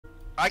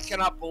I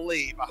cannot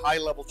believe a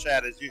high-level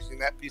Chad is using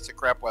that piece of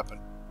crap weapon.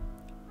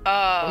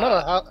 I'm not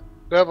a high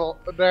level,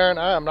 Darren.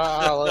 I am not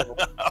high level.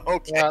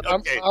 Okay,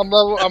 okay. I'm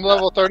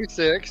level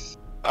 36.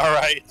 All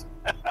right.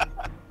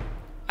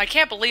 I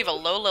can't believe a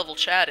low-level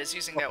Chad is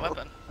using that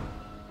weapon.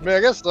 I mean, I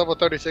guess level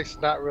 36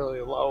 is not really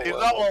a low He's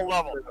level. not low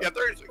level. Yeah,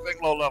 36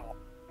 ain't low level.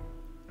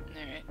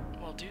 Alright,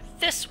 we'll do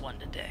this one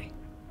today.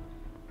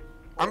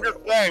 I'm just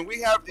saying,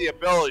 we have the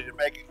ability to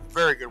make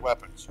very good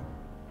weapons.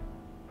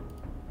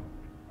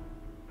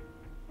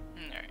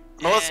 Alright.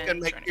 Melissa can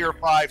make tier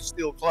 5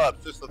 steel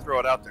clubs, just to throw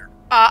it out there.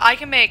 I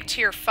can make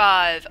tier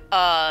 5,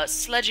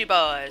 sledgy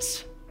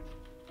boys.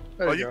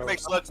 There Oh, you you go. can make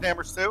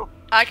sledgehammers too?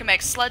 I can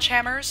make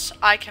sledgehammers,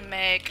 I can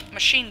make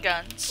machine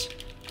guns,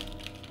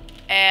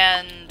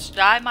 and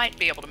I might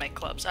be able to make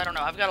clubs. I don't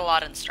know, I've got a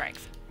lot in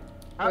strength.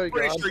 There I'm you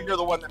pretty go. sure you're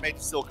the one that made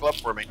the steel club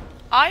for me.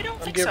 I don't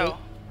think so.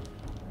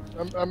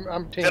 I'm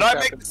team Did I captain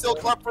make the steel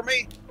today. club for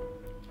me?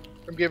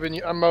 I'm giving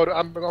you. I'm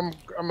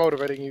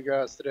motivating you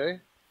guys today.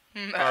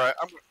 Hmm, All right,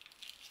 I'm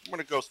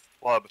gonna go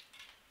club.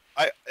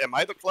 Am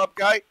I the club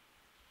guy?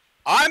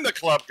 I'm the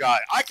club guy.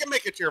 I can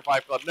make a tier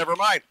 5 club. Never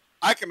mind.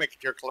 I can make a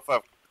tier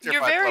 5.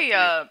 You're very,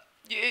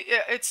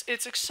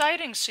 it's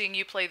exciting seeing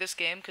you play this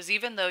game, because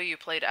even though you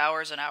played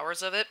hours and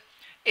hours of it,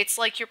 it's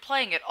like you're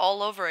playing it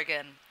all over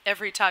again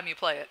every time you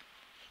play it.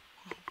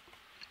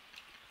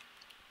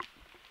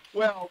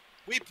 Well,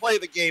 we play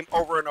the game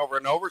over and over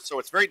and over, so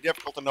it's very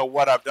difficult to know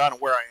what I've done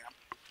and where I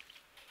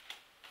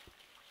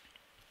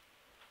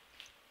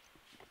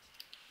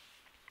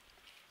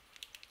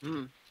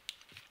am.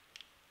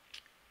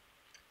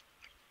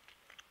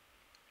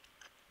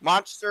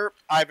 Monster,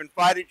 I've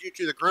invited you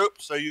to the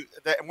group, so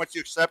and once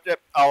you accept it,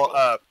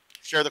 I'll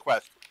share the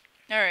quest.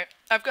 Alright,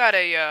 I've got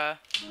a,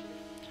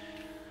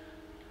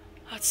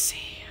 let's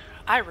see.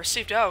 I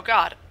received, oh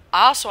god.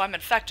 Also, I'm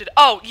infected.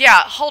 Oh, yeah,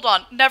 hold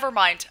on. Never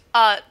mind.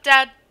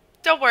 Dad,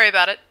 don't worry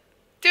about it.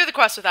 Do the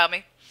quest without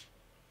me.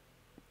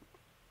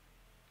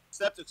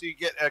 Accept it so you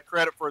get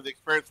credit for the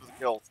experience with the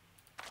kills.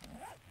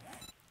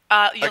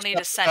 You'll need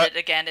to send it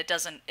again.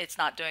 It's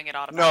not doing it No,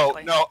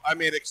 automatically. no, I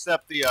mean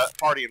accept the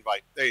party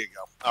invite. There you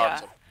go.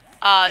 Yeah.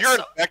 Awesome. You're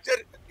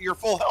infected. You're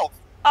full health.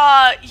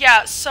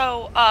 Yeah,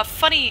 so,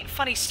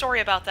 funny story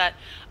about that.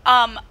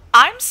 I'm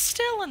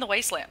still in the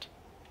wasteland.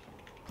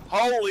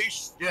 Holy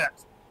shit.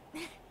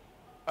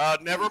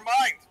 Never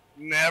mind.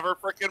 Never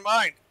freaking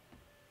mind.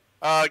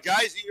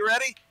 Guys, are you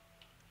ready?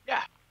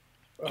 Yeah.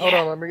 Hold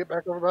on, let me get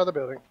back over by the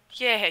building.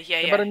 Yeah.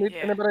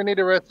 Anybody need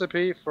a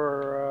recipe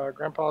for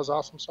Grandpa's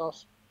awesome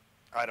sauce?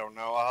 I don't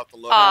know. I'll have to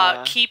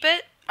look. Keep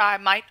it. I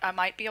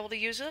might be able to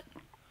use it.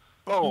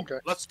 Boom. Okay.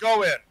 Let's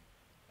go in.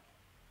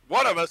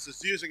 One of us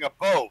is using a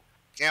bow.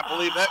 Can't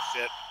believe that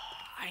shit.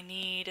 I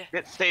need...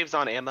 It saves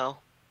on ammo.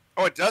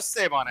 Oh, it does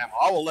save on ammo.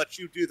 I will let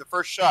you do the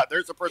first shot.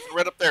 There's a person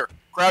right up there.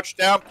 Crouch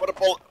down, put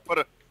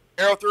a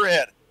arrow through her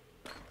head.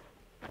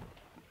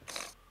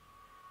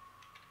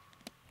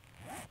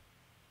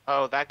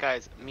 Oh, that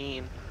guy's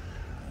mean.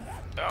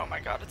 Oh my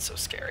god, it's so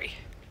scary.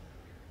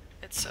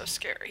 It's so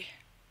scary.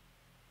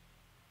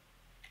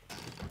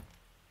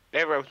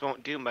 Arrows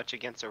won't do much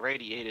against a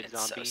radiated It's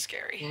zombie. so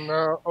scary.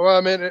 No. Well,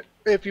 I mean,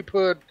 if you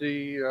put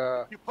the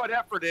If you put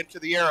effort into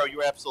the arrow,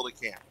 you absolutely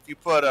can. If you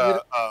put you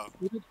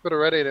need to put a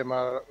radiated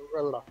mod.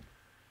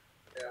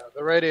 Yeah,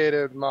 the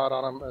radiated mod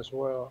on them as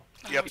well.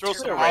 yeah, throw Put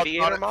some a mods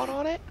radiator on mod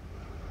on it?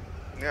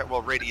 it. Yeah,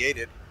 well,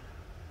 radiated.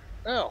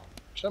 Oh,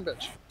 some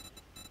bitch.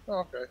 Oh,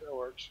 okay, that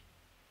works.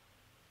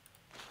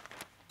 I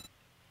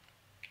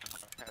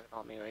have it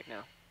on me right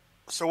now.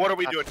 So what are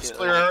we doing? Just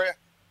clear Absolutely. area?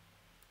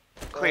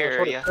 Clear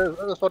area.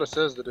 That's what it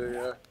says to do.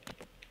 Yeah. All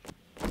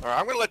right,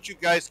 I'm gonna let you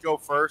guys go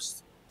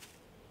first.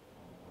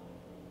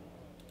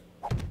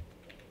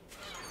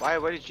 Why?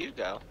 Where did you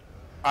go?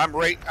 I'm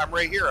right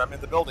here. I'm in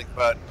the building,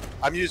 but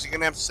I'm using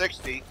an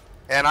M60,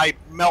 and I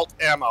melt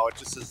ammo. It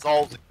just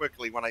dissolves it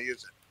quickly when I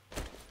use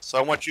it. So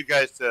I want you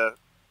guys to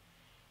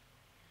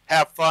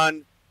have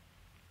fun.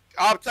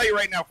 I'll tell you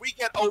right now, if we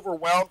get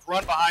overwhelmed,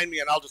 run behind me,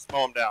 and I'll just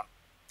mow them down.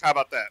 How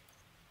about that?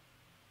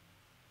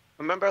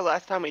 Remember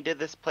last time we did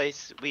this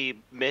place, we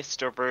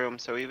missed a room,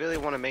 so we really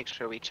want to make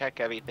sure we check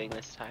everything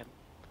this time.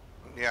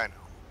 Yeah, I know.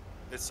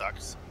 It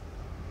sucks.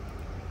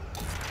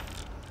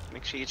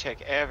 Make sure you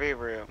check every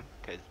room,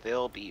 because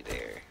they'll be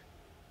there.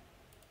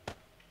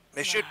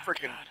 They should Oh,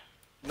 freaking God.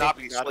 not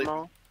be You got 'em sleeping.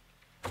 all?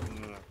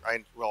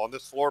 Well, on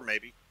this floor,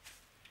 maybe.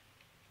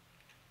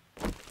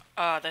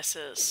 This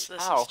is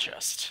Ow.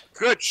 just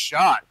Good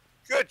shot.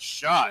 Good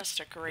shot.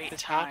 a great What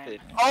time. happened?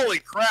 Holy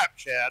crap,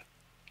 Chad.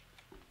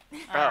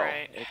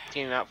 Alright. Oh, it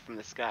came out from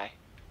the sky.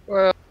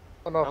 Well, I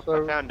don't know if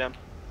Oh, I found him.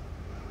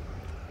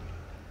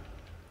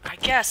 I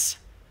guess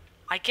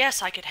I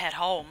could head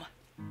home.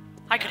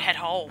 I could head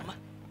home.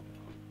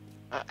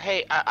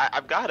 Hey,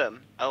 I've got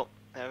him. Oh,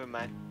 never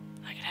mind.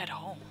 I could head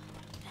home.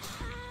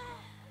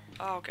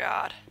 Oh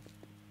god.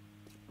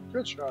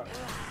 good shot.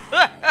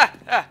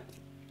 I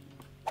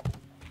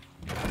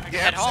could Yeah,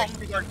 head home.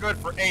 M60s aren't good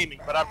for aiming,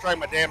 but I'm trying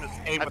my damnedest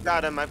to aim I've with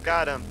got him. I've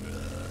got him.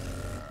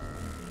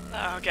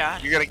 Oh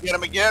god. You're gonna get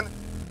him again?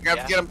 You're gonna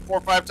have to get him 4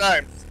 or 5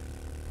 times.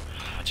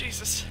 Oh,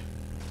 Jesus.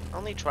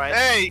 Only try.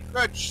 Hey,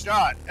 good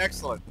shot.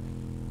 Excellent.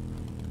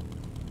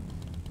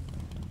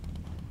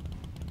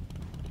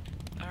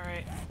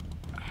 Alright.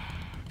 Oh,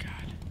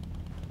 God.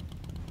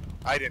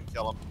 I didn't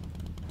kill him.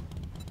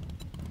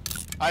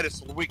 I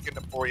just weakened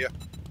him for you.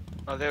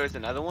 Oh, there was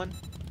another one?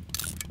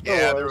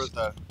 Yeah, there was. was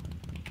a.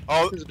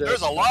 Oh, He's dead.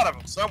 there's a lot of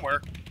them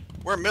somewhere.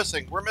 We're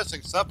missing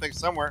something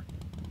somewhere.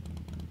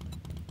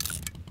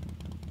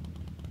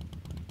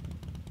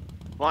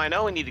 Well, I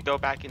know we need to go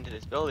back into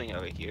this building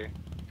over here.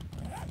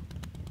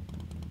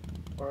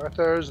 Well, right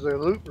there's the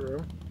loot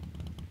room.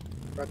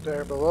 Right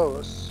there below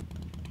us.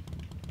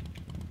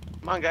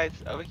 Come on, guys,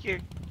 over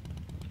here.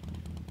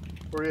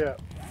 Where you at?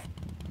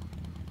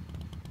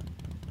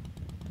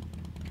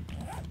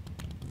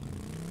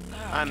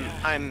 Oh, I'm God.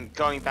 I'm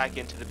going back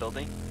into the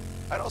building.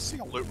 I don't see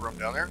a loot room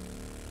down there.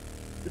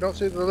 You don't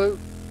see the loot?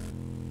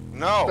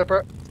 No. Step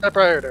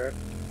right here, Darren.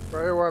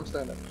 Right here where I'm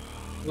standing.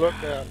 Look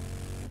down.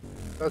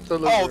 That's the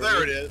loot Oh, room.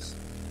 there it is.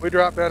 We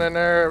dropped down in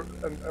there,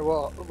 and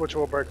well, which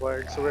will break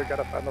legs, so we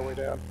gotta find the way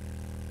down.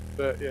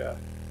 But yeah.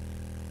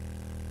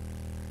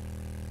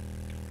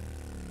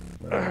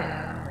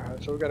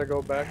 Alright, so we gotta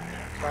go back,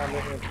 find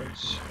the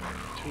entrance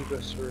to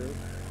this room.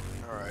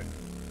 All right.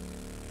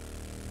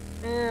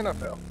 And I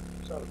fell.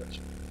 Son of a bitch.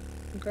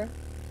 Okay.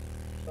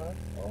 Fine.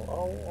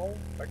 I'll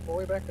back my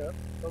way back up.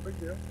 No big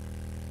deal.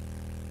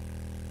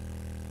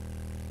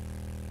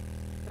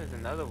 There's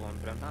another one,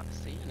 but I'm not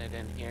seeing it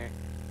in here.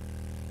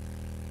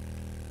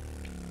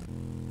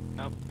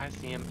 Nope, I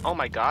see him. Oh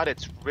my god,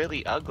 it's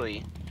really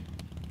ugly.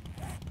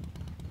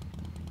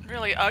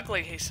 Really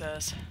ugly, he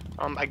says.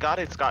 Oh my god,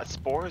 it's got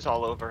spores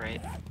all over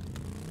it.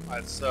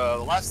 It's the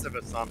Last of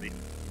Us zombie.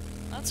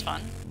 That's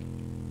fun.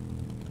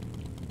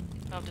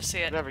 Love to see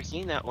I've it. never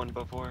seen that one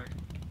before.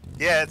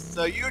 Yeah, it's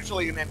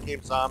usually an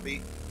endgame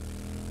zombie.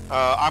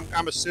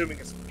 I'm assuming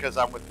it's because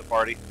I'm with the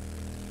party.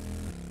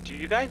 Did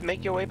you guys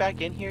make your way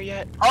back in here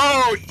yet?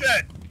 Oh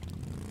shit!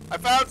 I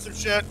found some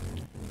shit.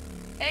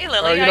 Hey,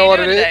 Lily, You how know you what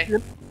doing it today?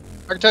 is?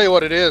 I can tell you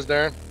what it is,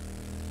 Darren.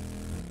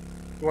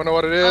 You wanna know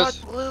what it Oh, is?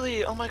 it's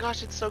Lily! Oh my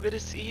gosh, it's so good to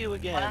see you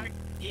again.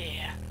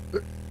 Yeah.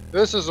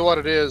 This is what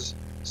it is.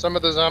 Some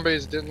of the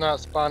zombies did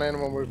not spawn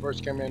in when we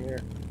first came in here.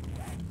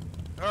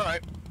 All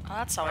right. Oh,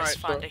 that's always Alright,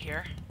 fun so- to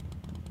hear.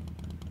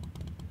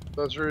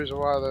 That's the reason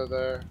why they're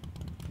there.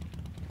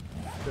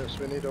 Yes,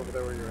 we need over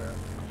there where you're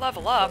at.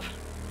 Level up.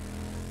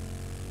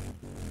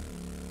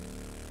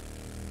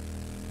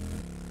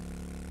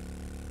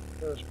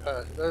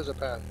 There's a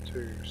path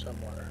to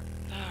somewhere.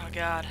 Oh,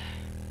 God.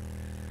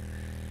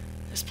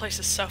 This place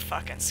is so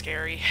fucking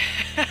scary.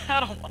 I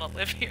don't want to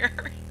live here.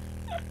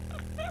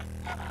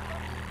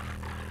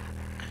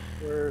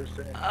 Where's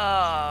the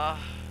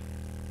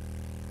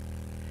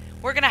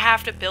We're gonna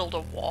have to build a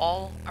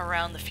wall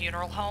around the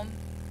funeral home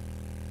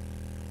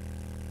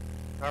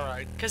All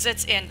right. because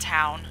it's in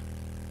town.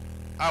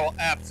 I will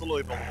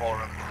absolutely build a wall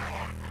around the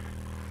wall.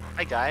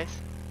 Hi guys.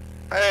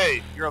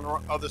 Hey, you're on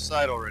the other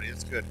side already.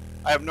 That's good.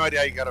 I have no idea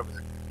how you got over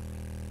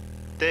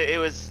there. It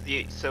was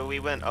so we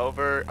went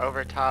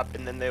over top,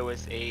 and then there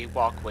was a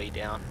walkway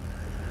down.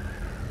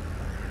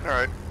 All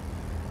right.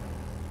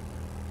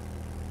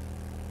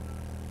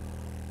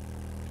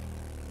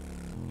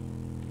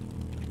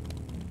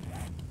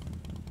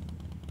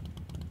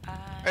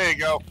 There you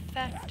go.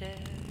 Infected.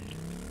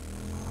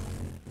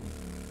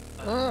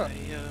 Ah.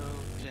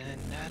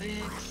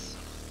 Biogenetics.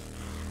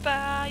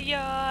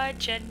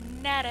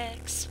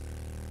 Biogenetics.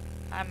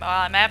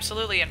 I'm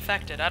absolutely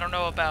infected. I don't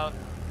know about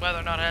whether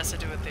or not it has to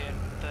do with the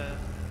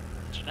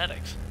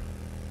genetics.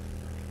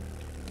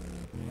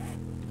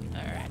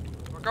 Alright.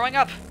 We're growing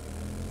up.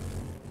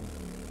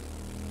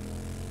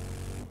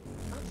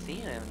 I'm not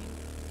seeing him.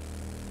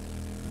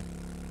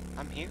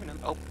 I'm hearing him.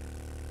 Oh.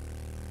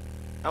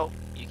 Oh,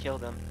 you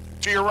killed him.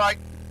 To your right.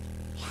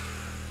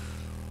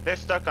 They're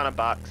stuck on a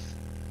box.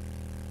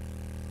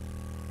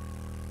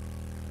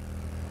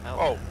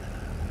 Oh,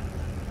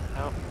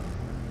 Oh.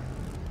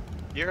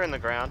 You're in the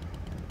ground.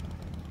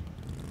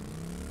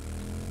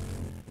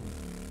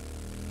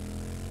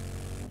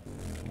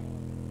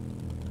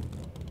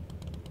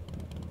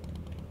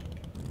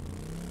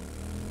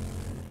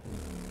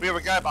 we have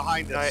a guy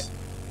behind us.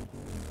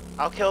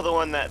 I'll kill the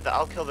one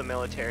I'll kill the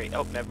military.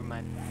 Oh, never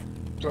mind.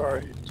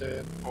 Sorry, he's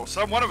dead. Well,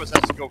 one of us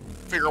has to go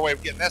figure a way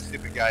of getting that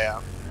stupid guy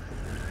out.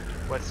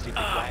 What stupid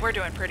guy? We're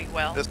doing pretty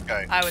well, This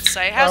guy. I would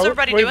say. How's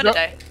everybody we've doing got-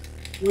 today?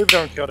 We've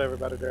done killed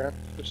everybody, Darren.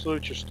 Just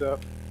loot your stuff.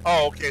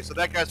 Oh, okay. So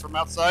that guy's from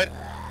outside.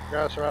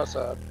 Guys from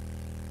outside.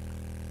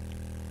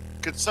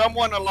 Could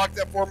someone unlock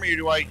that for me, or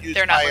do I use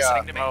They're not my?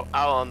 listening to me. Oh,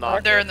 I'll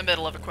unlock They're it. in the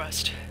middle of a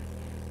quest.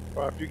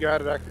 Well, if you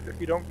got it, if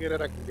you don't get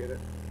it, I can get it.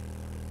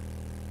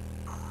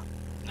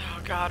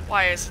 Oh God,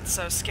 why is it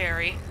so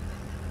scary?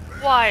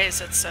 Why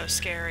is it so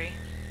scary?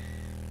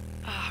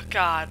 Oh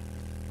God.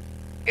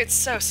 It's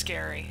so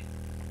scary.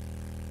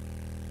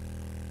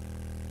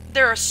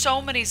 There are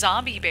so many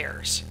zombie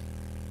bears.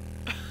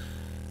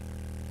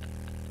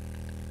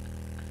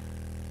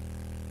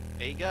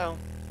 There you go.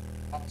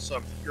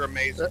 Awesome. You're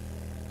amazing.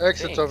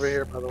 Exit's Thanks. over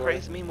here, by the way.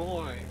 Praise me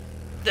more.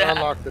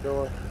 Unlock the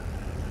door.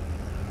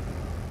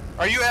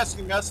 Are you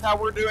asking us how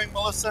we're doing,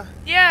 Melissa?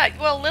 Yeah,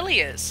 well, Lily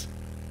is.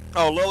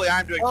 Oh, Lily,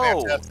 I'm doing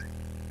Oh. fantastic.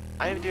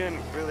 I'm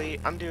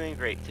doing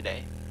great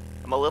today.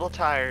 I'm a little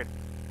tired,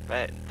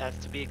 but that's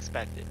to be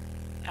expected.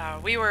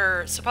 We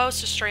were supposed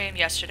to stream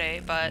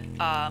yesterday, but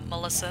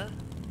Melissa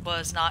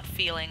was not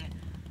feeling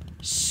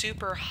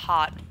super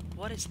hot.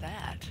 What is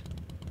that?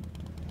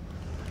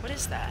 What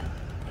is that?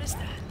 What is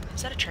that?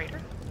 Is that a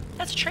traitor?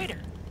 That's a traitor.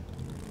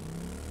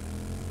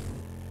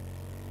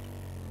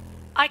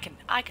 I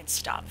can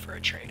stop for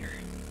a traitor.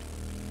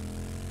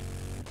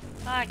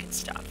 I can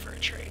stop for a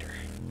traitor.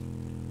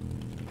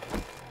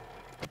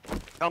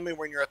 Tell me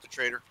when you're at the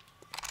trader.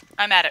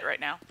 I'm at it right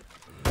now.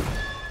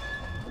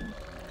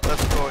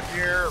 Let's go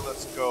here.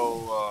 Let's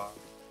go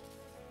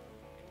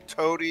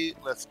Toady.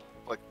 Let's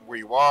click where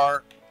you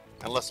are,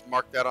 and let's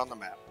mark that on the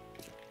map.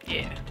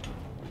 Yeah.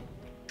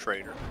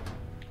 Trader.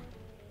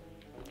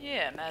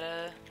 Yeah, I'm at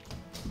a...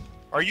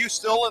 Are you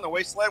still in the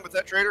wasteland with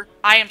that trader?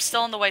 I am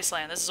still in the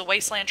wasteland. This is a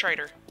wasteland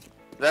trader.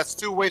 That's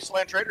 2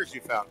 wasteland traders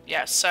you found.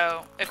 Yeah,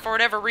 so if for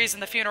whatever reason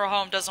the funeral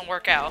home doesn't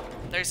work out,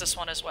 there's this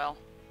one as well.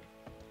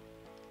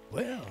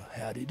 Well,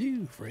 howdy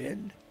do,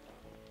 friend.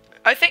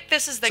 I think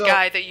this is the So-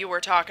 guy that you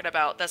were talking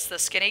about. That's the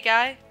skinny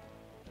guy.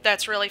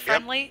 That's really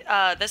friendly.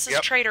 This is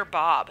Yep. Trader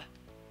Bob.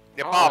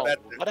 Yeah, Bob.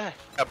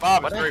 Oh,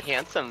 Bob what is a very.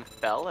 handsome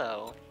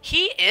fellow.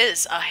 He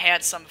is a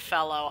handsome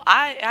fellow.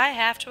 I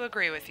have to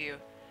agree with you.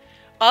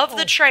 Of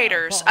the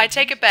traders, I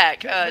take it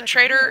back.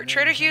 Trader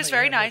Hugh's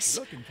very nice,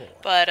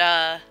 but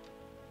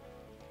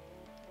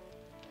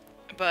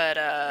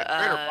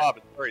Trader Bob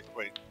is very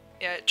sweet.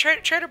 yeah,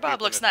 Trader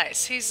Bob looks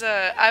nice. He's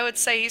I would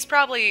say he's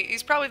probably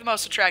the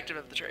most attractive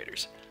of the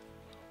traders.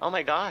 Oh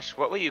my gosh,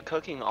 what were you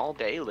cooking all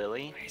day,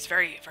 Lily? He's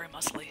very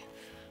muscly.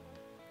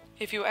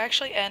 If you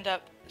actually end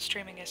up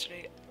streaming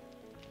yesterday,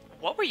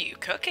 what were you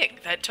cooking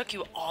that took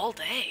you all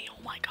day?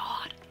 Oh my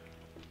god.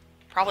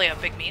 Probably a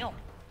big meal.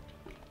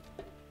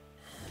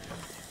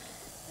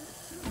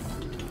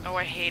 Oh,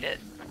 I hate it.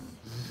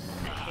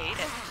 I hate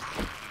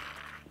it.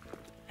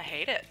 I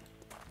hate it.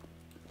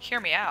 Hear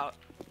me out.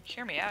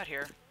 Hear me out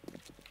here.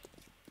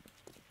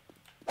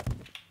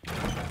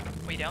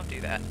 We don't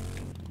do that.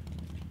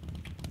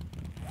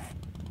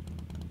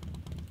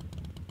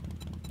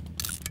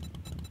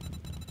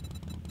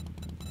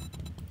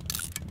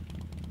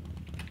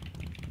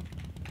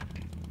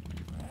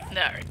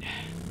 Alright.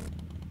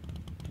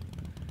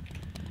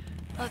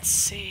 Let's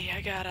see,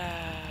 I gotta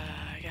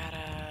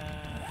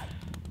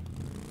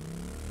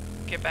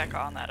get back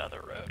on that other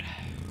road.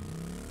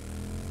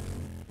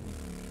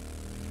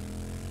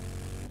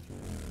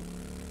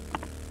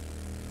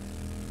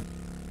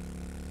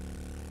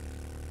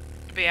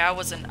 But yeah,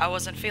 I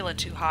wasn't feeling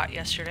too hot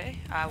yesterday.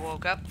 I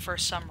woke up for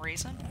some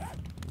reason.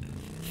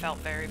 Felt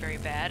very, very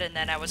bad, and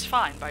then I was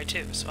fine by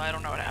 2, so I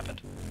don't know what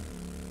happened.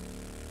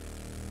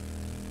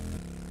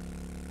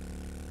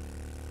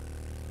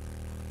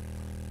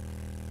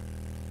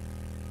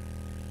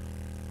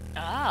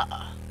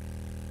 Ah.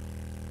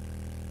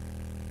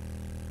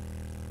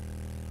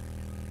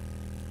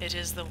 It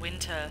is the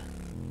winter.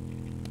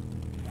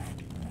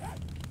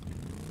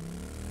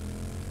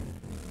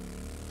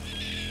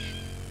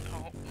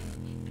 Oh.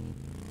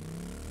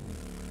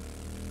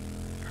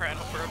 Ran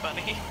over a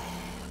bunny.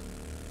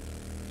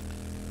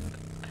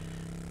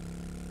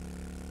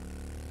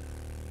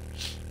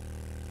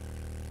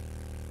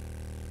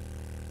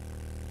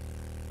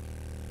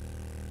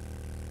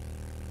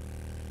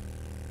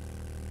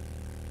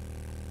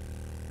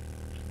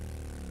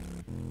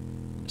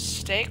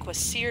 Steak with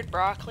seared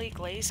broccoli,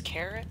 glazed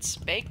carrots,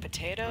 baked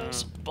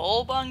potatoes,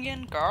 bulb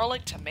onion,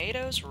 garlic,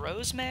 tomatoes,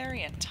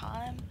 rosemary, and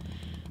thyme.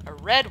 A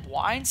red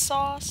wine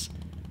sauce.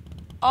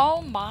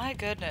 Oh my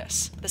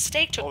goodness. The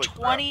steak took Holy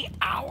 20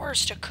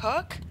 hours to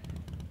cook?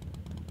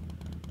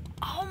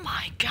 Oh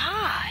my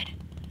god.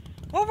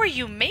 What were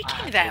you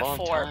making that long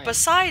for? time.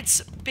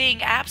 Besides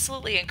being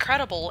absolutely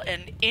incredible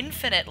and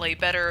infinitely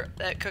better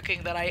at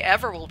cooking than I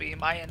ever will be in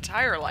my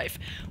entire life,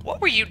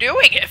 what were you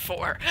doing it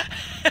for?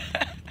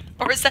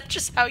 Or is that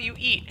just how you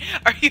eat?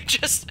 Are you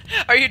just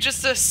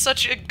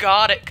such a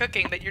god at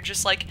cooking that you're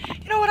just like,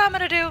 you know what I'm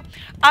gonna do?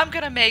 I'm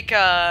gonna make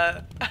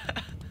I'm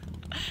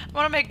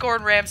gonna make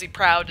Gordon Ramsay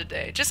proud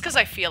today, just because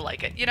I feel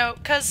like it, you know,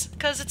 cause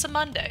it's a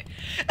Monday.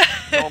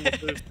 Normal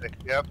Tuesday.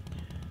 Yep.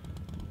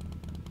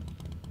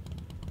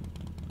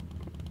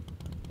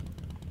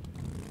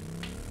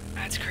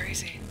 That's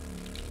crazy.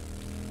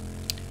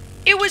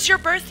 It was your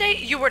birthday?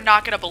 You were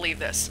not gonna believe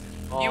this.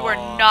 You were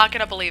Aw. not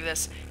gonna believe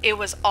this. It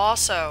was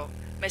also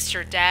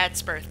Mr.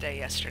 Dad's birthday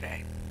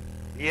yesterday.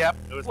 Yep.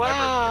 It was my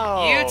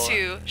Wow. You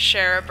two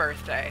share a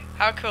birthday.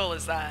 How cool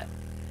is that?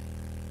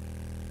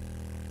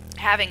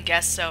 Having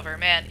guests over,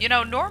 man. You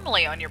know,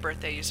 normally on your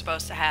birthday you're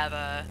supposed to have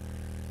a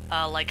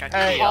like a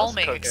Hey, I'll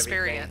calming cook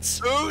experience.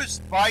 birthday. Whose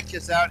bike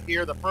is out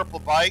here? The purple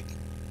bike?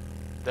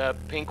 The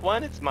pink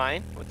one, it's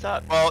mine. What's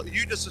up? Well,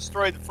 you just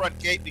destroyed the front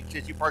gate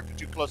because you parked it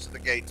too close to the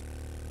gate.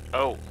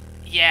 Oh,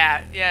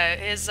 Yeah.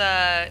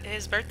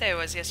 His birthday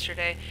was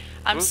yesterday.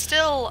 I'm Oops.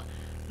 still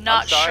I'm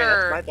not sorry,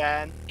 sure that's my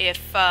bad.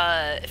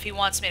 if he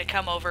wants me to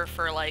come over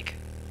for like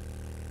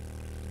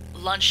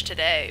lunch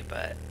today,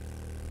 but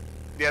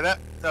Yeah, that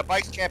the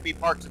bikes can't be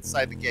parked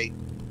inside the gate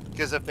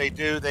because if they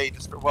do, they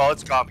just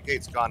it's gone. The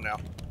gate's gone now.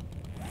 So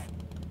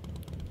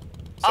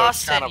it's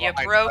Austin, kind of a you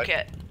hindsight. broke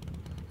it.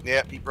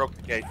 Yeah, he broke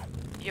the gate.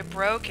 You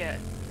broke it.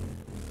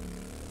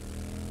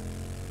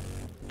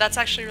 That's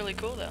actually really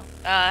cool, though.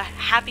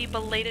 Happy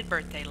belated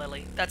birthday,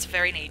 Lily. That's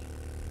very neat.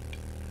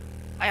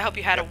 I hope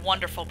you had a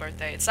wonderful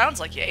birthday. It sounds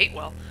like you ate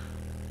well.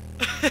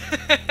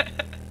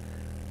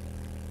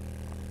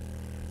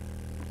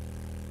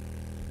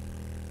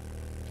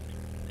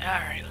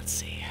 Alright, let's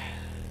see.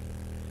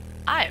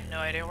 I have no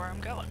idea where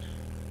I'm going.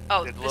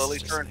 Oh, Did this Lily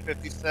is just- turn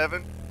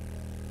 57?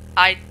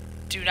 I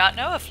do not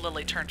know if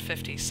Lily turned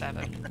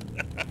 57.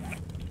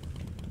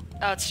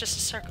 Oh, it's just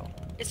a circle.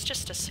 It's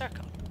just a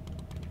circle.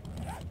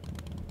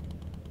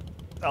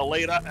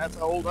 That's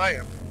how old I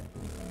am.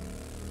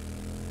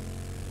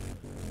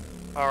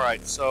 All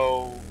right,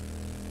 so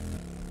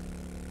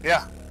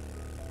yeah,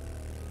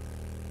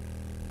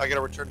 I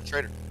gotta return to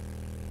trader.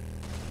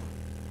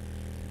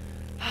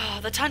 Oh,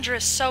 the tundra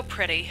is so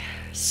pretty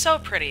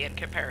in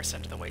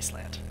comparison to the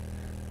wasteland.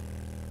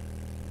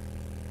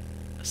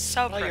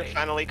 So Well, you're pretty.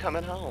 finally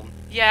coming home.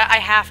 Yeah, I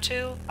have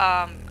to.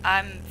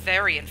 I'm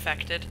very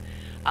infected,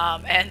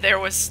 and there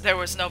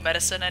was no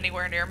medicine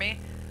anywhere near me.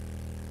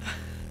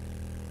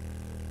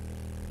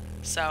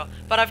 So,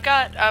 but I've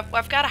got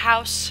a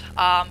house.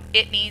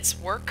 It needs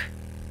work.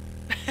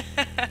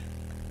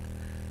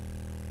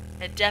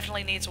 It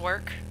definitely needs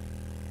work.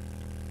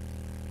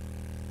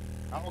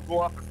 I'll go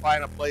up and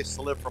find a place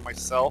to live for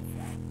myself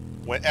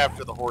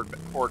after the horde.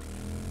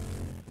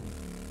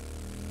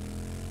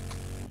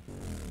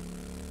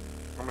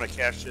 I'm gonna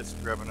cash this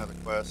and grab another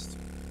quest.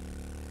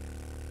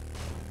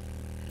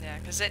 Yeah,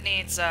 because it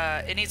needs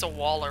a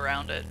wall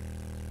around it.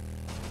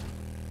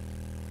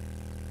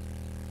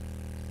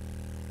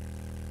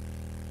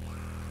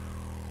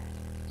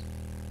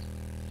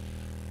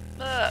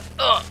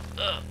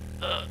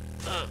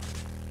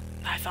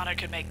 I thought I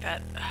could make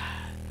that.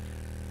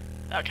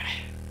 Okay.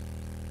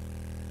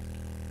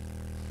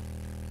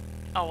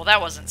 Oh, well,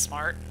 that wasn't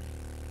smart.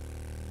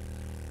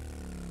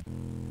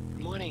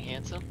 Good morning,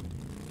 handsome.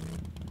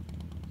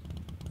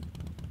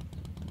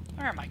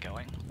 Where am I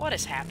going? What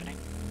is happening?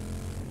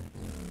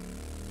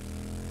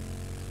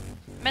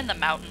 I'm in the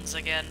mountains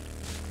again.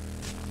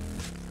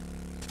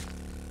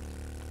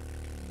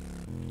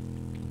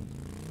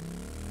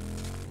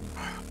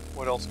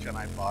 What else can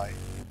I buy?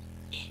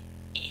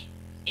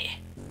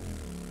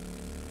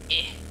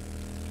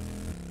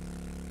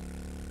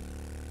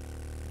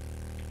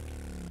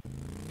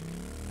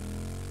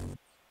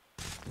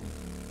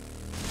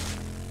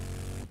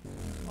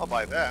 I'll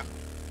buy that.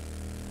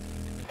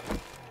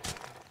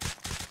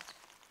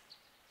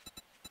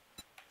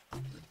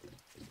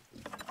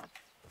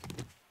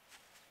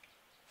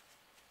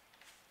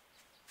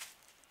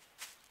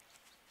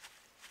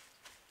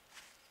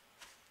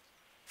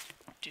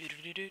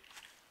 Doo-doo-doo-doo.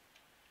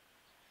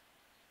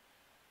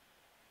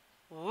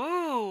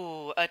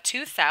 Ooh, a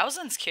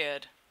 2000s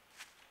kid.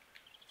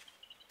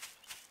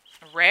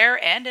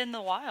 Rare and in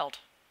the wild.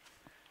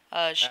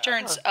 She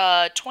turns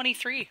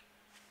 23.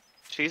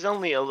 She's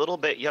only a little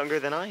bit younger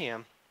than I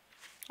am.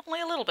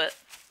 Only a little bit.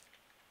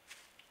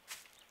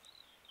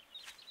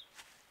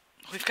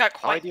 We've got Are we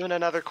quite doing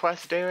another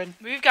quest, Darren?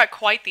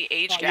 the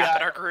age gap yeah.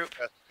 in our group.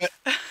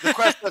 The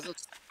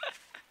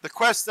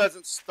quest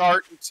doesn't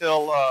start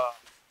until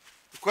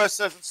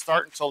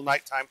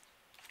nighttime.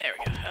 There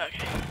we go.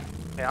 Okay.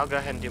 Okay, I'll go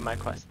ahead and do my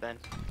quest then.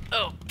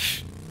 Oh,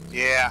 pff,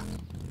 Yeah.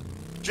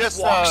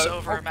 Just walks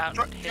over a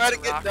mountain, try hits to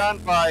a get rock. done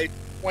by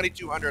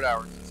 2200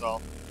 hours. That's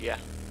all. Yeah.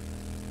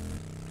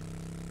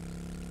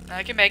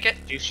 I can make it.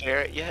 Did you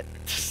share it yet?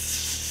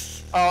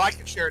 Oh, I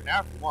can share it now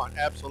if you want.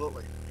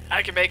 Absolutely.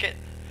 I can make it.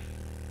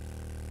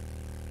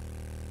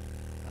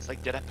 I was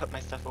like, did I put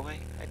my stuff away?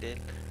 I did.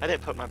 I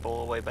didn't put my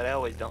bowl away, but I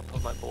always don't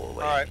put my bowl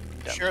away. All right.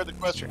 Dumb. Share the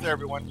quest with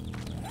everyone.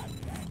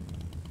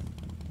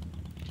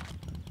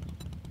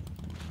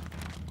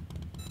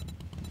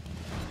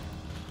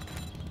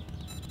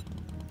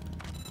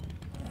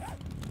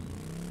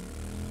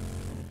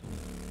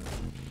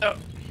 Oh.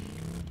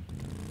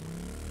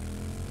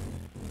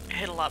 I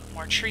hit a lot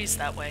more trees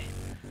that way.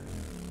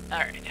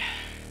 Alright.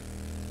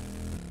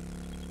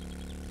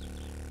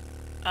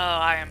 Oh,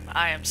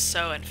 I am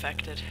so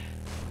infected.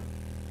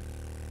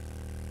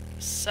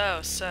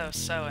 So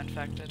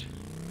infected.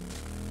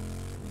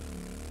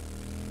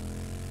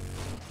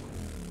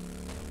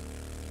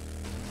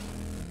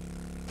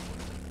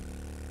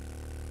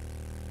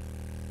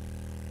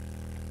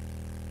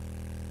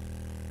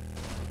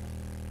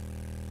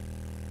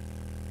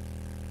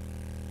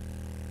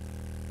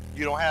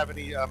 You don't have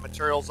any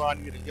materials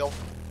on you to heal?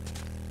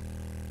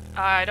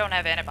 I don't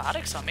have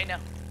antibiotics on me, no.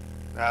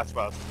 That's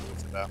what I was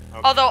thinking about.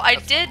 Okay. Although I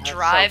That's did fine. so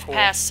drive cool.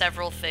 past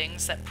several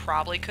things that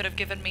probably could have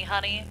given me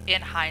honey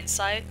in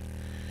hindsight.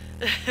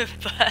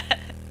 But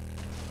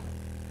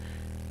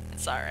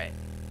it's alright.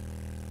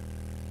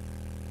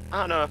 I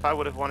don't know if I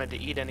would have wanted to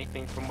eat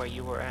anything from where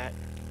you were at.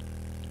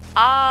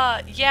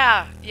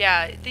 Yeah.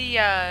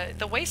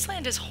 The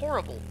wasteland is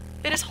horrible.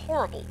 It is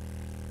horrible.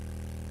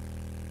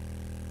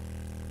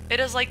 It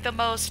is like the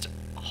most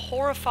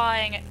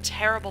horrifying,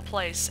 terrible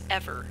place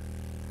ever.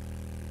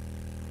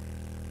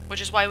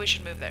 Which is why we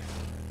should move there.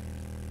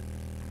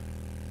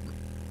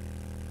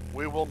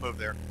 We will move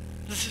there.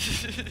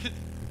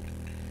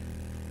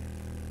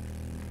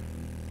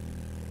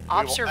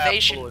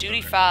 Observation absolutely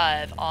Duty move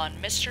there. 5 on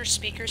Mr.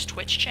 Speaker's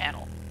Twitch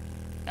channel.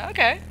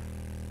 Okay.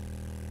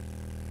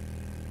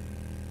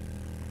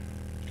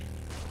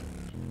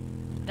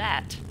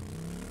 That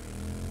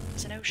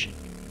is an ocean.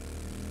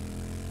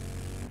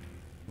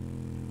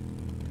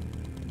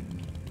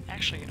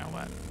 Actually, you know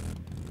what?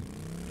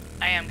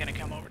 I am gonna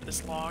come over to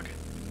this log.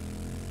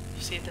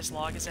 See if this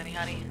log is any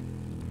honey.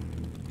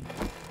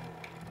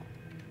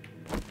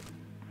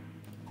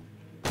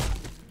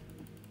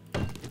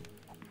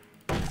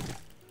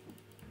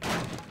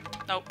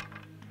 Nope.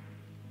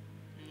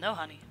 No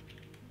honey.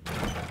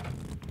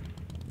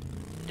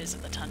 It is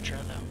in the tundra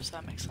though, so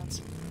that makes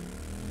sense.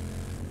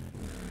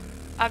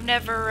 I've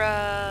never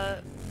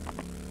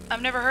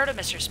heard of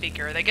Mr.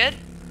 Speaker. Are they good?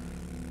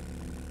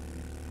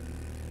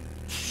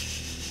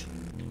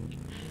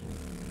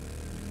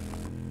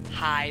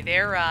 Hi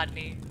there,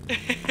 Rodney.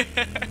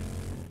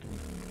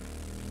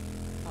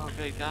 Oh,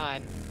 good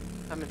God.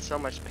 I'm in so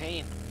much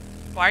pain.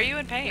 Why are you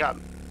in pain?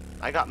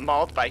 I got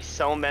mauled by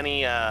so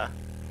many,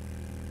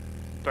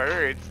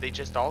 birds. They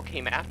just all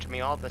came after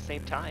me all at the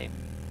same time.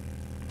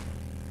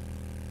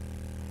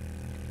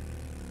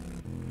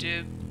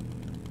 Do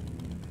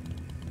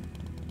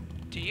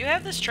you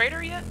have this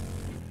trader yet?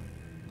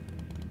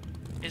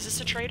 Is this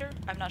a trader?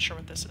 I'm not sure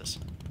what this is.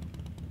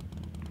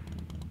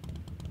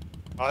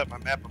 I'll hit my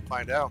map and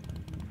find out.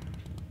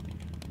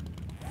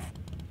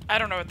 I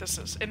don't know what this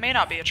is. It may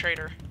not be a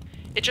trader.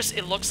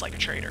 It looks like a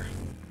trader.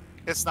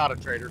 It's not a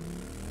trader.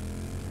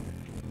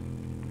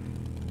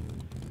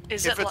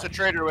 Is If it it's a like...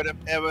 trader,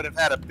 it would have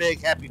had a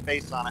big happy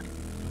face on it.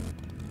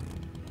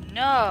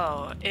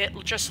 No, it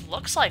just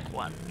looks like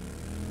one.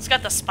 It's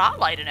got the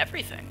spotlight and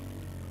everything.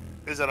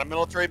 Is it a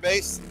military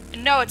base?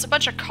 No, it's a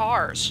bunch of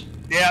cars.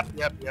 Yep.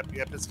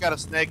 It's got a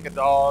snake, a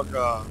dog,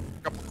 a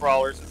couple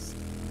crawlers. It's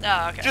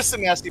Oh, okay. just a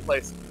nasty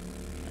place.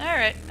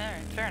 Alright,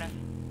 fair enough.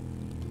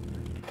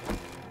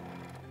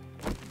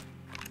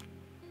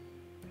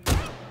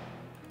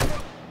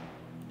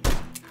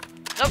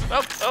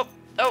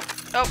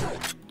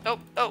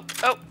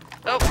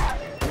 Oh.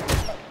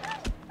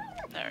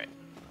 Alright.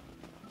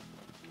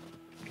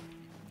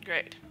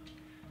 Great.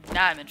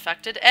 Now I'm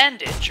infected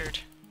and injured.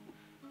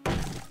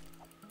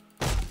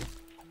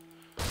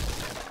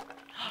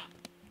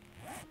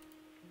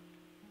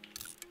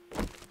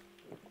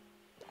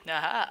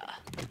 Aha.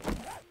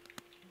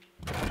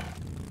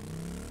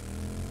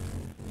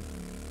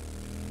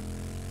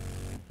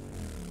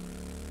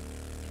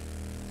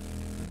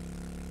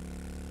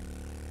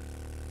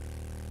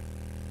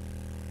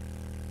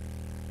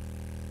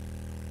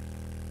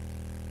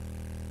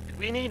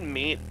 We need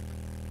meat.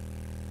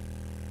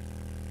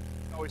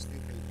 Always need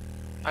meat.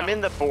 I'm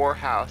in the boar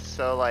house,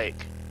 so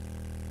like,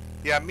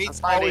 Yeah,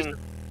 meat's I'm always.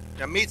 finding-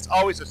 Yeah, meat's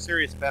always a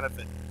serious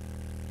benefit.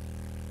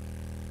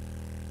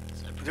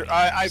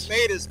 I've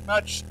made as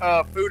much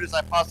food as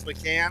I possibly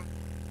can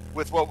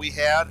with what we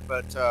had,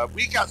 but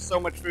we got so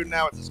much food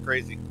now it's just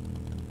crazy.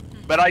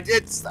 But I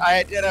did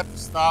have to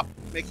stop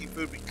making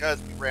food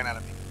because we ran out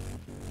of meat.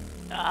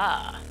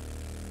 Ah.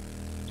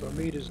 So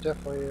meat is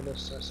definitely a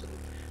necessity.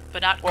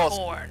 But not Well,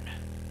 corn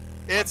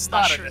It's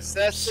not a mushrooms.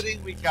 necessity.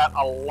 We got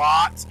a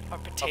lot. or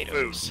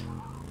potatoes.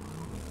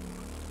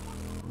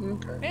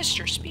 Okay.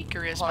 Mr.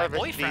 Speaker is my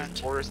harvest boyfriend.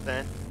 these boars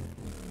then.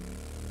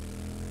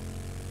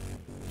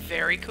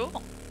 Very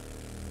cool.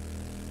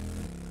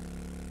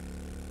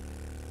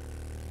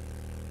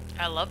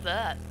 I love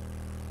that.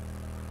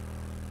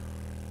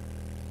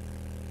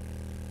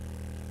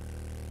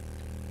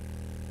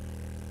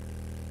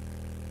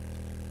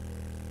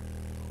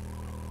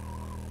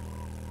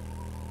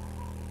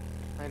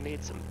 I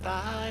need some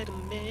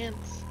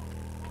vitamins.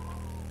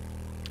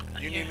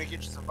 You need me to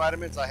get you some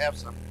vitamins? I have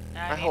some.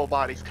 My whole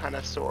body's kind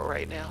of sore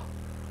right now.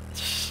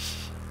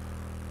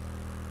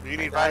 You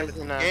need guys vitamins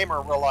in in the a- game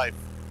or real life?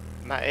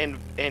 My in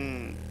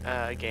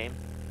game.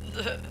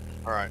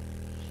 All right.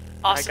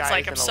 Austin's guy's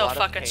like, I'm in a so lot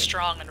of fucking pain.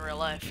 strong in real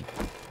life.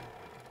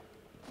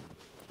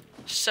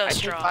 So I take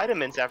strong.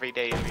 vitamins every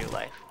day in real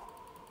life.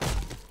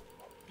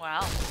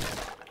 Wow.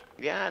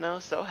 Yeah, I know,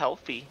 so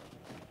healthy.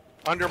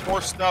 Under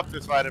more stuff,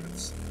 there's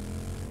vitamins.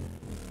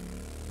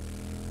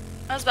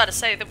 I was about to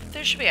say,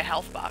 there should be a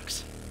health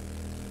box.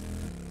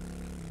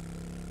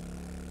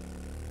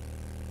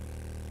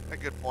 A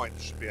good point.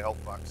 There should be a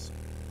health box.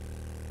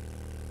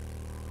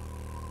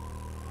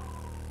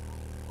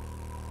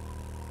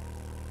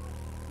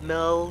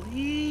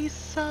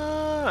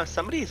 Melissa,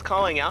 somebody's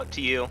calling out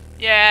to you.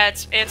 Yeah,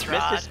 it's Mr.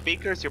 Rod.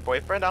 Speaker's your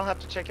boyfriend? I'll have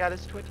to check out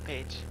his Twitch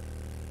page.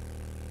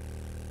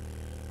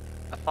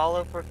 A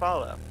follow for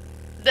follow.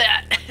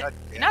 That. God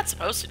You're damn, not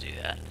supposed to do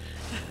that.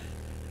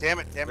 damn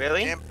it, damn it,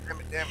 Really? damn it, damn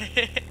it,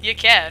 damn it. You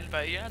can,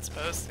 but you're not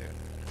supposed to.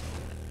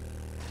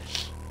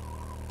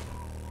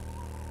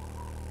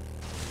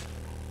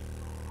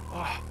 Oh,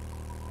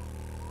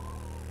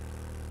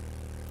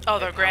 Oh,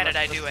 though Like, how am I granted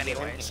I supposed do to get in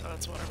anyway, here? so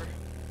it's whatever.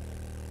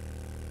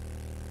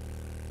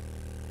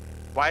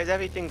 Why is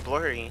everything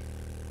blurry?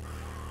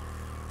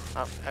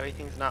 Oh,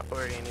 everything's not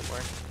blurry anymore.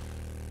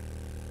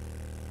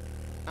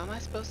 How am I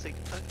supposed to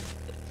fucking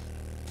get this?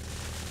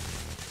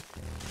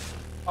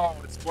 Oh,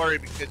 it's blurry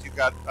because you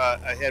got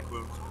a head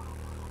wound.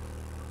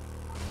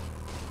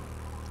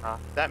 Ah,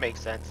 that makes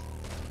sense.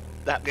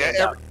 That Yeah, panned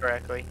out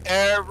correctly.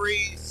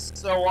 Every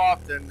so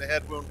often, the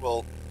head wound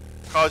will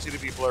cause you to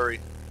be blurry,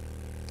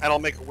 and it'll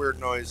make a weird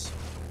noise.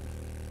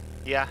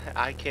 Yeah,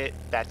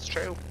 that's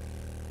true.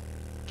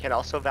 Can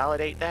also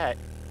validate that.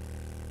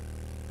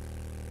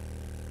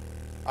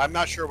 I'm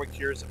not sure what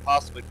cures it,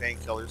 possibly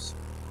painkillers.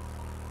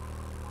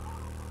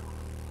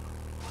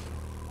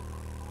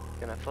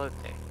 Gonna float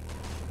there.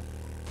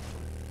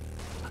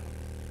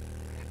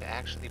 I have to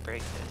actually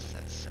break this.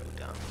 That's so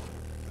dumb.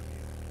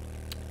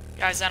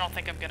 Guys, I don't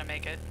think I'm gonna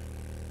make it.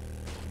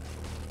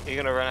 You're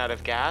gonna run out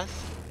of gas?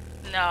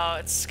 No,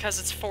 it's because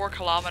it's 4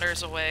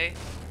 kilometers away.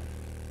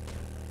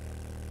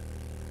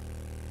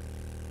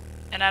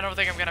 And I don't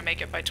think I'm gonna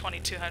make it by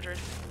 2200.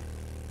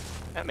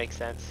 That makes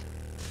sense.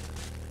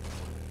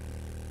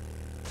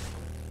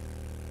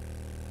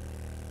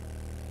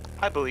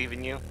 I believe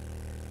in you.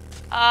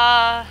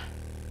 I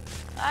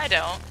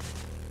don't.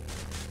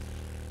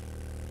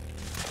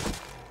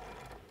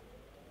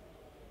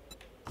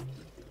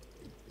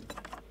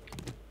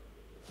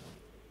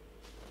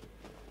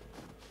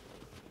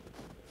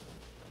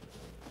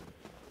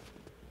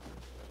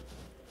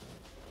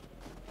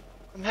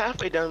 I'm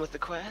halfway done with the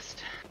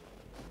quest.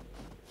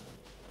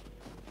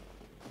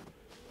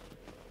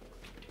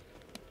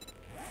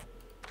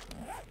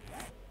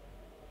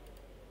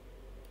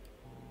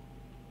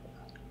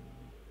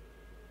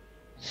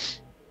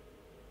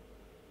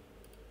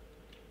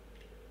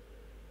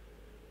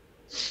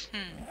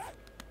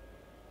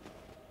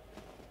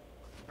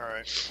 All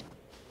right.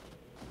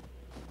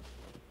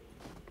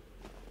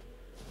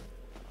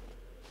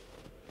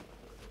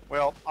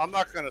 Well, I'm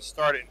not going to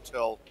start it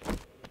until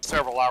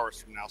several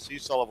hours from now, so you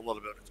still have a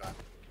little bit of time.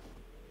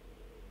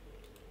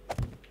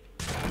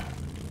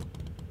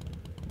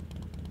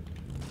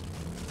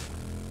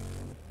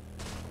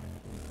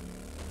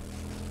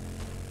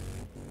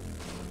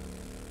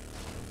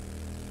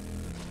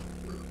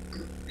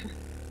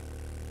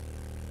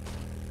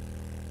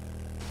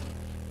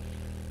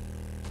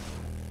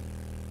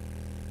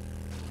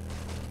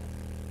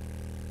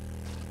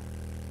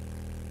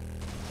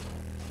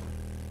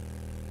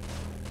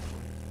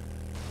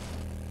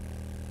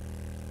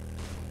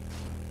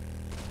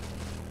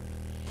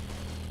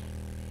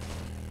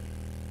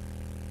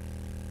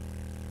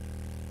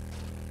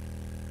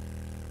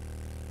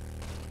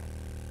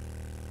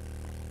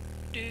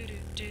 Do do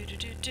do do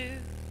do do.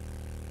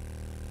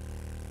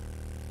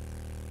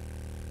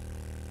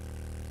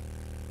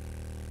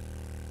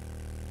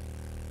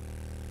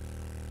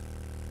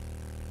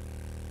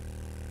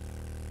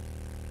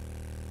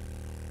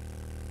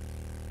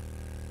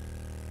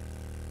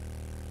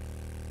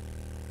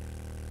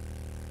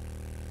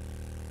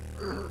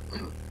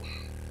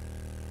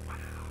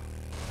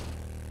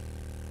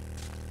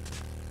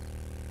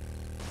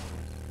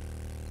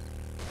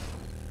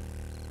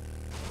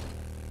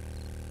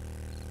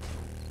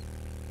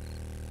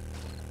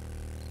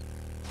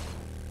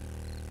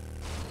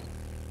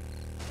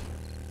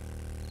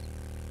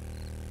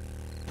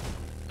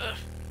 Ugh.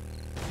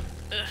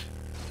 Ugh.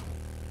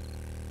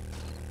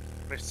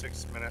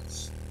 26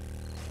 minutes.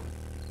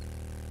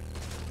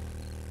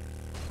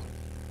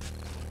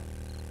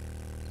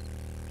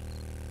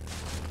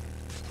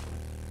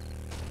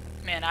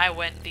 Man, I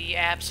went the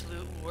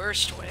absolute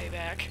worst way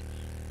back.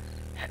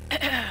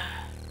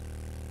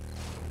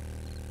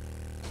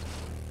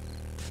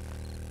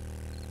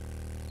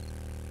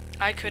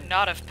 I could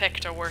not have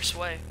picked a worse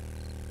way.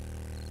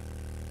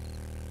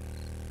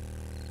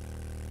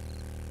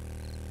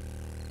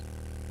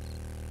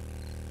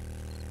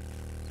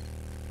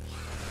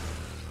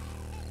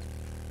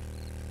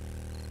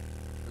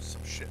 There's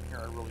some shit in here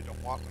I really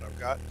don't want, but I've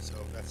got, so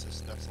that's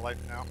life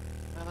now.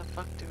 How the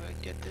fuck do I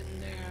get in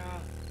there?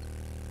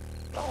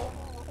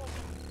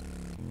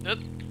 Oop.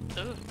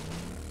 Ooh.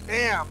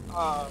 Damn,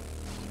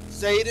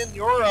 Zayden,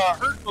 you're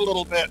hurting a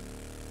little bit.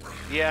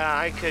 Yeah,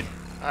 I could.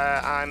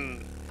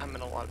 I'm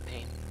in a lot of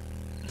pain.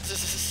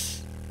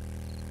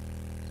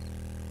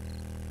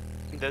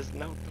 There's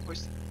no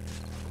doors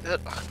that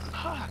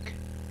unlock,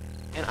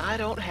 and I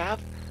don't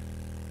have.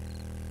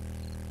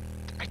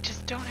 I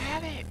just don't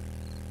have it.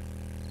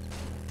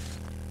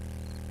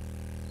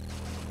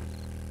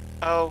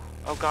 Oh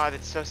God,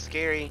 it's so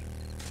scary.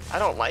 I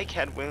don't like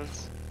head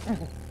wounds.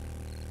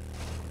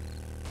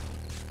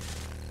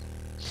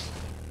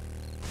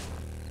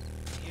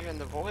 Here in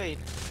the void,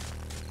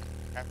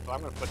 I'm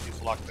gonna put these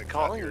lockpicks out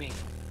calling here. me.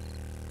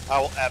 I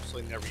will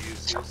absolutely never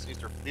use these.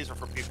 These are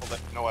for people that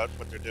know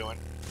what they're doing.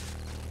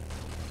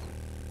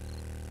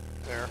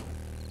 There.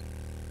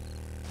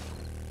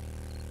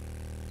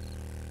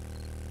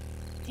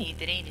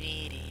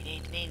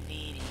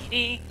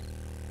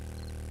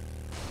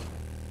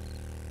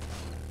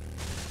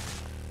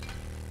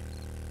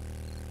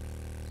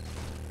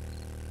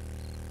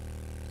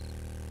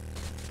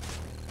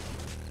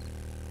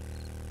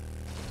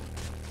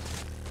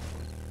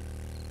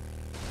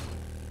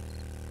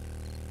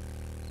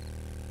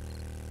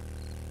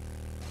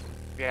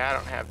 Yeah, I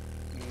don't have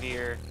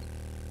near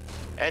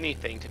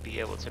anything to be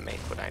able to make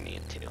what I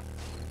need to.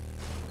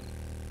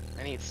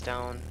 I need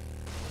stone.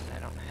 I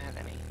don't have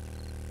any.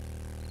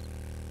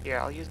 Here,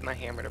 I'll use my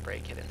hammer to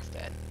break it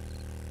instead.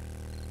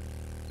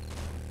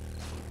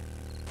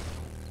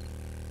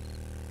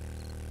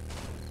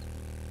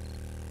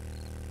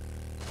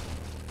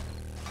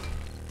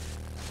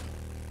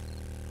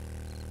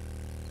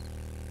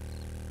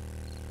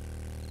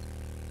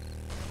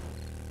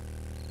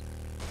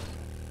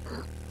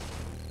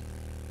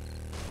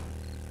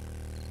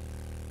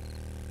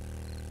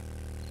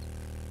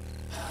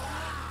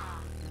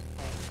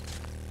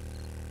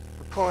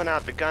 Pulling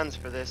out the guns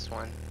for this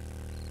one.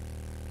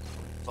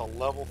 It's a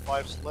level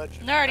 5 sledge.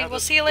 Alrighty, Yeah, we'll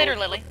that's see you later,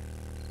 cool. Lily.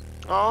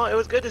 Oh, it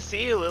was good to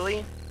see you,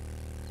 Lily.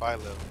 Bye,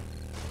 Liv.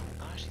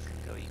 Oh, she's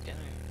gonna go eat dinner.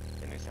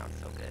 Dinner sounds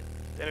so good.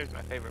 Dinner's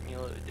my favorite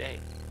meal of the day.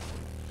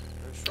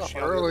 She's Oh, on the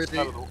other early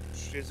side of the-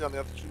 she's on the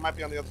other. She might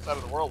be on the other side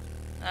of the world.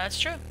 That's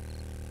true.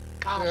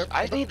 Gosh, Yep.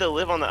 I need to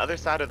live on the other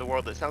side of the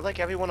world. It sounds like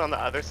everyone on the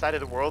other side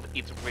of the world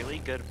eats really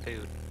good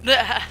food.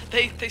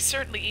 They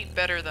certainly eat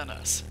better than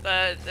us.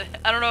 I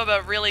don't know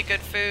about really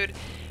good food,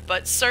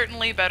 but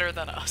certainly better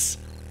than us.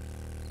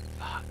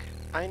 Fuck.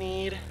 I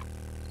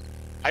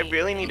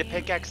really need a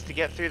pickaxe to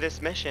get through this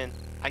mission.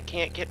 I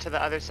can't get to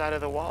the other side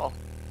of the wall.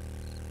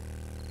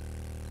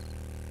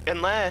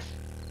 Unless...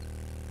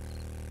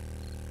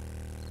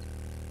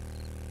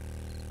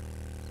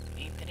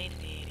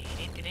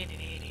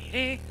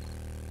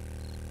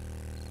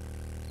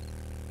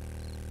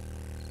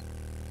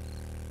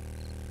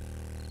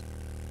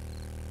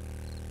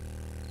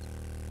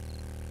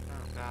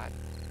 Oh god.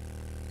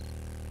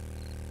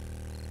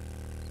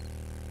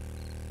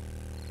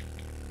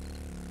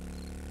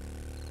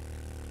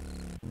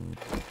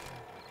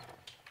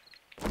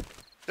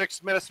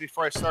 Six minutes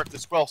before I start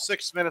this. Well,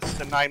 6 minutes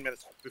to 9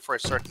 minutes before I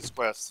start this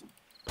quest.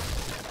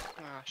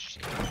 Oh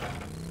shit.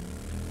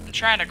 I'm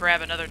trying to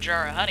grab another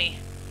jar of honey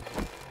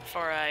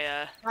before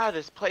I, Wow,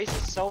 this place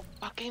is so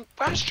fucking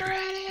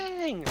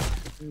frustrating!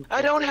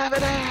 I don't have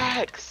an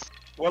axe!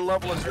 What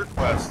level is your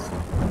quest?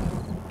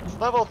 It's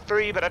level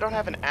 3, but I don't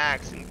have an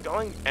axe, and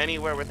going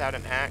anywhere without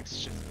an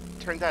axe just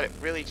turns out it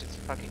really just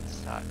fucking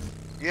sucks.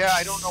 Yeah,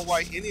 I don't know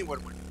why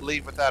anyone would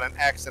leave without an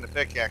axe and a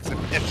pickaxe and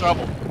a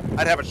shovel.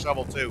 I'd have a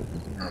shovel too.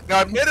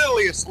 Now,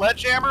 admittedly, a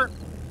sledgehammer,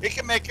 it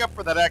can make up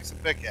for that axe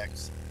and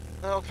pickaxe.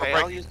 Okay, break-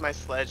 I'll use my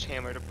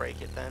sledgehammer to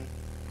break it then.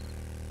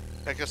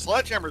 Because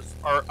sledgehammers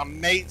are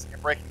amazing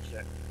at breaking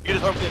shit. You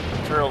just don't get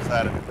materials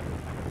at it.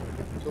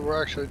 So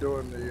we're actually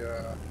doing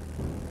the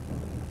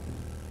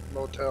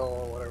motel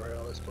or whatever the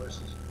hell this place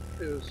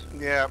is.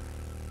 Yeah,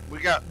 we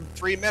got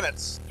 3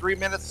 minutes. 3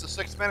 minutes to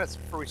 6 minutes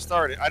before we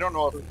start it. I don't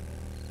know if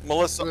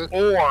Melissa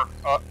or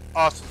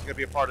Austin's gonna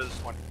be a part of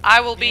this one.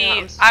 I will be. Yeah,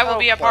 I'm I will so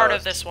be a part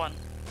of close. this one.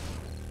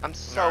 I'm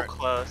so Alright.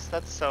 close.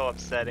 That's so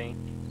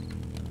upsetting.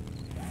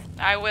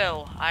 I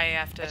will. I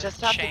have to. I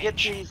just have to get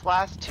change. to these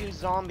last 2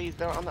 zombies.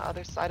 They're on the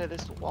other side of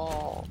this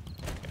wall.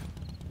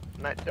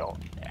 And I don't.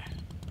 There.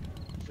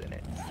 It's in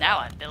it. Now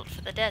I'm built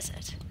for the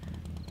desert.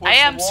 What's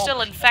I the am wall?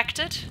 still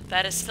infected.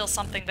 That is still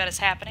something that is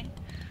happening.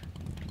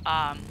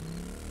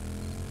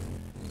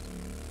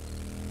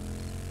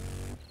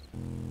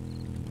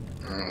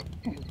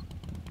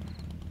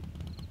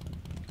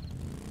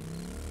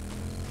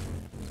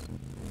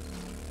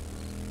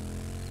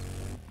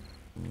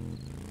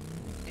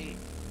 Hey,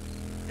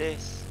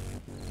 this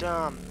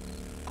dumb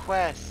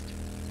quest.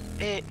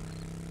 It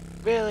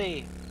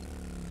really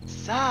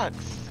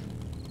sucks.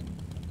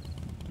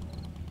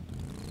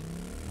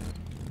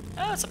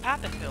 Oh, it's a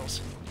poppin'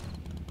 pills.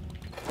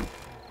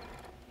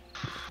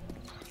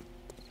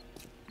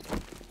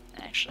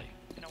 Actually,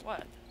 you know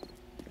what?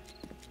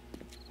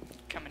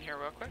 Come in here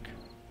real quick.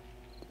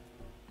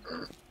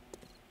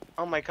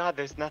 Oh my god,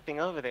 there's nothing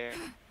over there.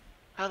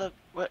 How the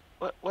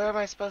where am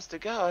I supposed to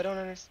go? I don't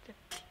understand.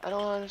 I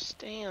don't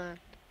understand.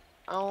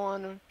 I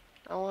don't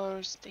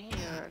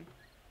understand.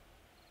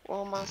 Where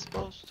am I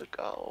supposed to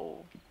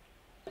go?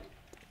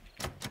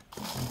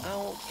 I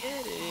don't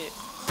get it.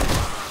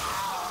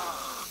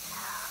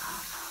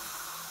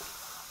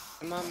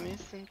 Am I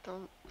missing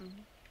something?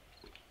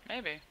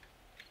 Maybe.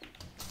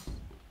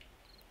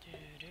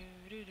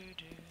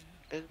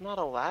 There's not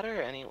a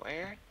ladder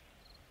anywhere.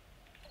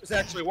 I was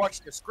actually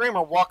watching a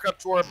screamer walk up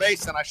to our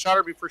base, and I shot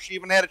her before she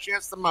even had a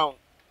chance to moan.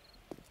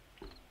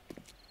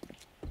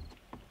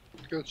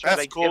 Good That's Should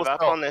I cool give as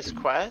up hell. on this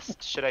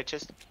quest? Should I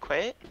just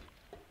quit?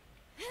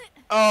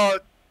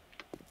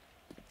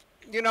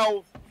 You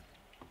know,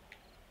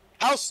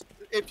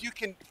 if you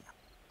can,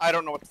 I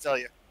don't know what to tell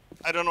you.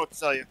 I don't know what to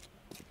tell you.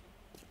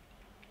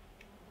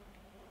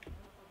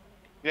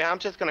 Yeah, I'm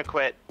just gonna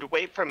quit.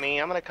 Wait for me.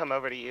 I'm gonna come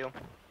over to you.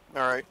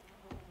 All right.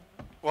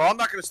 Well, I'm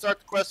not going to start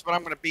the quest, but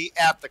I'm going to be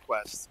at the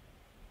quest.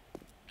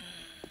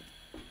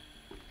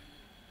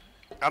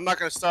 I'm not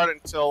going to start it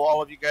until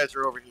all of you guys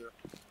are over here.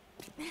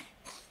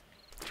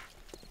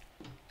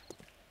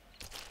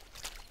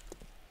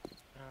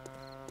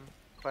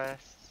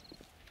 Quests.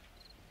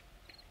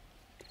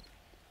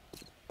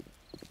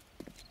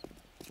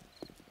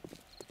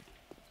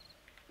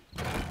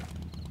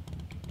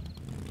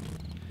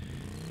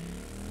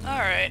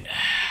 right.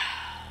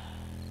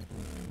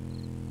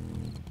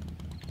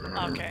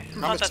 Okay.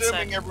 I'm Thought that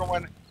assuming said.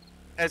 everyone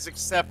has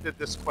accepted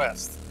this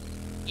quest,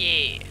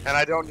 Yeah. and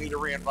I don't need to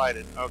re-invite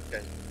it.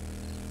 Okay.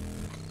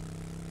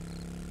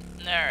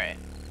 Alright.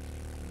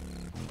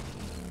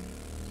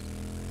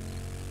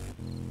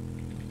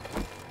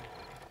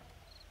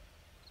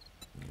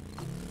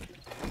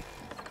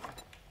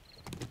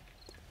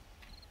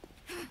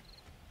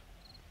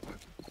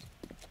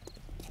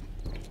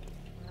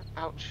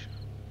 Ouch.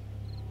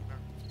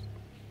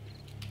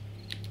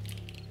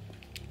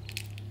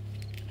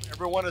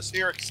 Everyone is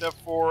here except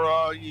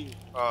for you.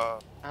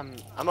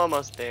 I'm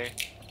almost there.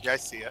 Yeah, I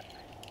see it.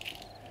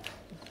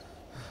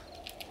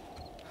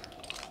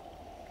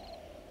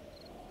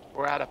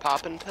 We're out of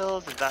poppin'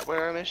 pills. Is that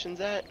where our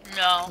mission's at?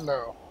 No.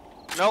 No.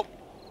 Nope.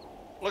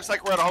 Looks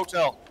like we're at a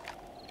hotel.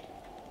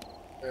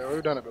 Yeah,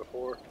 we've done it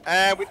before.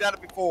 And we've done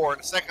it before.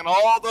 In a second,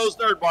 all those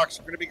nerd boxes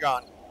are going to be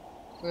gone.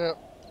 Yep.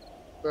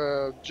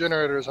 The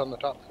generator's on the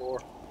top floor.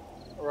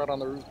 Right on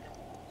the roof.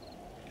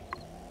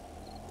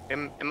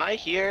 Am I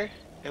here?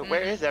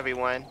 Where is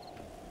everyone?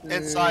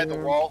 Inside the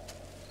wall.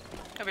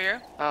 Over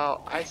here.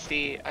 Oh, I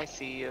see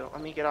you.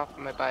 Let me get off of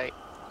my bike.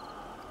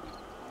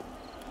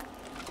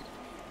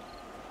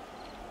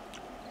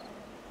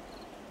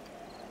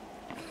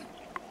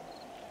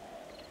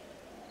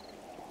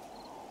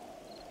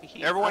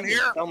 Everyone I'm in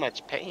here? So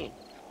much pain.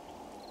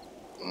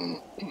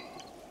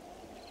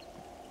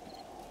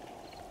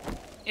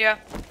 Yeah.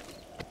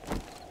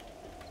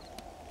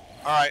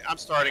 All right, I'm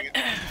starting it.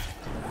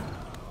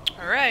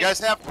 Alright. You guys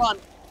have fun.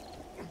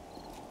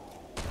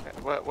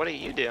 What are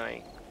you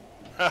doing?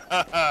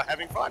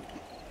 Having fun.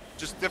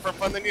 Just different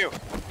fun than you.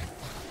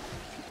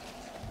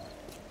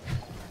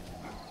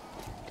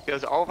 He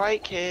goes, all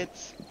right,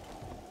 kids.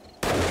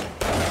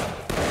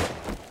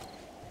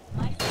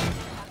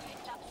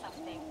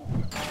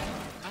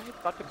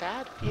 I've got a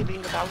bad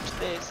feeling about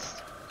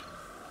this.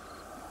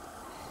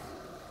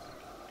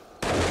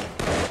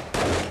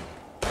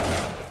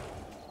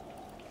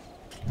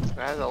 This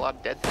guy has a lot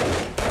of dead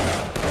things.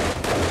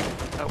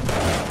 Oh.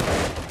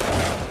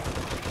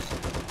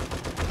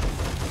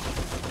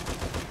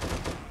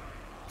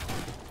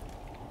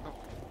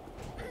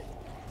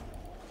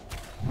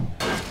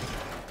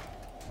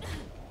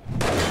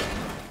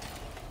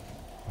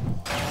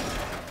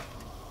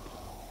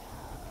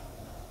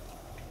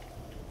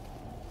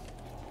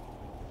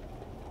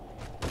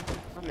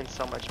 I'm in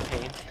so much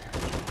pain.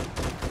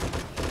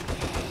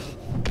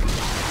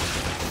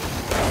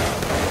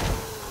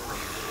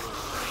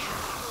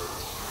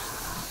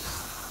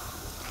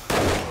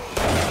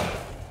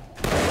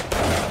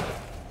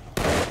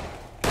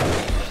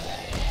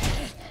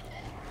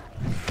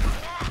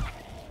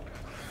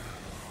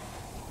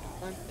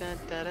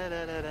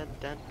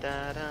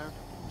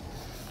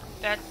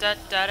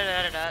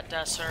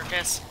 Da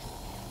circus.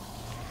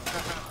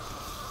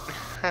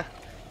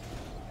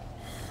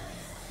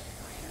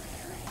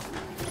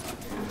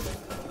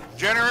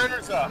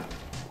 Generator's up.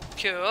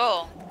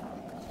 Cool.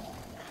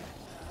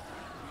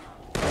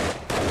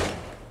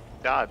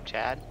 Job,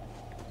 Chad.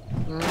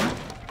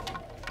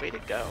 Mm-hmm. Way to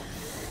go.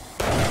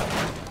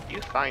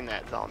 You find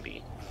that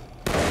zombie.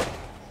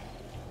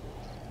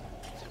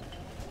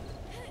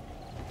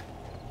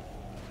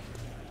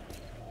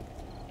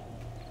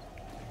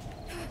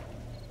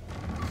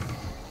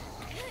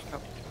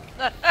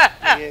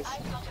 He is.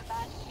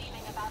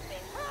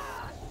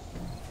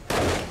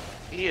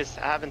 He is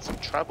having some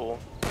trouble.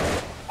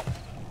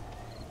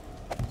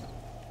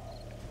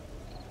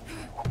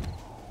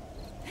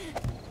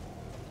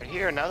 I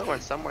hear another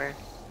one somewhere.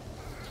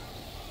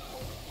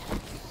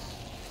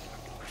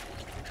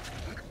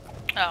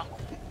 Oh.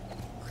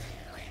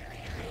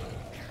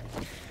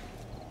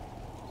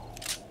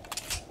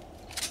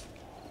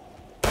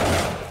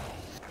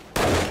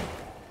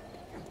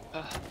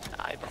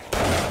 Eyeball.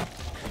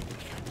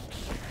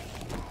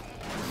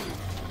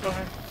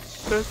 My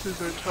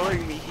senses are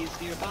telling me he's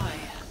nearby.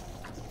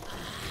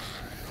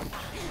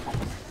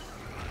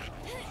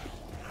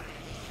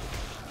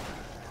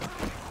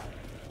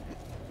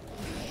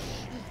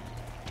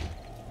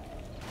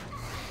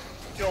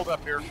 Killed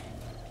up here.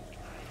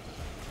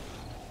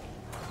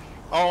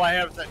 All I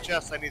have is that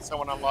chest I need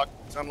someone to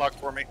unlock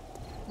for me.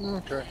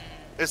 Okay.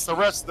 It's the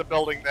rest of the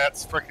building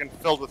that's freaking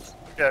filled with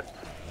shit.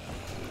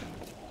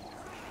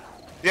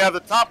 Yeah,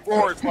 the top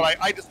floor is what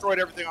I destroyed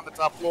everything on the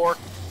top floor.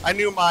 I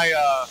knew my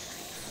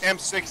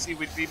M60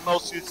 would be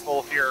most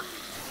useful here.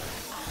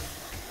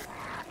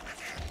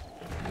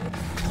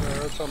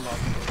 Yeah, it's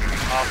unlocked.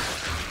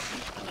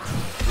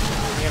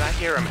 Man, I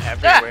hear him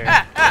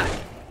everywhere.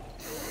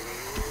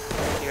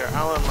 Here,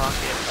 I'll unlock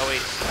it. Oh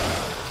wait,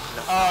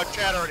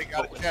 Chad already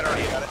got it. Chad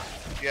already got it.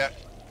 Yeah.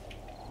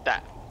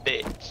 that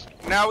bitch.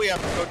 Now we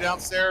have to go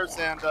downstairs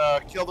and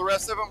kill the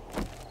rest of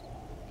them.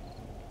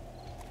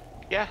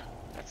 Yeah,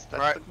 that's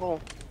Right. the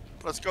goal.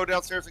 Let's go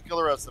downstairs and kill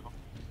the rest of them.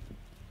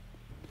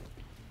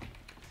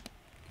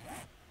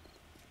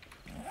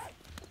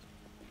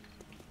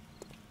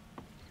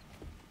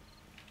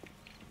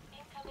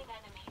 Incoming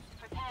enemies.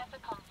 Prepare for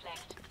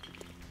conflict.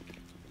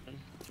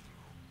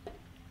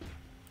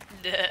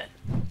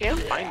 Can't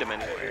find him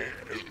anywhere.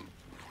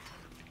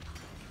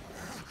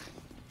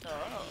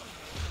 Oh.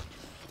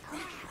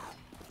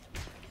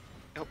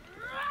 Nope.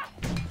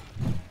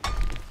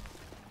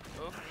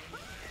 Oh.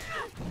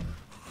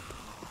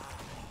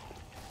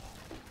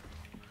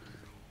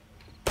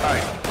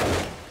 Alright.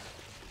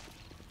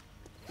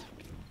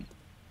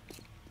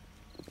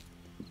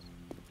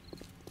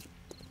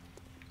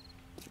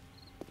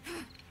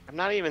 I'm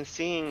not even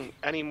seeing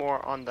any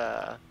more on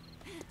the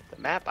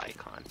map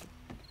icon.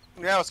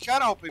 Yeah, I was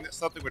kind of hoping that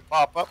something would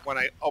pop up when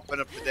I open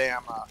up the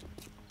damn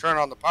turn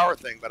on the power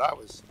thing, but I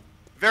was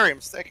very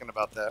mistaken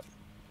about that.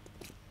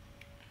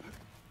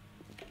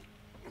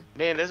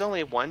 Man, there's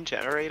only one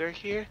generator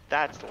here?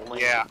 That's lame.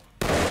 Yeah.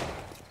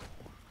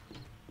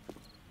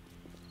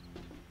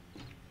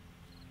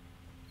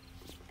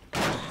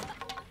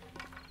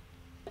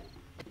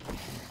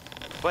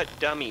 What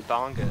dummy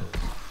bongos?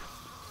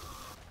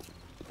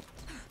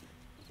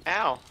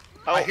 Ow.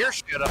 Oh, I hear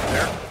shit up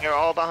there. they're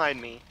all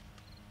behind me.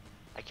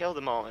 I killed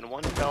them all in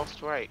one fell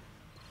strike.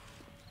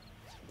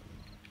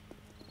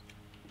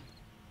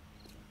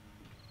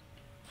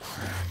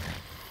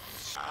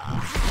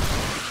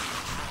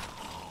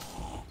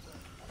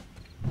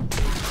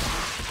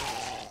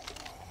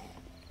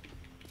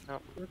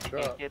 Nope, Good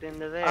can't job. get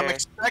into there. I'm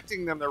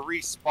expecting them to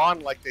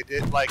respawn like they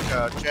did, like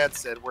Chad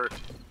said, where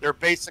they're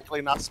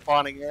basically not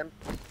spawning in, and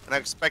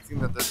I'm expecting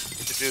them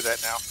to do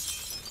that now.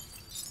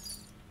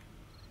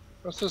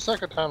 That's the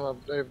second time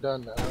they've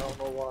done that. I don't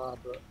know why,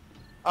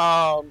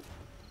 but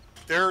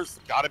There's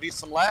got to be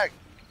some lag.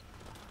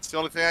 It's the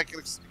only thing I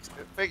can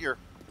figure.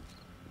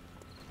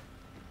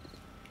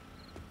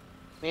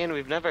 Man,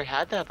 we've never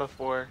had that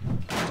before.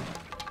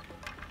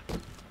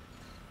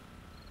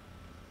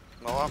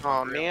 No, I'm Oh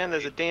hungry. man,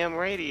 there's a damn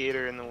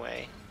radiator in the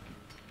way.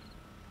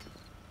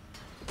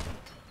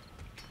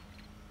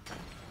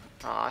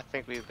 Oh, I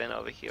think we've been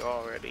over here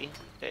already.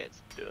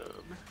 It's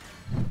dumb.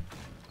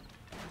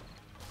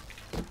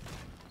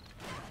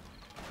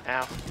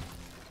 Ow.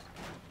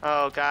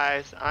 Oh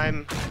guys,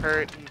 I'm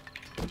hurting.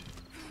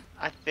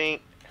 I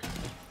think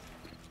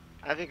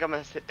I'm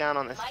gonna sit down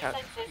on this couch.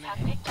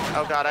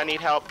 Oh god, I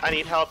need help. I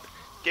need help.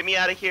 Get me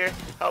out of here.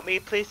 Help me,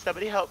 please.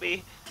 Somebody help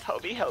me.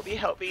 Help me, help me,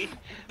 help me.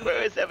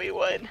 Where is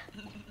everyone?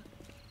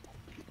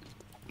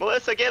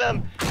 Melissa, get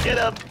him! Get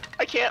him!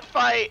 I can't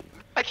fight!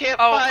 I can't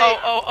fight!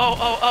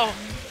 Oh.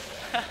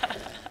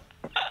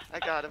 I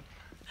got him.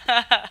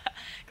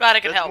 Glad I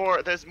could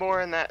help. There's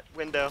more in that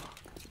window.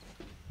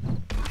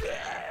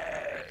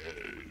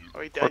 Are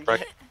we done Right.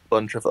 yet?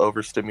 Bunch of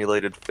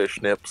overstimulated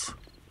fish nips.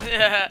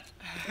 Yeah.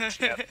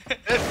 Yeah.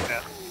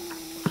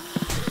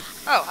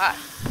 Oh, hi.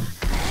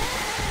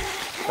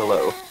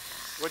 Hello.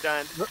 We're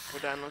done. We're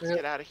done. Let's Yeah.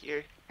 get out of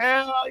here.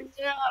 Hell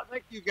yeah!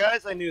 Thank you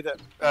guys. I knew that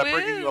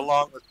bringing you Woo.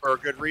 along was for a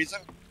good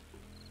reason.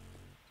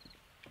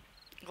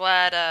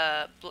 Glad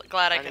I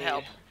could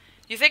help.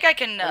 You think I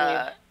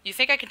can? You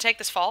think I can take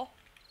this fall?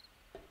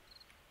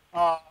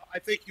 I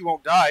think you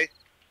won't die.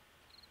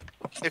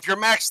 If you're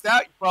maxed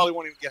out, you probably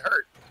won't even get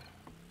hurt.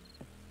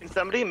 Can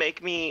somebody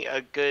make me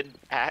a good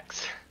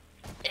axe?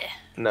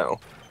 No.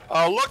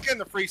 Look in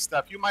the free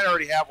stuff. You might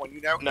already have one.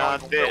 You know. No,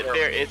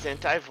 there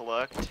isn't. I've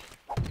looked.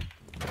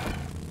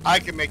 I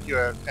can make you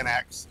an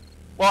axe.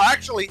 Well,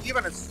 actually,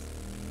 even a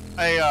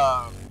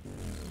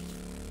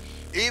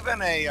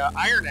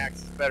iron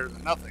axe is better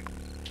than nothing.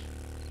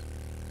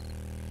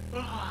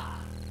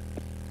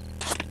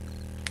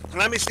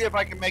 Let me see if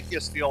I can make you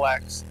a steel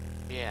axe.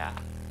 Yeah.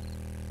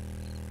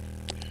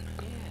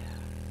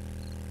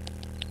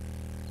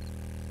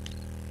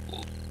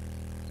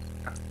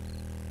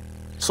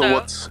 So So-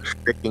 what's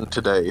shaking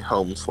today,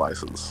 home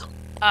slices?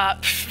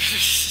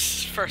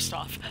 First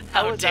off,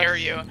 how is our- dare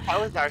you?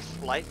 How is our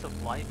slice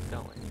of life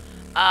going?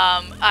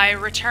 I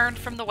returned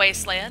from the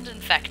wasteland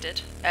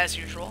infected, as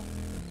usual.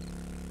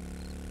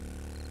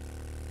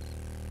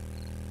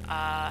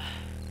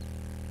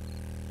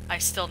 I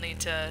still need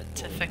to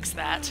fix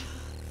that.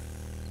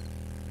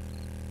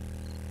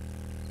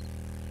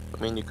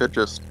 I mean, you could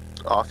just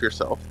off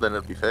yourself, then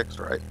it'd be fixed,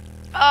 right?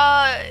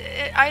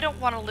 I don't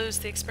want to lose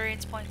the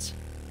experience points.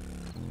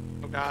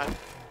 Oh god.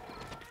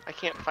 I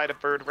can't fight a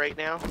bird right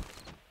now.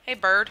 Hey,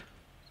 bird.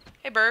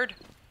 Hey, bird.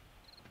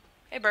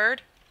 Hey,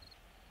 bird.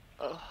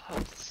 Oh,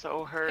 I'm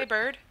so hurt. Hey,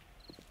 bird.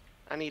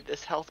 I need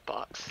this health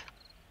box.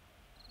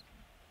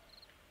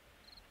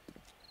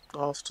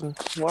 Austin,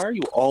 why are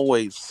you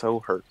always so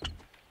hurt?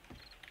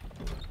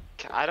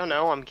 I don't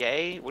know, I'm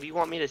gay. What do you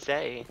want me to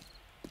say?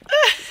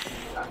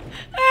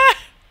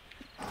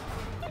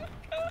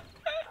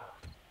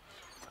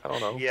 I don't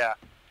know. Yeah.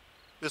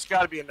 There's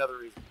got to be another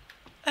reason.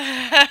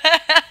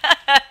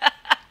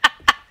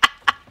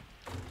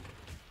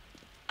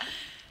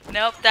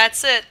 Nope,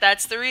 that's it.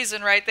 That's the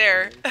reason right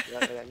there.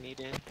 What I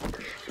needed.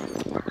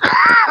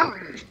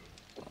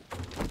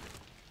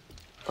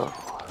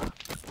 Oh.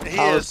 He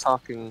I was is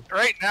talking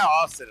right now.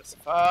 Austin is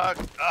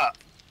fucked up.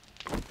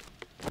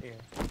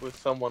 with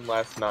someone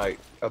last night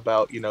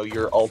about,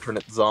 your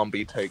alternate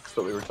zombie takes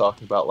that we were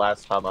talking about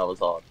last time I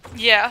was on.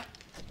 Yeah.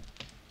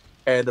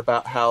 And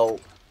about how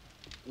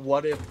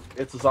what if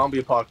it's a zombie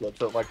apocalypse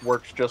that like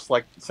works just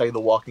like, say, The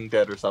Walking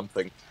Dead or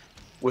something,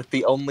 with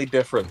the only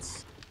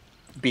difference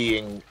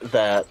being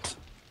that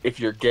if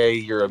you're gay,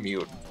 you're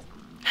immune.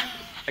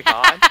 My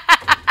God.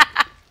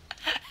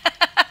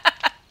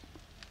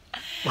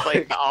 It's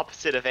like the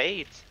opposite of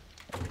AIDS.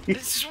 What You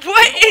know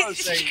what is? I'm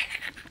saying?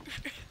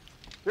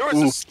 There was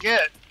a Oof.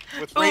 skit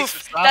with Oof,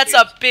 racist zombies. that's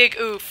a big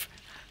oof.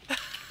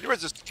 There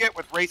was a skit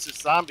with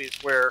racist zombies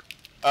where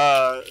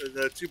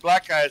the two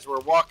black guys were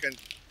walking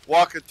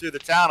through the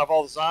town of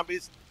all the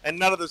zombies, and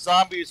none of the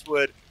zombies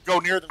would go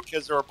near them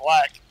because they were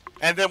black.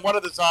 And then one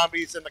of the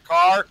zombies in the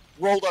car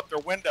rolled up their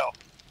window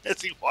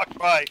as he walked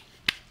by.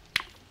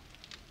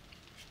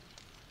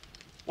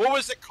 What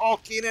was it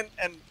called? Keenan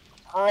and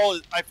Pearl?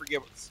 I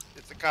forget.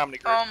 It's a comedy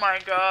group. Oh my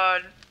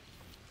God.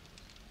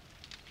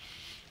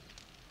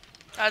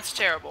 That's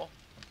terrible.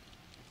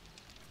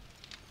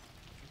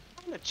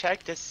 I'm gonna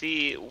check to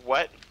see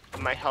what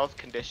my health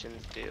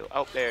conditions do.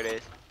 Oh, there it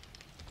is.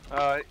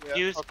 Yeah,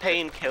 Use okay.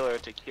 painkiller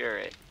to cure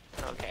it.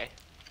 Okay.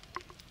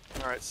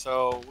 All right,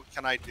 so what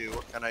can I do?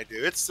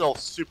 It's still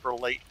super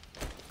late.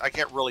 I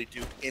can't really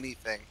do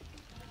anything.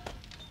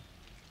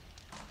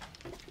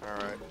 All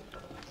right.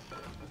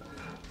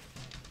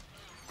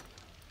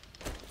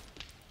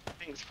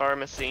 Thanks,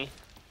 pharmacy.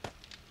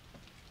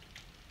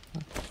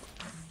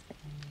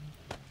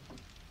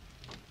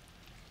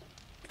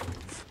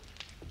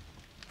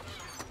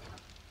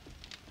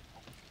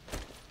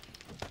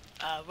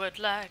 I would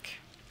like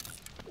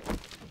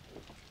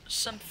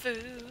some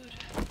food.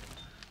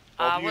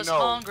 Well, I you was know-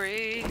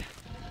 hungry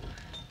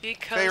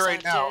because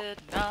right I now,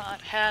 did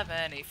not have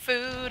any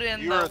food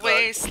in you are the the-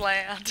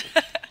 wasteland.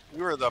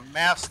 You are the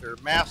master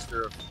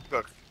of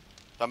cook.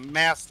 The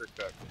master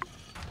cook.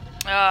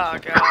 Oh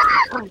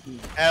God.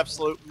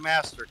 Absolute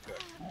master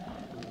cook.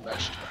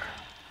 Master.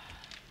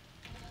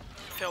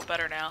 Feel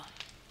better now.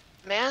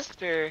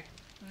 Master.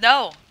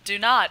 No, do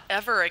not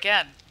ever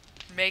again.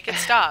 Make it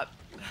stop.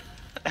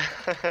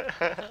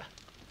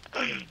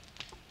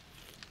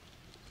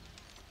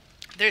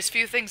 There's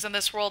few things in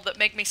this world that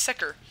make me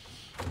sicker.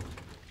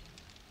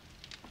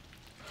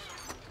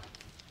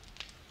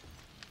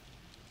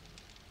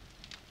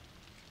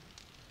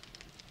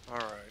 All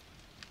right.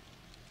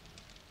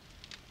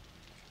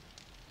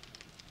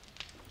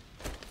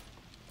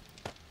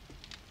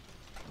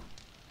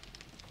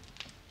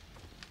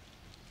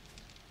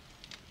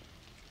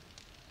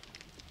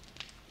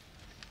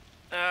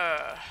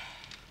 Uh.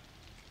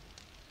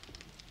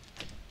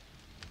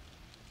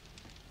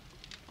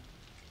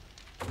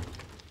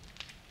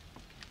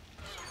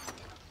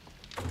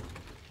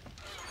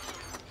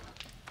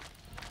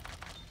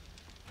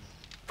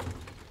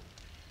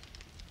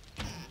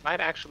 Might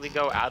actually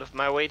go out of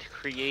my way to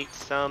create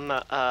some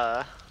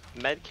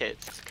med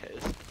kits,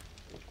 because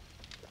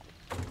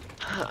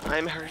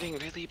I'm hurting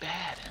really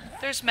bad.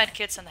 There's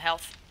medkits in the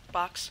health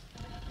box.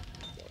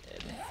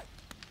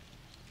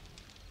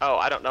 Oh,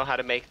 I don't know how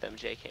to make them,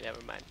 JK,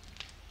 never mind.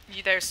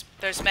 There's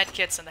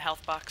medkits in the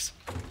health box.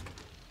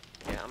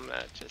 Yeah, I'm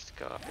gonna just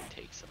go up and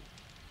take some.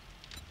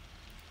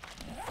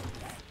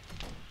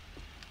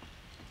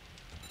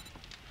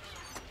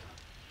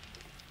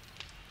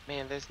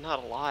 Man, there's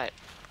not a lot.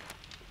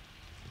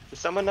 Does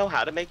someone know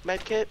how to make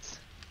med kits?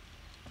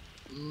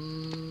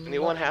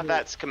 Anyone have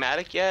that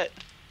schematic yet?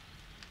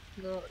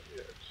 Not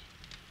yet.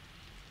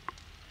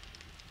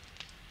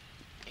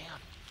 Damn.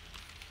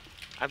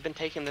 I've been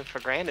taking them for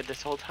granted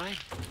this whole time.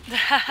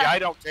 Yeah, I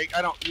don't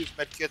use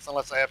med kits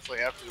unless I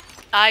absolutely have to.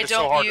 I They're so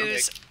don't hard to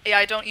use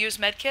I don't use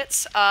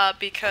medkits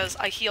because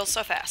I heal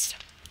so fast.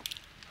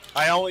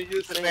 I only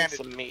use the Putting bandages.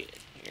 some meat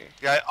in here.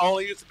 Yeah, I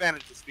only use the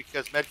bandages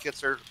because med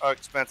kits are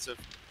expensive.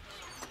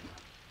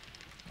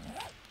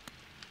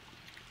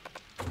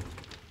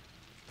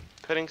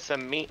 Putting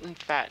some meat and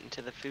fat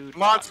into the food.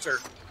 Monster,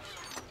 box.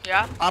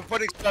 Yeah? I'm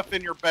putting stuff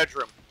in your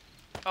bedroom.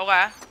 Okay. Oh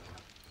wow.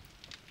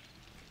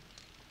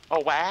 Oh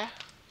wow.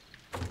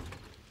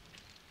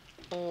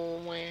 Oh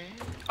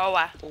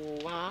wow. Oh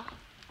wow.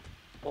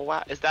 Oh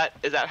wow. Is that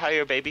how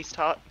your babies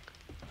talk?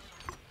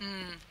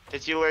 Mm.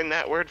 Did you learn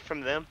that word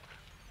from them?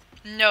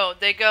 No,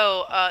 they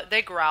go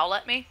they growl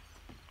at me.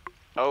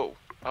 Oh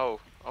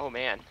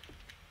man.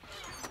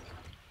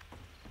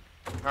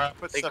 All right,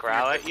 put They stuff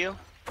growl in, at you?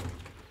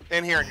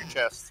 in here in your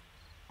chest.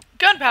 That's a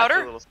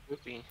Gunpowder. little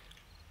spooky.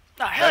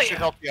 Oh hell That should yeah.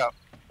 help you out.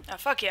 Oh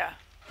fuck yeah.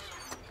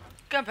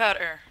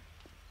 Gunpowder.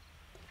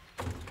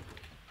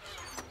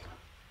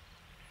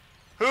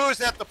 Who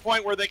is at the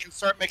point where they can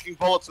start making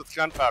bullets with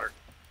gunpowder?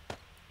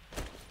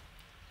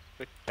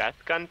 With that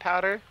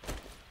gunpowder?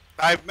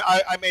 I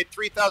made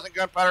 3,000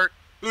 gunpowder.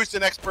 Who's the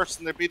next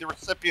person to be the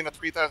recipient of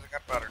 3,000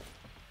 gunpowder?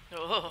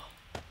 Oh.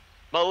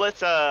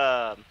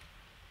 Melissa.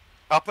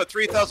 I'll put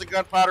 3,000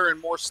 gunpowder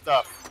and more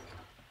stuff.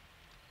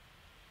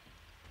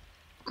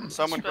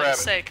 Someone I was about grab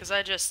to it. say, cause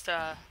I just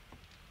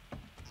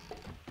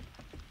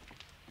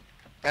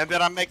And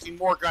then I'm making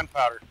more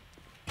gunpowder.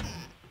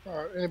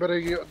 Alright,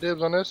 anybody get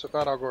dibs on this? If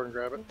not, I'll go ahead and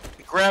grab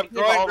it. Grab, Give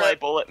go ahead all and my grab.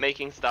 bullet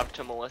making stuff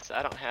to Melissa.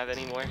 I don't have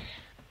any more.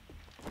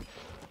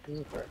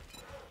 Okay.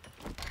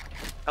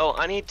 Oh,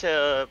 I need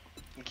to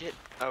get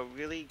a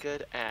really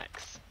good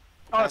axe.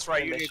 Oh, that's the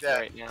right. You need mission that.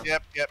 right now.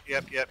 Yep.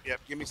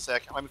 Give me a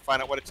second. Let me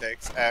find out what it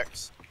takes.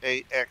 X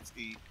A X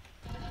E.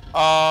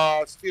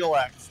 Steel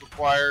axe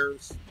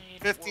requires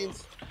Need 15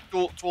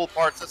 wood. tool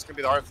parts. That's gonna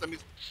be the hardest. Let me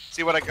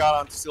see what I got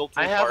on steel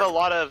tool I have parts. a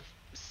lot of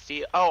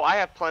steel. Oh, I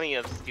have plenty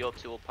of steel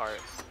tool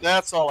parts.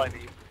 That's all I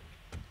need.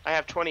 I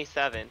have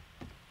 27.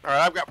 All right,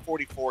 I've got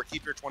 44.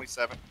 Keep your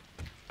 27.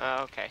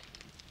 Oh, okay.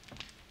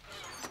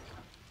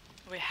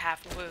 We have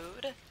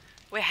wood.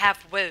 We have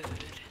wood.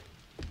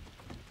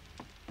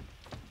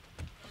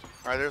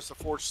 All right, there's the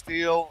forged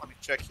steel. Let me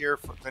check here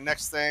for the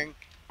next thing.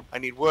 I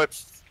need wood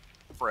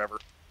forever.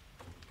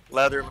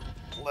 Leather. I'm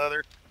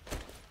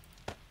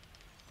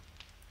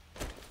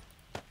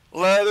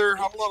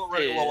a little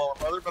ready low on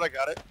leather, but I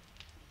got it.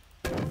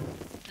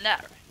 No.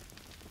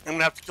 I'm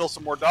gonna have to kill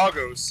some more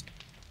doggos.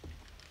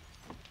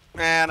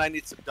 Man, I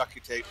need some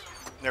ducky tape.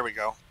 There we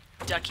go.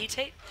 Ducky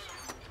tape?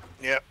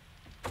 Yep.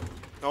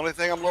 The only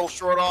thing I'm a little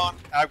short on,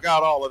 I've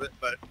got all of it,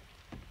 but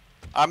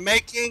I'm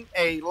making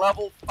a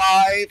level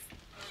 5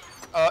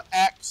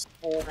 axe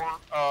for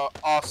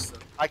Austin.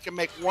 I can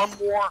make one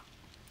more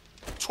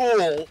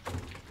tool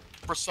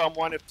for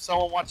someone if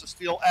someone wants a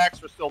steel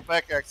axe or steel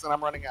pickaxe, and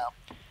I'm running out.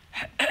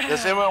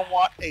 Does anyone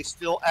want a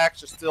steel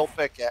axe or steel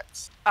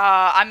pickaxe?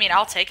 I mean,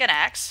 I'll take an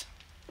axe.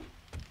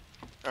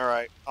 All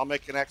right, I'll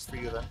make an axe for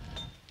you then.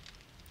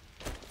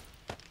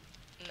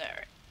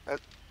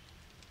 Alright.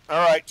 All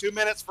right, 2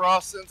 minutes for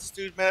Austin's,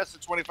 2 minutes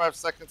and 25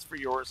 seconds for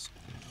yours.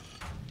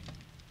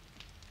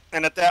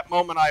 And at that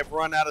moment, I've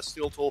run out of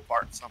steel tool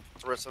parts. I'll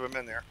put the rest of them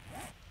in there.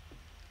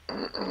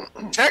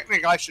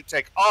 Technically, I should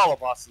take all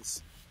of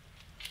Austin's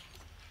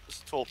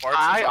tool parts.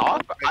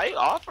 I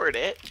offered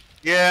it.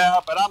 Yeah,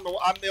 but I'm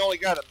the only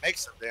guy that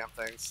makes them damn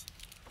things.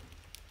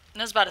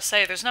 I was about to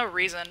say, there's no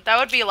reason. That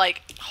would be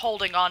like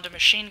holding on to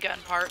machine gun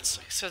parts,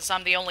 since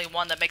I'm the only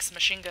one that makes the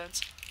machine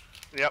guns.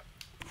 Yep.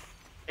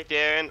 Hey,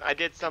 Darren, I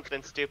did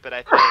something stupid,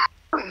 I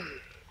think.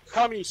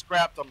 Tell me you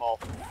scrapped them all.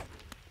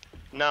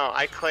 No,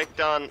 I clicked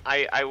on,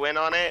 I went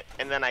on it,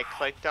 and then I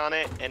clicked on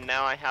it, and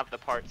now I have the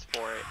parts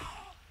for it.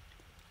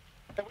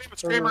 Can we have a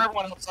screamer,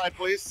 everyone outside,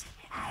 please?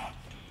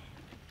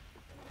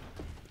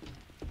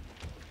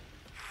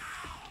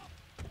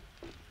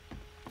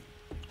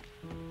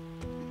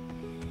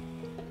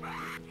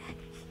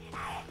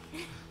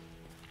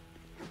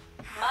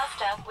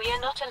 Master, we are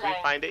not Did we alone.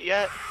 find it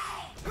yet?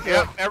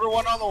 Yep,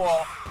 everyone on the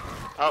wall.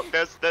 Oh,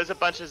 there's a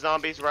bunch of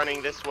zombies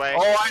running this way.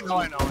 Oh,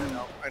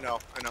 I know.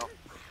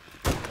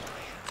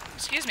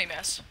 Excuse me,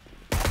 miss.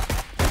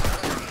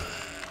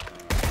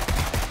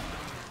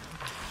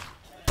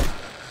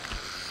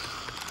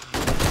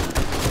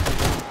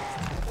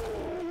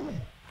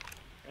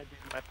 I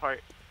did my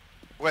part.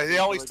 Wait, they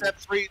only sent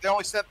 3? They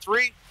only sent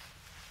 3?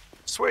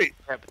 Sweet.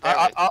 Yeah, but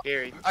that was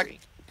scary.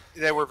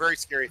 They were very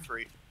scary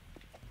 3.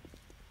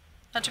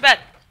 Not too bad.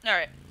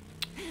 Alright.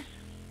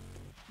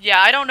 Yeah,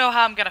 I don't know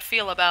how I'm gonna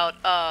feel about,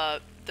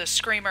 the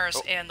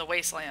screamers in the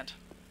wasteland.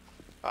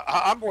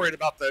 I'm worried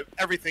about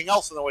everything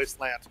else in the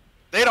wasteland.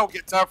 They don't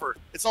get tougher.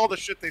 It's all the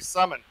shit they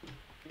summon.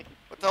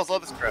 What the hell's all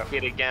this crap?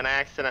 It again, I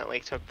accidentally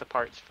took the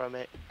parts from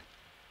it.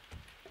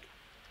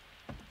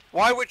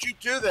 Why would you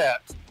do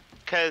that?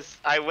 Because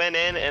I went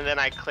in and then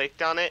I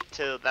clicked on it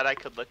so that I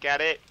could look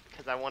at it,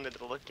 because I wanted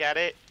to look at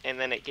it, and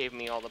then it gave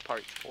me all the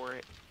parts for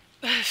it.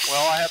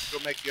 Well, I have to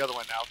go make the other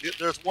one now.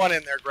 There's one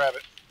in there. Grab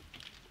it.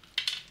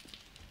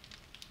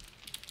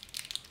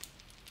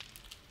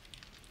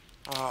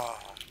 Ah,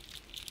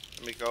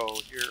 let me go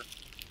here.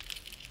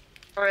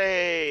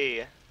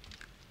 Hooray!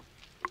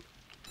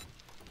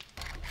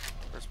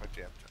 Where's my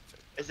damn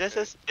tape?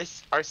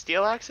 Is are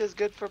steel axes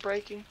good for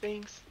breaking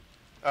things?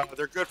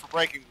 They're good for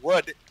breaking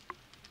wood.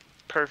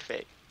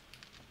 Perfect.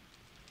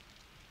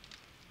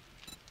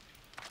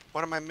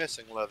 What am I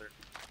missing? Leather.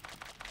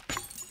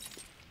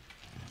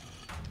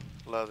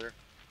 Leather.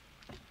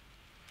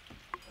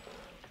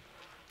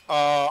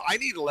 I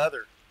need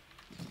leather.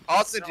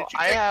 Austin, No, did you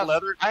I take have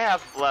leather? I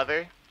have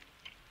leather.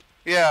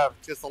 Yeah,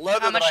 because the leather.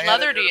 How that much I had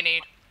leather in do there- you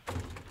need?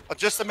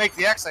 Just to make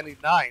the X, I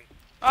need 9.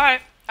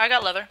 Alright, I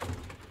got leather.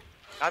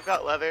 I've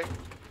got leather.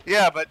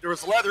 Yeah, but there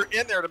was leather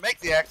in there to make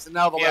the X, and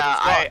now the Yeah,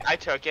 leather's gone. I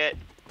took it.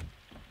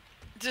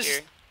 Just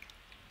Here.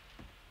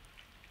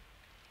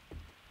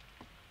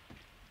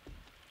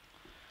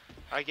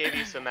 I gave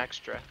you some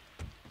extra.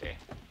 There.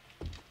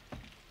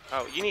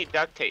 Oh, you need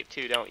duct tape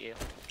too, don't you?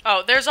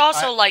 Oh, there's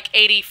also like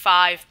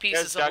 85 There's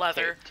pieces of duct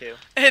leather tape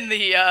too. in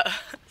the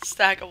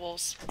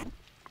stackables.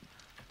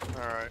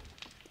 All right.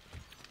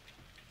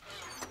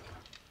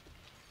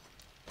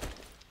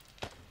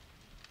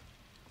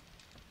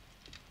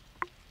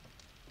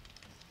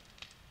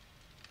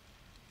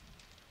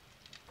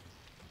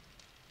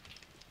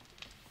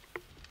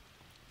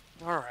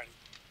 All right.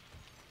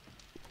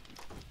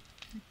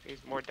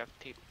 Here's more duct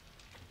tape.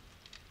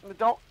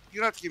 Don't. You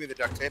don't have to give me the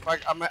duct tape.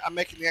 I'm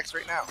making the X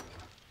right now.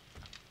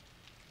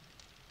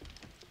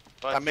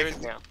 Well, I'm it's yours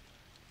making- now.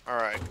 All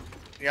right.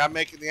 Yeah, I'm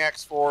making the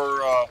X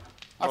for. I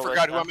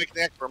forgot who Melissa. I'm making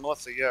the X for.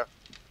 Melissa. Yeah.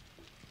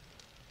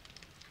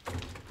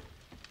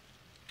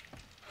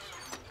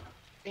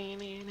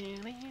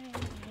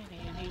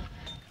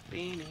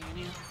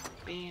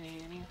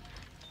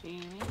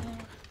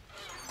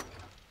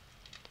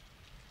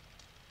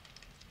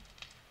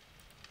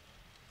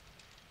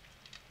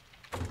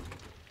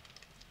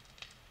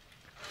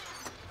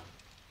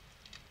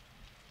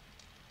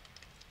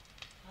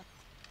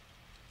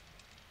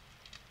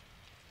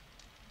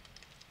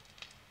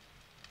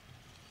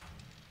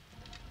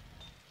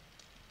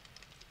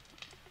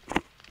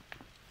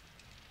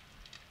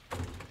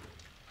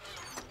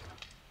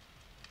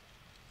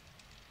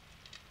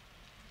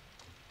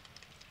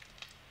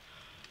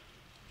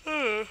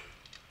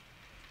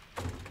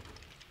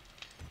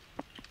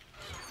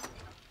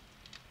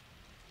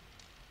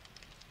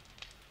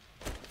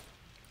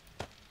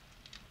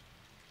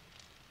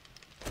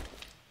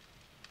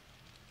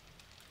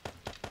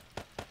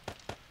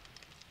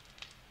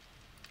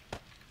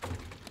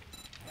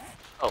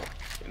 Oh,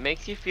 it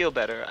makes you feel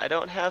better. I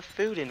don't have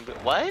food in.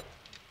 What?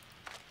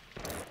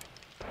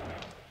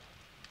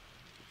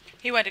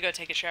 He went to go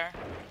take a shower.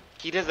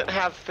 He doesn't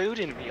have food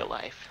in real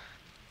life.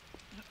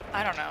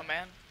 I don't know,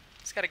 man.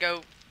 He's gotta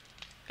go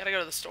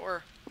to the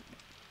store.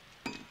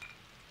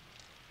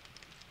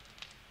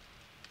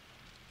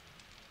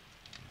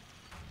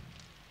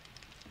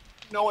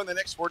 Know when the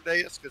next word day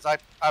is? Because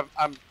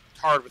I'm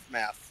hard with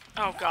math.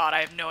 Oh god, I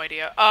have no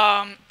idea.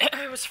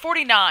 It was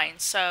 49,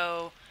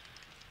 so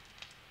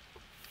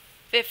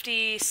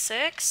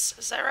 56,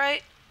 is that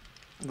right?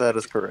 That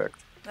is correct.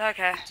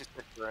 Okay. Just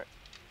right.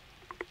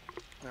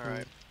 All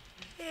right.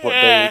 What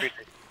day?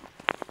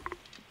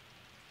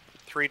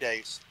 3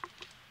 days.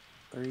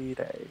 3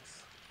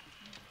 days.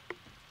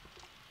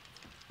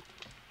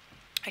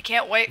 I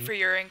can't wait for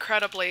your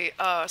incredibly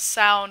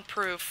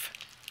soundproof.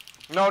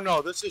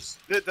 No. This is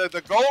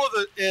the goal of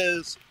it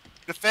is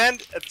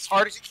defend as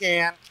hard as you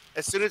can.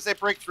 As soon as they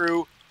break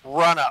through,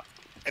 run up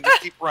and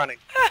just keep running.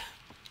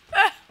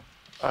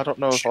 I don't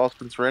know if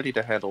Austin's ready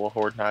to handle a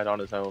horde night on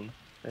his own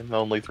in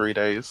only 3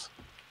 days.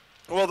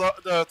 Well,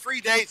 the 3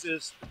 days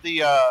is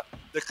the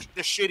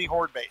shitty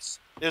horde base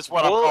is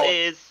what I'm Rule calling.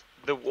 is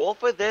the rule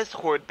for this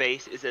horde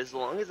base is as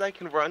long as I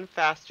can run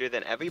faster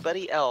than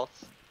everybody else.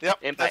 Yep.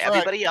 And by that's right.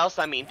 everybody else,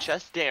 I mean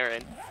just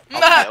Darren.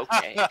 I'll be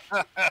okay.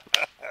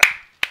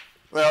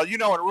 Well, you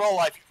know, in real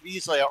life, you can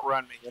easily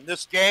outrun me. In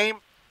this game,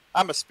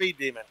 I'm a speed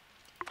demon.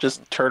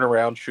 Just turn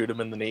around, shoot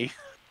him in the knee.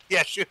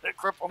 Yeah, shoot it,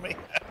 cripple me.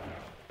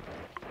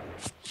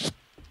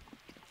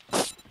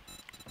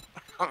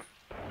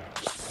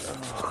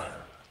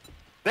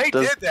 They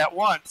did that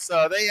once.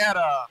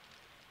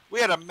 We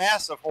had a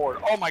massive horde.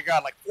 Oh my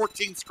god, like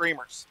 14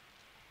 screamers,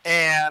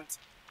 and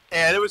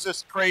it was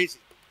just crazy.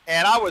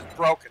 And I was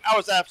broken. I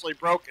was absolutely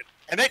broken.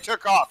 And they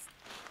took off.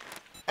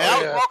 And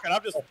I was broken.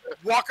 I'm just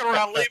walking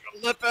around,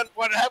 limping.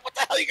 What the hell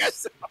are you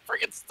guys doing? I'm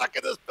freaking stuck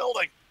in this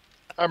building.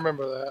 I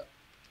remember that.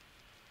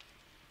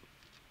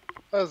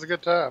 That was the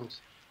good times.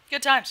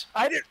 Good times.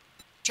 I did.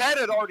 Chad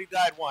had already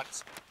died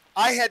once.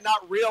 I had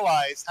not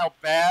realized how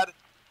bad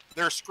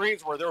their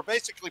screens were. They were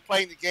basically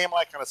playing the game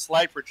like on a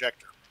slide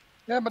projector.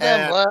 Yeah, but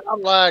And- I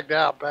lagged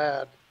out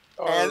bad.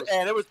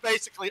 And it was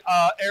basically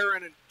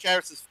Aaron and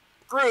Chad says,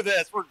 "Screw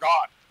this, we're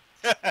gone."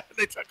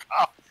 They took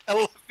off and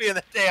left me in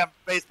the damn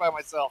base by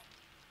myself.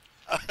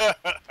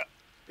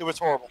 It was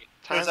horrible.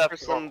 Time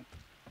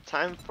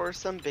for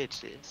some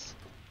bitches.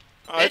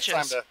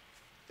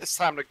 It's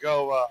time to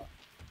go.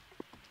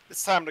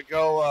 It's time to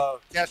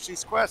go catch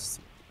these quests.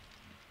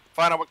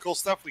 Find out what cool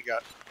stuff we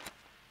got.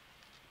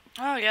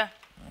 Oh yeah.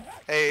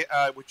 Hey,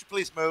 would you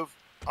please move?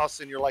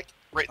 Austin, you're like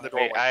right in the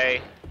doorway.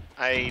 Okay,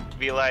 I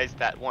realized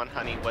that one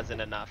honey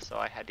wasn't enough, so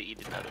I had to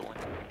eat another one.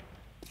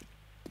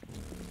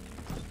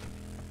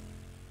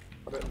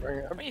 I didn't bring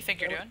it. What do you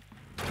think you're doing?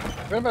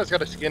 If anybody's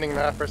got a skinning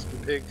knife for some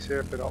pigs here,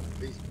 if it don't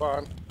be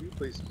fun, will you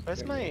please?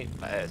 Where's my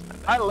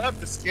I left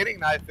the skinning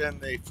knife in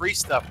the free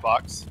stuff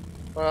box.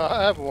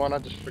 I have one. I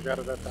just forgot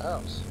it at the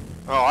house.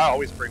 Oh, I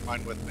always bring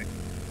mine with me.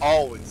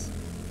 Always.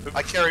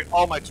 I carry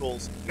all my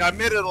tools. Now,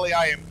 admittedly,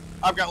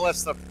 I've got less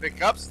stuff to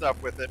pick up stuff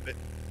with it, but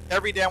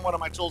every damn one of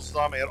my tools is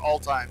on me at all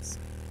times.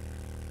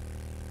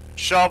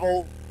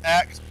 Shovel,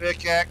 axe,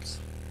 pickaxe.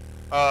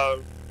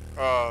 I've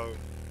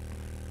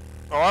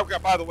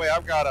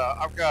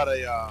got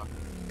a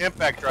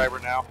impact driver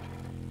now.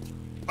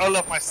 I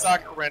left my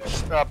socket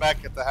wrench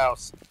back at the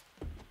house.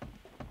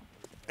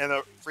 And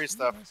the free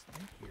stuff.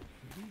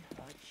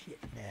 Hot shit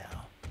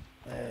now.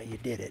 Well, you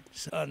did it.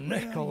 A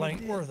nickel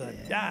ain't worth a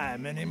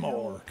dime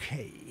anymore.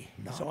 Okay,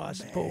 so I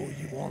suppose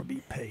you want to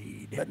be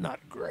paid, but not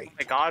great. Oh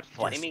my god, Just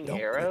flaming don't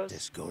arrows? let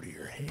this go to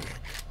your head.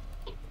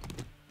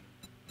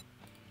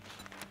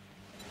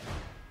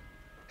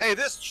 Hey,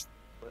 this...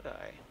 Would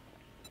I?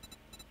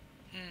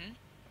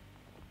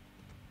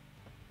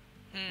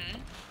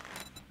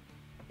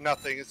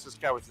 Nothing. It's this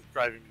guy was just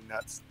driving me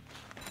nuts.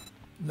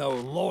 No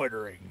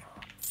loitering.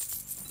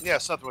 Yeah,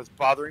 something was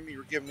bothering me. You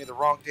were giving me the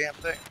wrong damn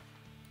thing.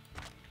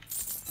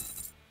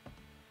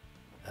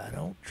 I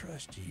don't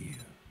trust you,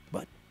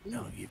 but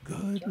I'll give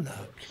good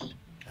luck.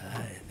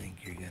 I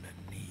think you're gonna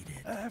need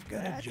it. I've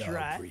got a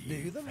job for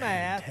you. Do the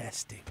math.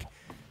 Fantastic.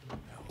 I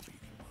hope you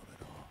can pull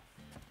it off.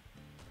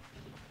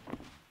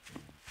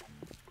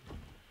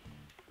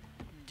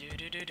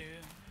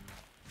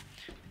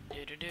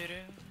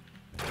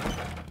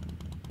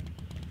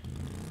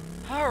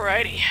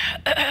 Alrighty.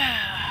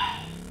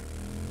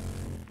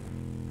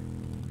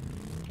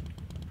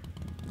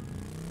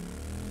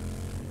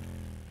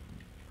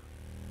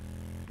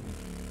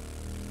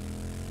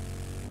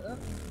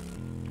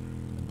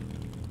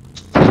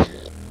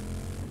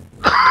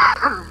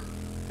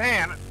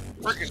 Man,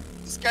 freaking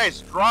this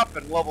guy's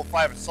dropping level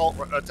 5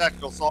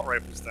 tactical assault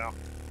rifles now.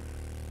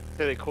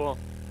 Really cool.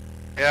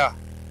 Yeah.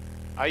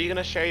 Are you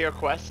gonna share your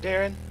quest,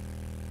 Darren?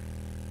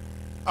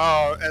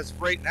 As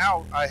of right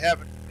now, I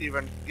haven't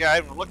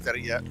looked at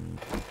it yet.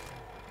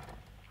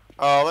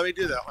 Let me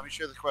do that. Let me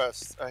share the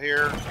quest.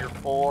 Here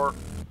 4,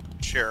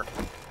 share.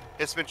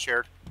 It's been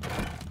shared.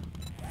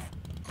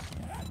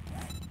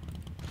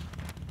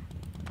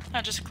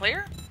 Not just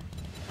clear?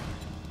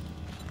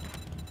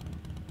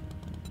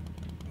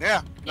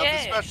 Yeah, nothing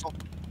Yay. special.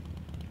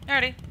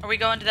 Alrighty. Are we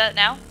going to that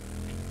now?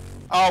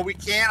 Oh, we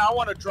can. I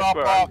want to drop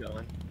Where off. I'm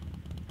going.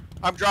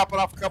 I'm dropping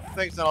off a couple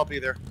things, and I'll be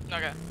there.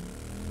 Okay.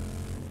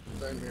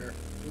 Same here.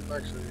 I'm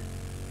actually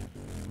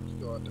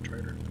still at the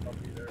trader. I'll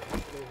be there.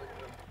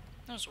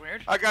 That was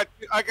weird. I got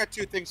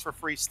 2 things for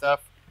free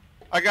stuff.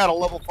 I got a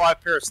level 5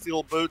 pair of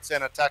steel boots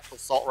and a tactical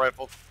assault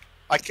rifle.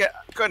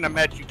 Couldn't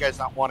imagine you guys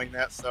not wanting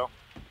that, so.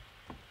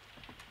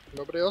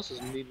 Nobody else is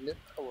needing it.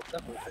 I will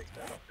definitely take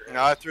that off your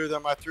No, I threw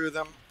them.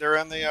 They're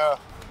in the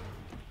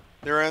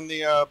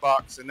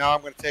box, and now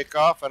I'm going to take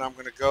off, and I'm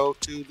going to go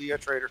to the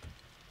trader.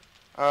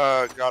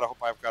 God, I hope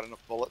I've got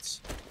enough bullets.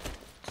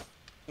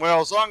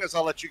 Well, as long as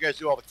I'll let you guys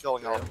do all the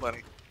killing, I'll have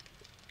plenty.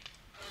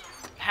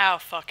 How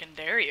fucking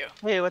dare you?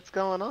 Hey, what's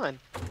going on?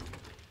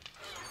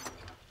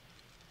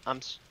 I'm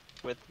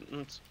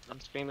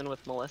streaming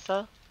with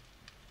Melissa.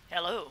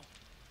 Hello.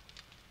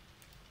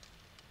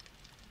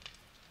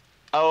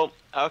 Oh,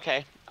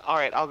 okay. All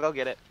right, I'll go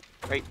get it.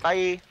 Great,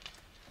 bye.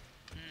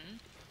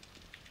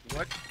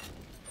 What?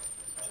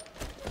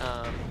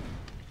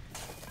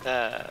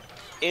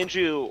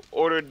 Andrew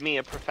ordered me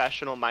a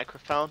professional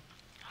microphone.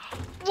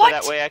 What? So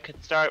that way I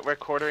could start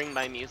recording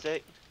my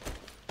music.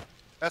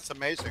 That's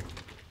amazing.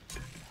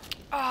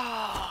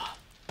 Oh.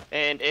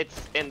 And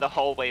it's in the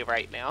hallway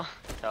right now,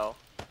 so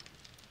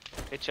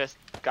it just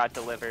got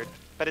delivered.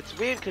 But it's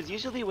weird because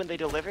usually when they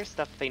deliver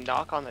stuff, they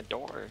knock on the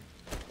door.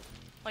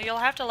 Well, you'll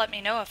have to let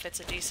me know if it's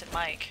a decent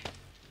mic.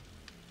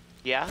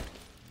 Yeah?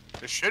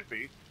 It should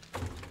be.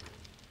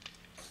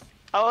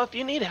 Oh, if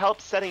you need help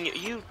setting it,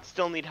 you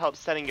still need help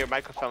setting your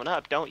microphone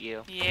up, don't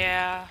you?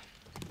 Yeah.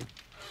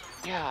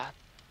 Yeah.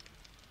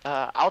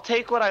 I'll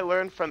take what I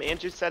learned from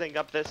Andrew setting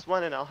up this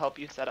one, and I'll help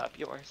you set up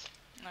yours.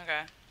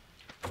 Okay.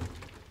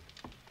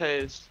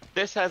 Because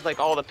this has like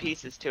all the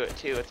pieces to it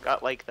too. It's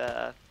got like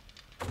the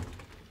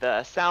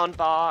sound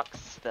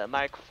box, the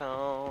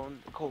microphone,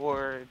 the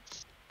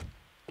cords.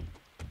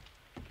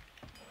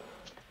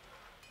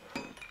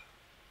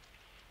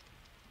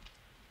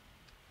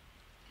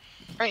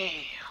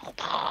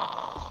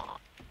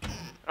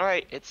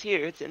 Alright, it's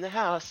here, it's in the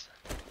house.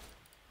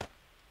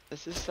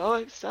 This is so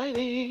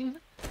exciting.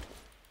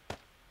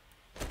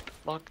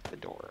 Lock the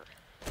door.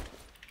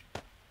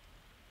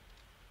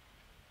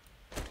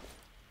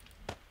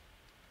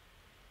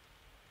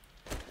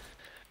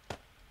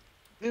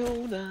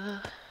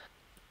 Luna,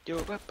 you're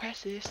a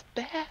precious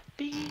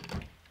baby.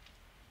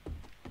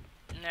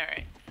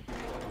 Alright.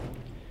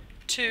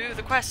 To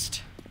the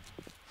quest.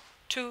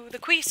 To the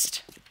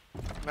quest.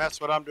 And that's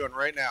what I'm doing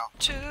right now.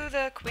 To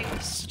the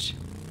quest.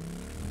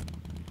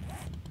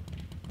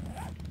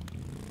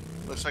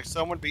 Looks like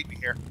someone beat me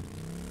here.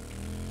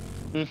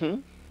 Mm-hmm.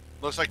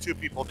 Looks like 2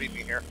 people beat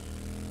me here.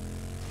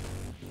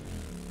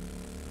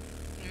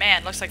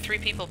 Man, looks like 3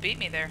 people beat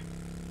me there.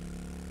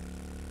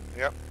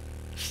 Yep.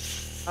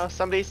 Oh,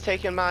 somebody's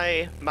taken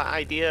my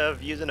idea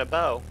of using a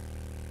bow.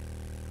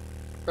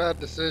 Bad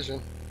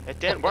decision. It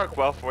didn't work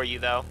well for you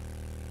though.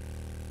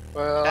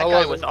 Well, That I guy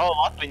wasn't. was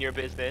all up in your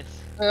business.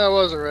 I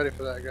wasn't ready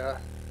for that guy.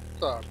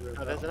 It's all good.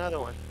 Oh, there's though. another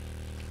one.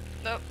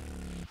 Nope.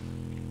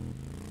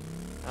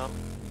 Oh,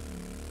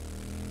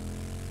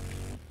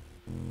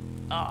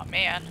 Oh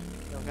man.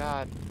 oh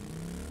God.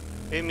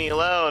 Leave me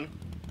alone.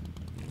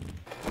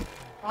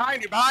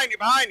 Behind you,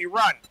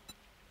 run!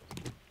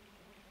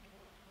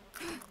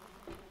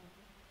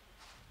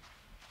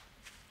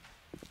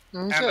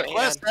 And Okay. the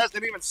quest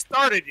hasn't even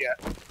started yet.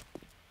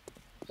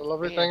 The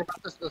lovely thing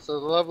about this. That's a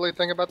lovely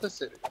thing about this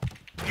city.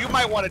 You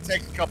might want to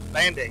take a couple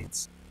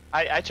band-aids.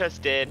 I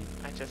just did.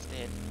 I just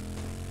did.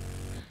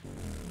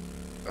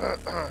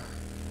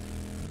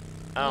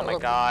 Oh my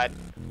God.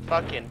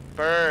 Fucking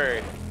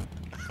bird.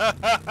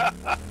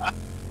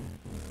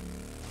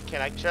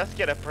 Can I just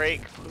get a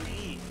break,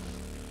 please?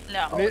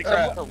 No. Holy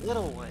crap. A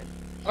little one.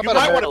 How You about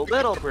might a wanna med? A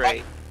little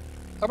break.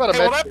 How about a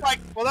Hey, med? Kit?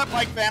 will that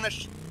bike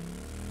vanish?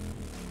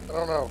 I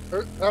don't know.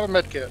 Have a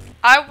med kit.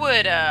 I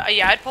would,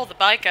 yeah, I'd pull the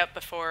bike up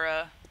before,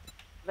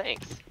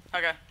 Thanks.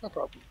 okay. No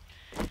problem.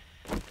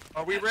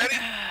 Are we ready?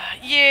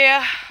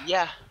 Yeah.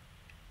 Yeah.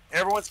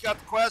 Everyone's got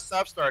the quest.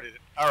 I've started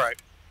it. All right.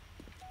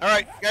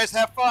 You guys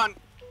have fun.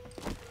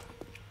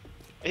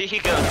 He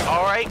goes,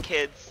 alright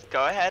kids,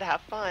 go ahead,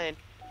 have fun.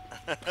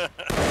 I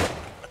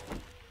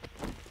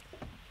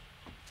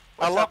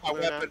What's love up, my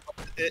Luna? weapon.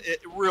 But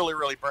it really,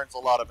 really burns a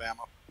lot of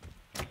ammo.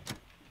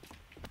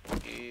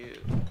 You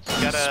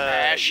gotta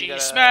Smashy, you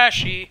gotta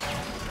smashy.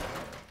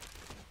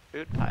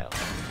 food pile.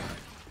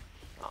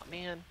 Oh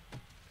man.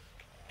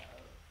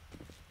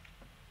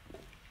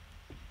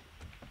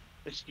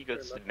 She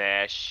goes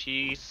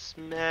smashy,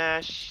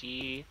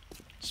 smashy.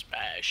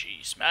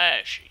 Smashy,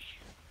 smashy.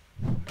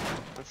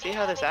 Let's see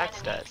how this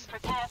axe does.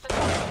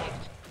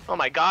 Oh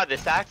my god,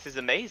 this axe is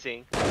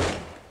amazing.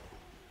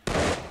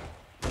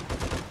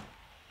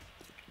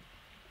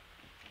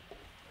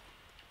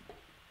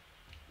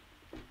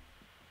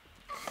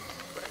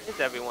 Where is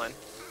everyone?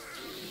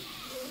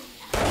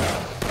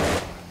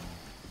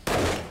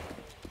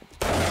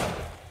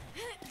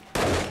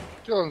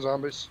 Killing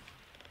zombies.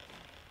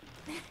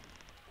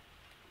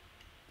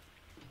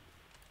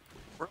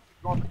 We're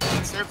going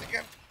downstairs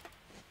again.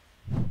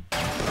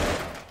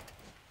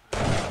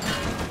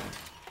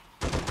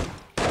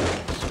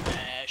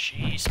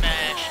 Smashy,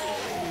 smashy.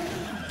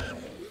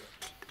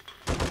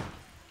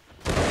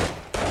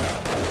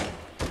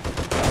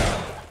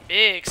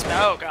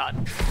 Oh god.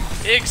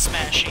 Big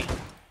smashy.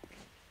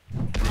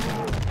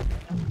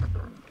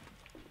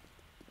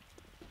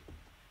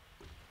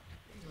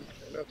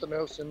 Nothing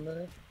else in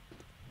there.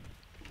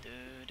 Do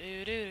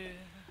do do.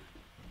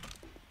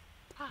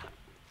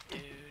 Do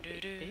do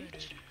do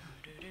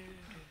do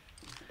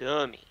do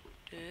Dummy.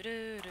 do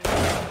do do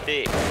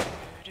Big.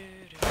 do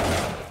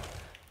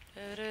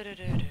do do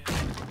do.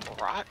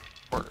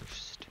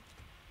 Bratwurst.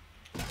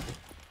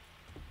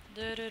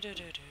 Do do do do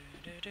do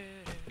do do.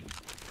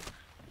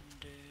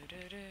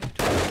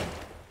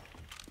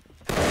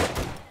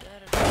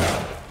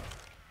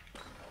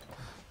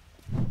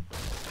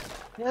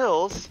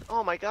 Hills?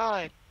 Oh my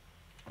god.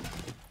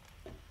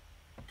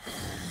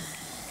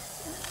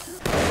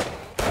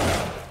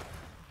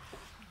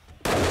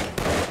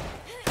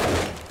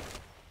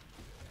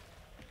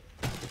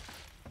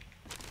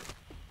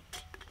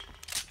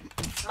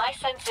 My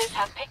senses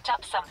have picked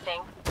up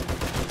something.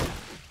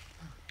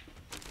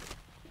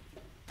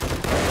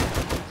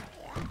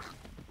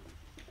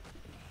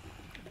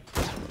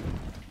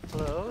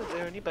 Hello, is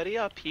there anybody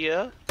up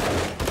here?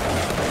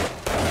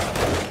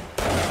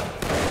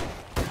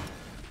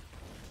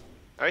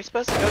 Are we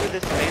supposed to go to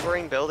this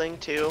neighboring building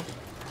too?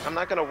 I'm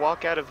not gonna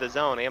walk out of the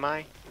zone, am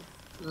I?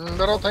 I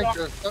don't think. I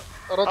don't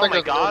Oh think. my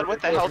that's god, really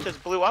what the hell good.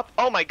 just blew up?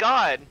 Oh my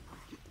god!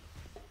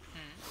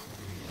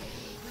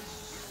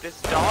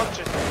 This dog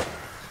just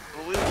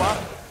blew up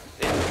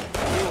and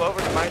flew over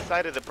to my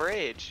side of the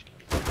bridge.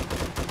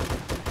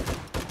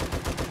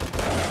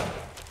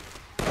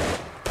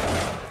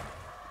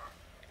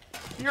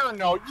 You know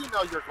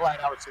you're glad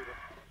I was here.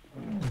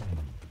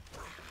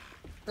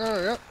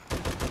 Oh yeah.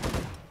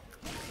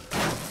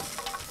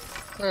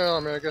 Well, I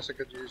mean, I guess I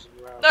could use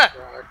a round, Ah.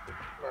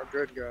 a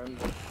good gun.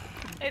 But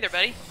Hey there,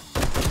 buddy.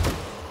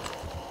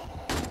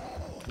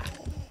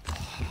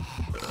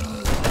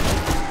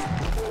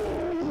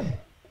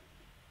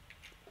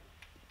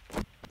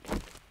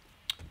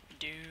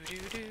 Do do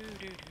do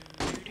do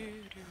do do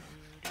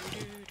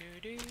do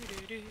do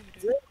do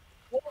do.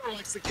 War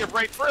likes to get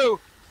right through.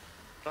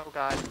 Oh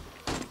god.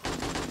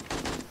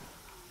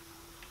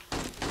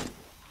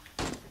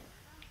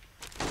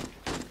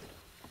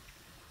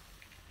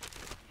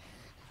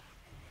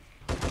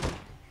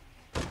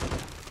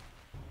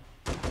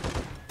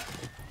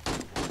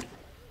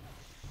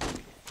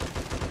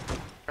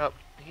 Oh,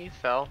 he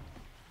fell.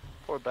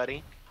 Poor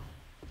buddy.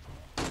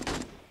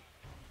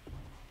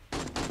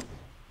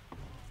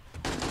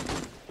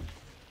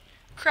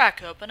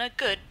 Crack open a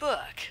good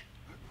book.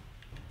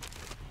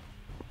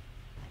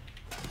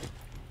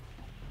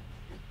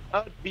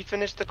 Oh, we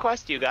finished the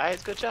quest, you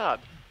guys. Good job.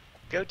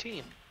 Go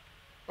team.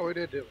 oh, we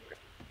did do it.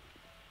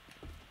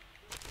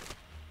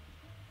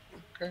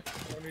 Okay.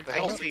 I need I to can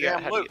hell's figure out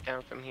damn how to loot? get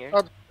down from here.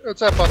 Oh,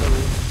 it's up on the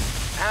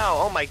roof.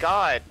 Ow, oh my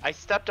god. I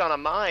stepped on a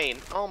mine.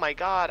 Oh my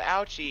god,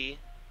 ouchie.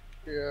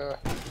 Yeah.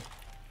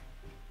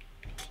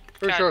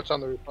 Pretty God, sure it's on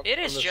the roof. It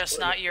on is this just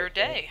square. not your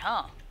day,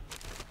 huh?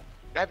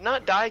 I've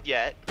not died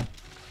yet.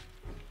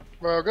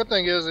 Well, good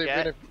thing is, even Yeah.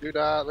 if you do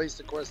die, at least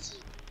the quest is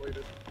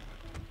completed.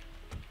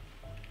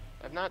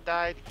 I've not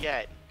died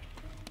yet.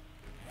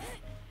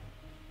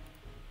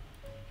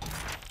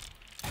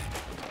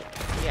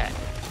 Yet.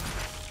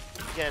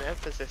 Again,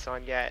 emphasis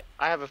on yet.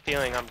 I have a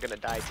feeling I'm gonna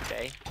die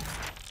today.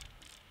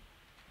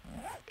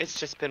 It's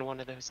just been one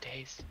of those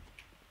days.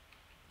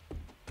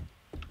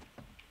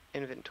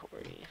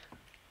 Inventory.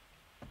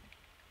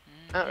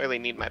 I don't really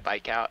need my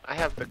bike out. I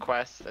have the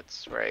quest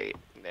that's right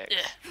next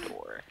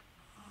door.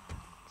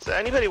 So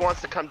anybody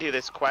wants to come do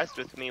this quest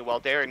with me while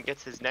Darren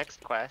gets his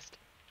next quest?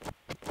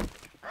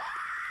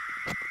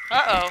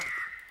 Uh-oh.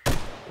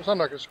 You sound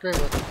like a screamer.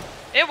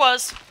 It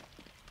was.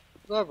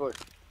 Lovely.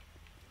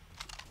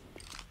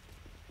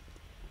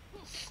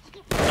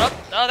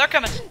 Oh, they're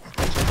coming.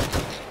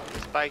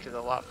 This bike is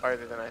a lot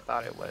farther than I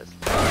thought it was.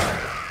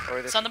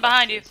 Or this Something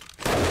quest behind you.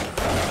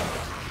 is.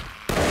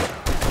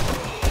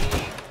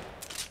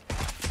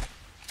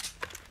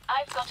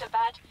 I've got a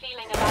bad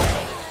feeling about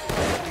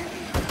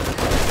this.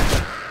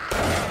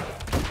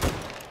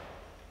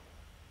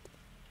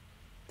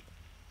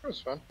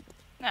 That's fun.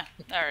 Nah,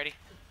 alrighty.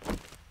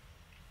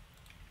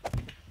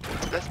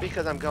 That's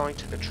because I'm going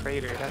to the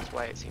trader. That's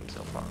why it seems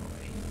so far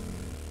away.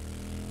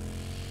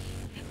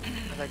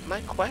 Like, my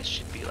quest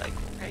should be, like,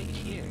 right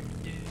here.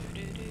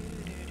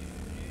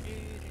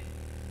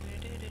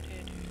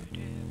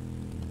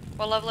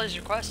 What level is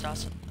your quest,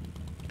 Austin?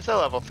 It's a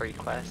level 3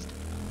 quest.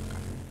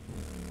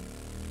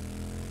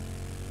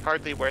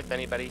 Hardly worth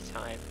anybody's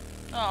time.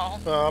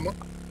 Oh.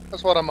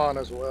 That's what I'm on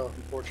as well,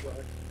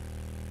 unfortunately.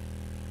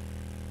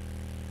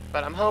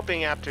 But I'm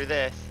hoping after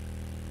this,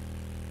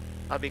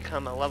 I'll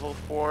become a level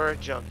 4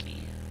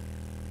 junkie.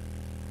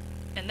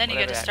 And then you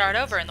get Whatever to that start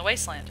means. over in the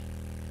wasteland.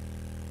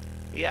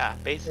 Yeah,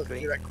 Doesn't basically.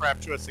 do that crap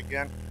to us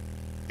again.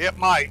 It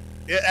might.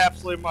 It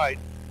absolutely might.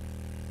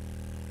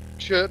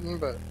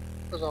 Shouldn't, but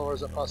there's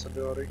always a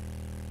possibility.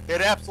 It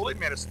absolutely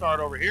made us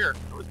start over here.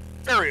 It was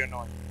very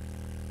annoying.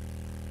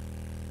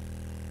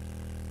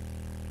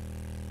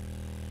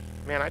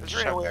 Man, I Is just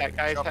there any shot way I that can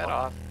guy's jump head on?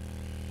 off.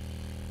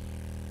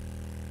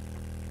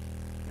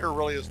 There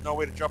really is no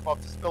way to jump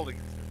off this building.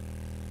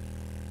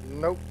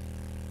 Nope.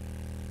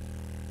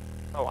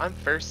 Oh, I'm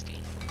thirsty.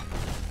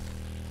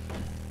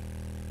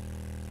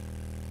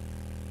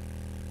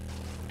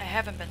 I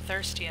haven't been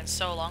thirsty in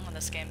so long in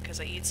this game because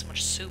I eat so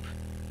much soup.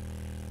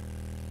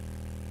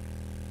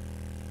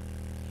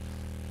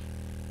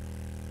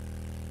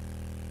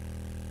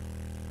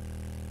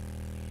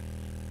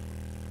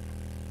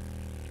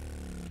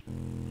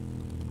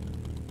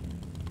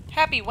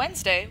 Happy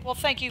Wednesday. Well,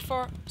 thank you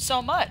for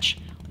so much.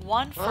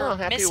 One for Oh,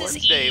 happy Mrs.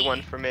 Wednesday, E.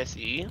 one for Miss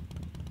E.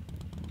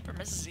 For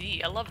Mrs.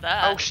 E. I love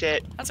that. Oh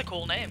shit. That's a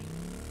cool name.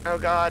 Oh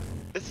god.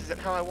 This isn't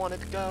how I wanted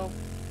to go.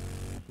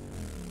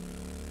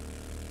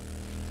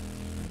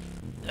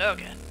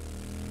 Okay.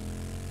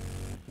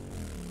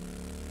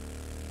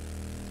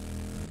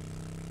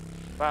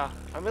 Wow,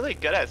 I'm really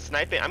good at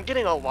sniping. I'm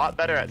getting a lot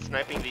better at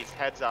sniping these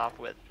heads off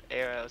with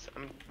arrows.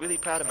 I'm really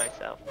proud of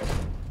myself.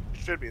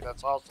 You should be.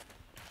 That's awesome.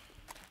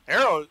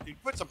 Arrow, you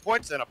put some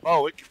points in a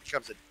bow, it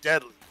becomes a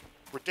deadly,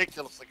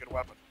 ridiculously good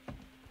weapon.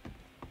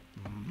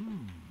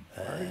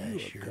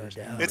 Sure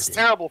doubt It's it.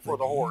 terrible for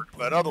the horde,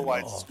 but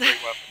otherwise it's a great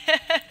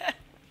weapon.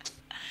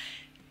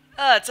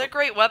 It's a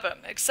great weapon,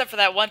 except for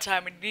that one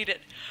time when you need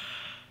it.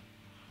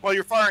 Well,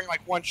 you're firing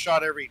like one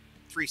shot every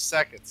 3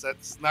 seconds.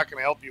 That's not going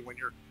to help you when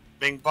you're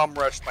being bum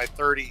rushed by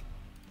 30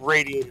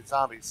 radiated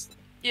zombies.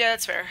 Yeah,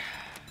 that's fair.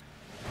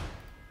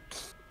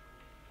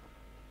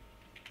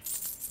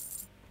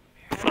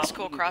 That's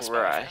cool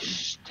crossbow.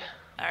 Rushed.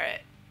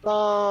 Alright.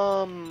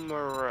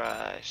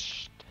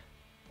 Rushed.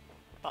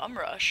 Bum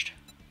rushed.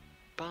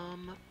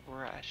 Bum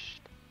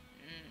rushed.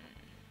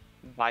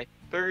 By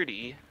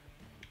 30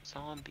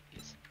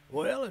 zombies.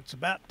 Well, it's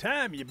about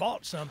time you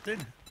bought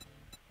something.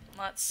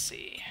 Let's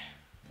see.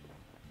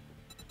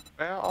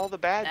 Where are all the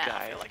bad Nah, I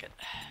guys? feel like it.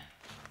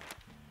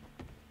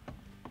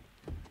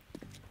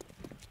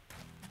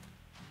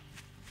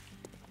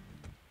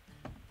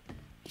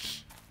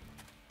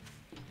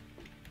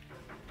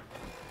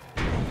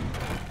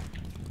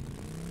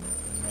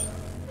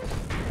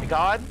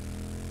 God?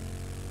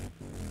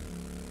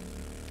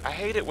 I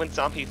hate it when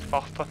zombies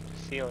fall from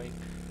the ceiling.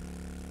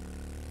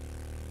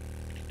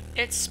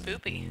 It's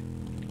spoopy.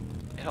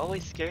 It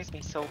always scares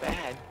me so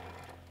bad.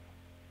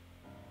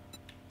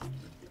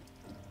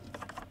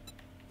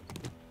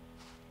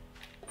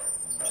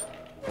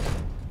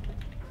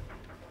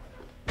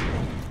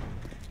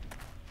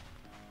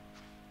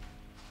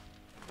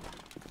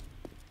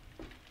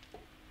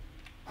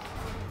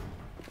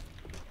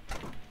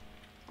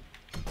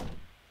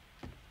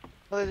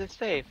 Oh, there's a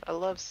safe. I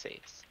love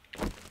safes.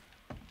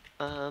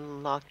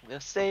 Unlocking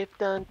the safe.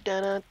 Dun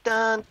dun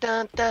dun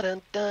dun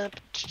dun dun dun.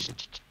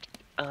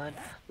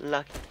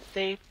 Unlocking the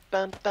safe.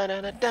 Dun dun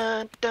dun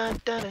dun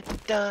dun dun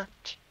dun.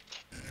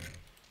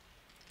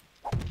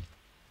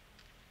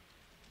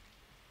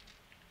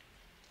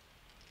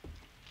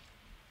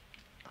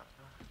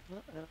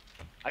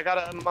 I got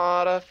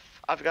a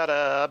I've got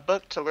a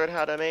book to learn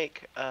how to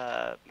make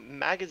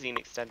magazine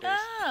extenders.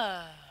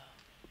 Oh.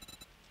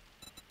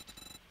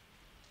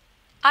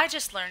 I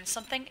just learned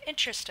something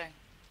interesting.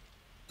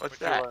 What's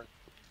What you that? learn?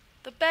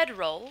 The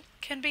bedroll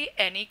can be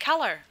any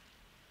color.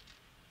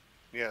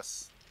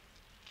 Yes.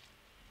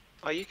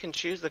 Oh, you can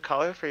choose the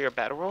color for your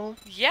bedroll?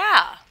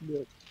 Yeah.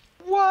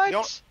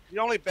 What? The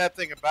only bad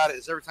thing about it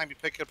is every time you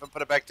pick it up and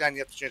put it back down, you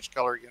have to change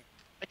color again.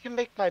 I can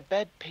make my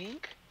bed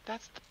pink?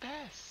 That's the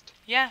best.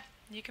 Yeah,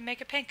 you can make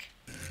it pink.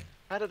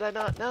 How did I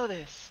not know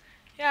this?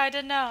 Yeah, I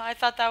didn't know. I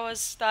thought that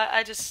was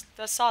I just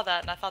saw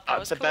that and I thought that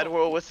was The cool.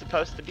 bedroll was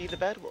supposed to be the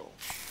bedroll.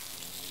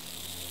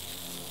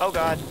 Oh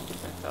god. I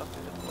fell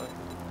through the floor.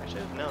 I should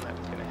have known that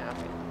was gonna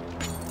happen.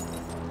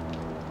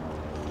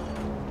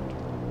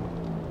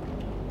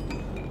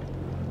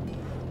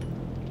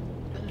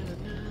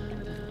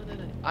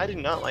 I do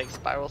not like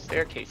spiral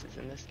staircases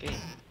in this game.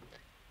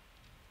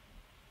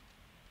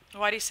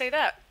 Why do you say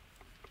that?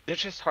 They're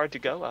just hard to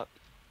go up.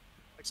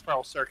 Like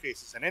spiral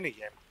staircases in any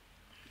game.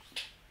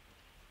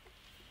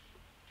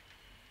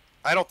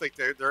 I don't think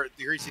they're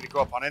easy to go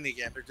up on any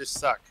game. They just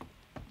suck.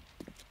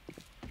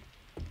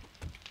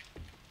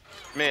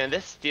 Man,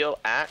 this steel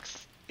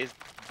axe is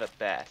the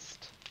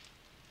best.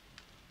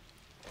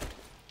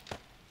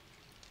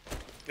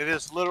 It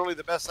is literally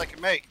the best I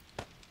can make.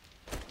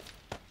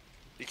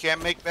 You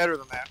can't make better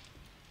than that.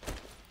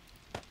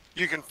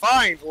 You can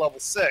find level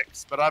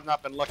 6, but I've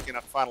not been lucky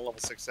enough to find a level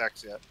 6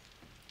 axe yet.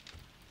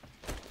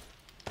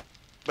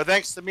 But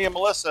thanks to me and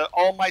Melissa,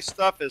 all my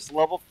stuff is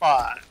level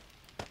 5.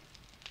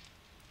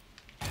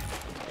 Oh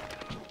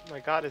my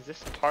god, is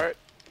this part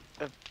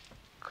of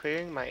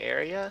clearing my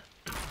area?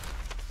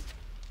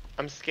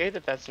 I'm scared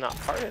that that's not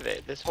part of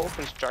it. This whole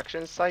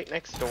construction site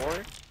next door?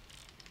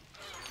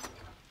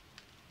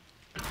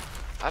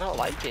 I don't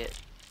like it.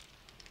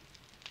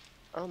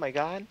 Oh my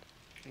god,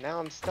 now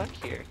I'm stuck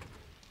here.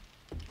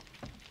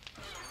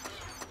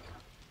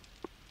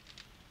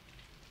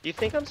 You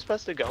think I'm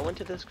supposed to go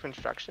into this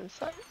construction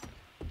site?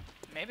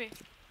 Maybe.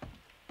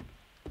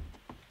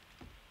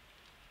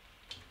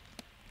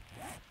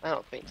 I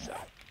don't think so.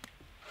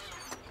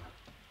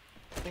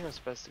 I think I'm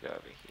supposed to go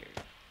over here.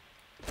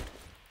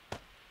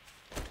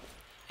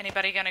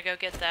 Anybody gonna go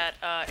get that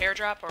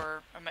airdrop,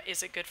 or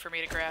is it good for me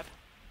to grab?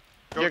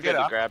 Go You're get good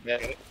to it. grab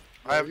it.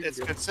 It's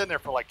been sitting there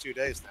for like 2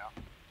 days now.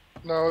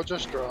 No,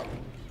 just dropped.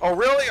 Oh,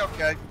 really?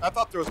 Okay. I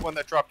thought there was one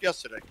that dropped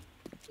yesterday.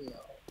 No,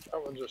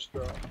 that one just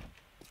dropped.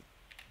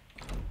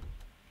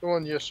 The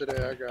one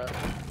yesterday I got.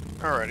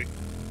 Alrighty.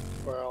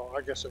 Well,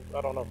 I guess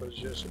I don't know if it was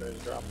yesterday's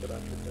drop that I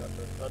picked up,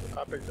 but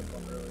I picked up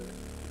one earlier.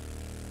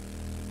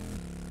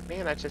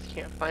 Man, I just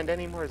can't find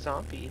any more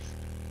zombies.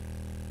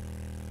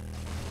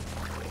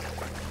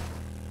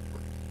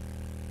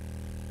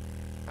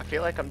 I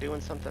feel like I'm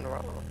doing something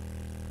wrong.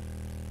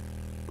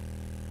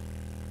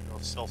 I'll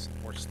sell some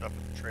more stuff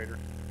at the trader.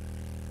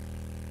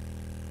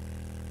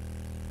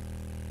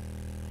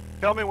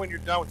 Tell me when you're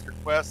done with your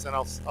quest, and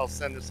I'll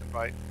send this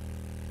invite.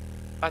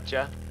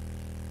 Gotcha.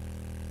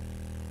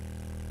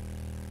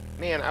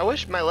 Man, I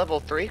wish my level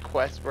 3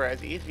 quests were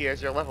as easy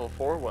as your level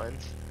 4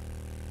 ones.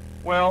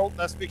 Well,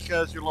 that's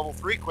because your level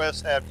 3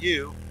 quests have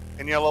you,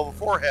 and your level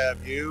 4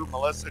 have you,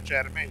 Melissa,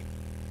 Chad, and me.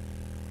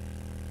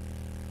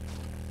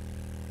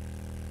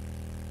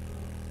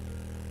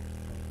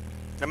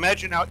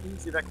 Imagine how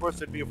easy that quest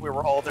would be if we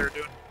were all there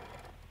doing it.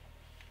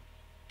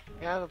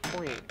 You have a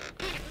point.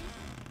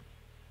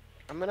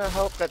 I'm gonna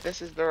hope that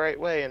this is the right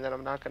way and that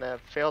I'm not gonna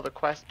fail the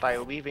quest by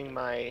leaving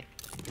my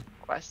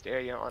quest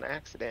area on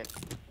accident.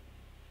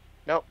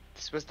 Nope,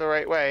 this was the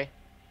right way.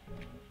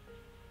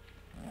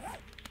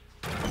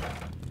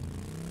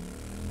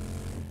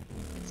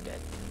 It's dead.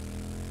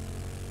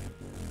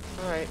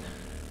 Alright,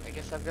 I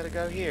guess I've gotta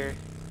go here.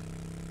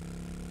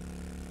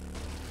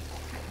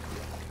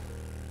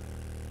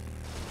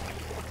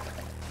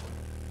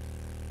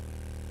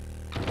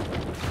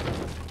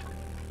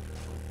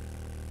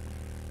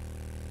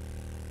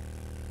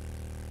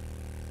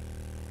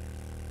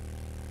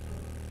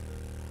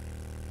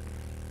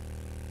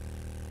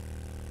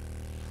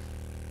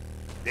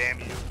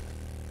 Damn you.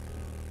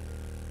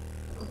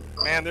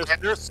 Man,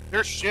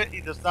 there's shit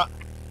he does not...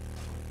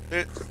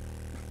 There's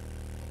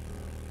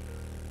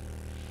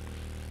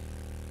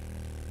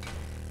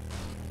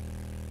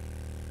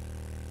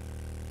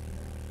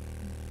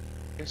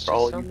For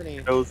all just so you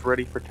many. shows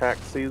ready for tax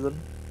season.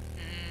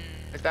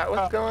 Is that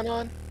what's going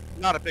on?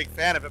 Not a big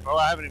fan of it, but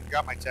I haven't even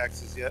got my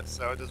taxes yet,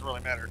 so it doesn't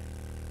really matter.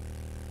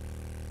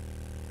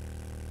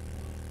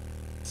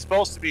 It's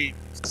supposed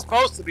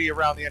to be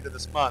around the end of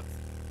this month.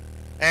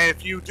 And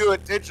if you do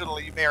it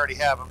digitally, you may already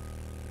have them.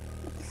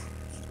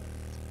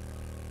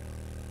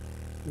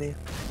 Yeah.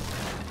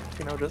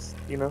 Just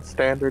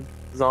standard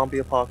zombie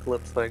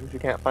apocalypse things. You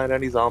can't find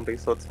any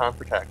zombies, so it's time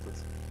for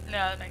taxes. No,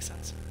 that makes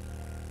sense.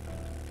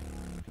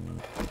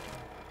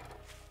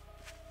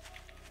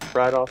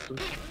 Right, Austin?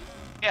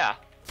 Yeah.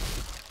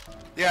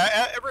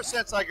 Yeah, ever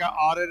since I got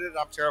audited,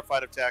 I'm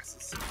terrified of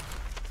taxes.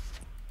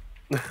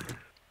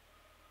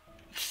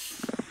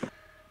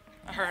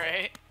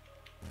 Alright.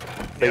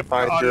 They Yep,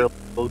 find audit- your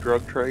illegal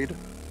drug trade.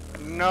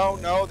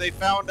 No, they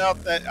found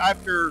out that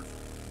after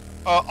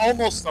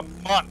almost a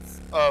month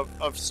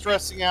of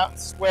stressing out and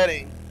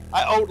sweating,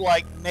 I owed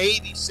like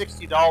maybe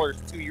 $60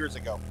 2 years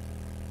ago.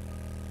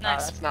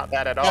 Nice. That's not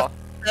bad at all.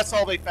 That's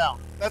all they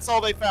found. That's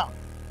all they found.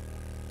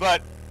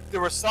 But there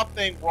was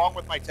something wrong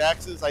with my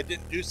taxes. I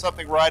didn't do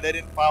something right. I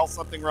didn't file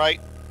something right.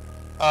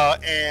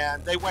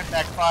 And they went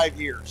back 5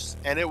 years.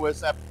 And it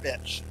was a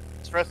bitch.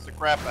 Stressed the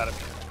crap out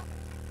of me.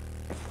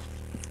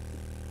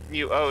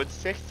 You owed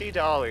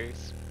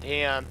 $60.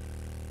 Damn.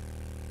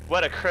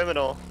 What a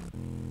criminal.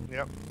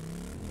 Yep.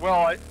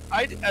 Well,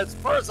 I, as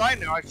far as I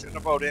know, I shouldn't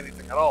have owed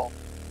anything at all.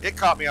 It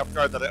caught me off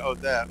guard that I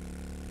owed that.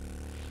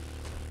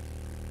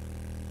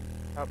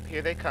 Oh,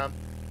 here they come.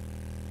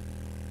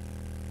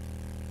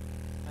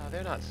 Oh,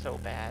 they're not so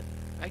bad.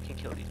 I can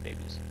kill these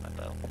babies with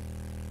my bow.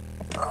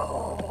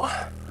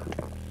 Oh.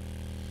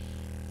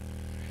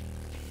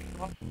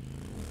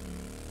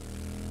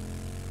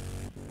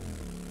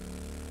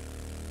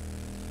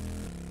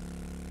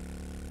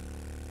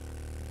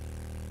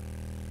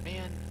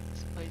 Man,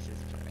 this place is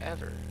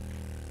forever.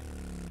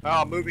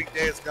 Oh, moving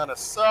day is gonna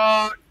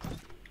suck.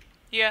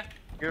 Yeah.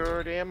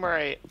 You're damn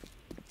right.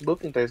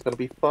 Moving day is gonna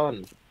be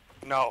fun.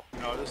 No,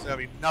 there's gonna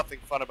be nothing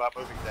fun about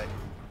moving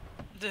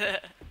day.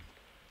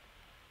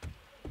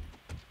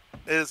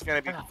 It is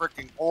gonna be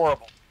freaking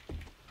horrible. You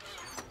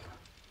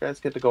guys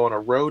get to go on a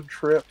road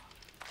trip.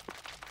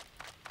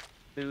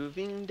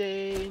 Moving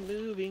day,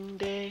 moving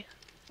day.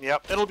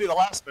 Yep, it'll be the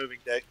last moving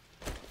day.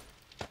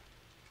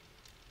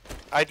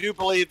 I do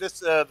believe this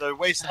the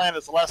wasteland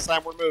is the last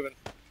time we're moving.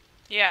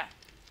 Yeah.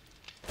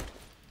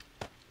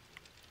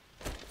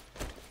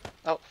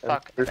 Oh,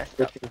 fuck. I You're messed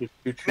up. switching to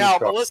choo-choo Now,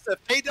 truck. Melissa,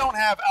 if they don't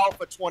have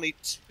Alpha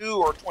 22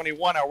 or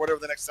 21 or whatever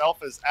the next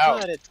Alpha is out,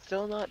 But it's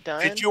still not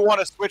done. did you want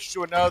to switch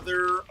to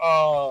another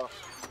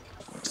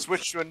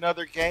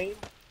game?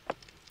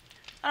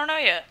 I don't know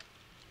yet.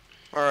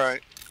 All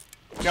right.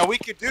 Now we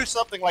could do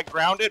something like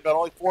Grounded, but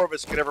only 4 of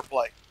us could ever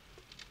play.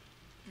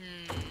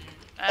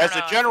 I don't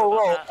know how I feel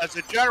about that. As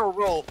a general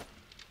rule,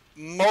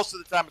 most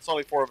of the time it's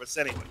only 4 of us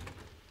anyway.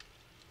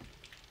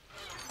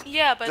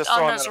 Yeah, but Just on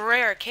throwing those that-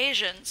 rare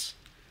occasions,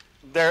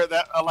 That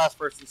last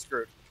person's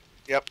screwed.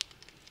 Yep.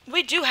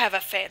 we do have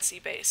a fancy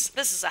base.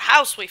 This is a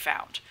house we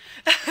found.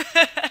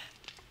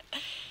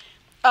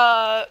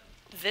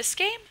 This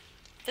game?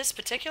 This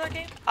particular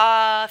game?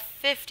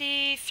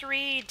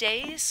 53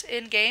 days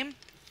in game.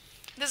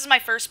 This is my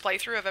first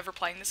playthrough of ever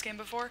playing this game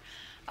before.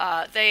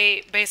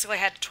 They basically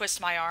had to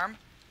twist my arm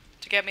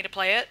to get me to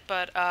play it,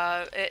 but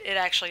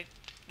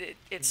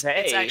it's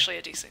actually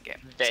a decent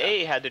game.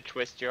 They had to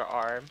twist your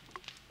arm.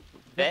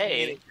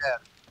 They.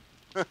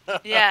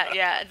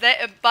 Yeah.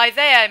 By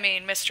they I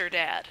mean Mr.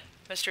 Dad.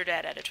 Mr.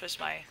 Dad had to twist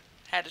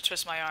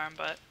my arm,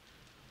 but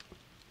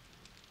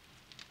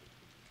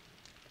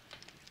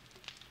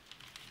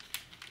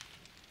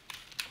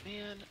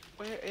Man,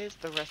 where is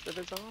the rest of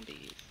the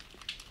zombies?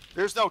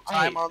 There's no I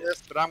time hate on this.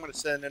 this, but I'm going to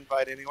send an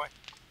invite anyway.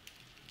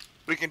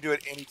 We can do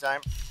it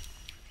anytime.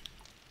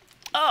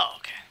 oh,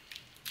 okay.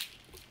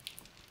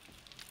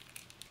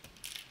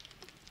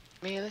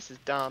 Man, this is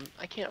dumb.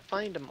 I can't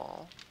find them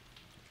all.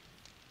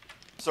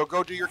 So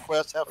go do your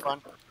quest, have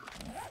fun.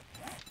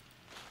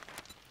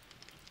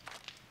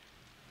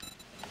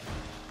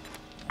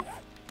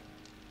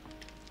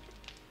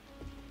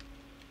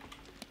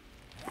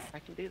 I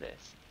can do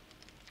this.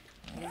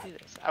 I can do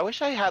this. I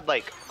wish I had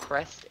like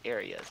crest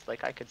areas,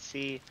 like I could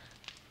see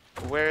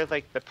where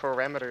like the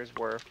parameters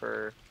were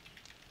for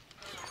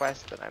the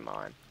quest that I'm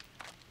on.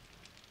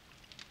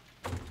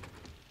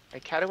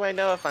 Like, how do I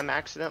know if I'm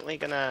accidentally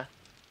gonna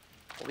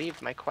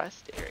leave my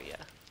quest area?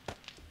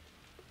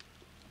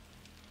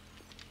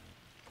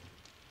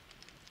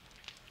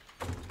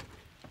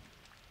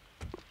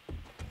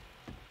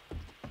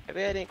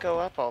 Maybe I didn't go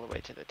up all the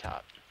way to the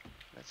top.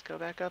 Let's go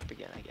back up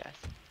again, I guess.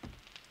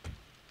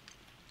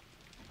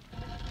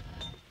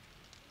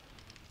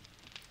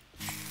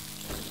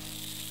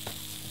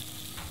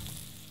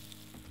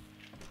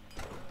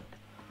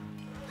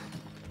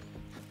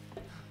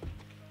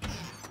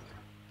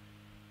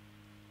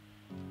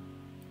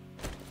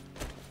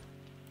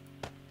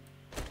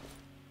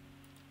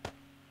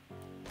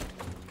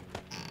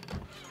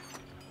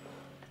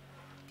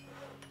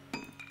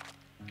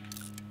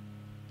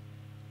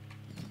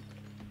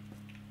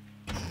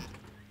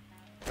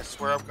 I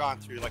swear I've gone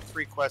through like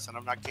 3 quests and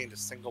I've not gained a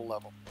single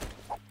level.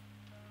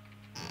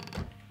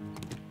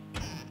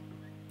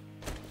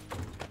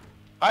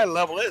 High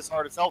level is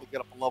hard as hell to get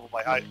up a level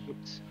by height.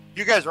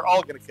 You guys are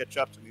all going to catch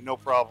up to me, no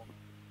problem.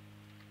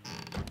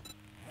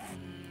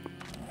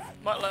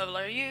 What level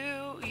are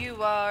you?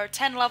 You are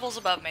 10 levels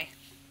above me.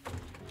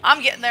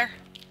 I'm getting there.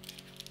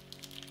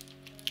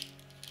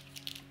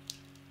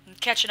 I'm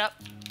catching up.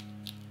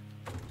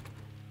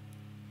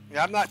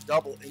 Yeah, I'm not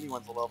double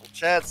anyone's level.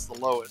 Chad's the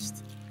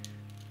lowest.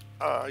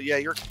 Yeah,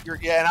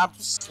 yeah, and I'm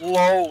just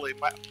slowly.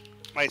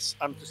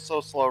 I'm just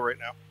so slow right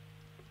now.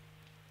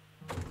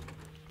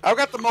 I've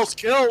got the most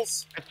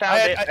kills. I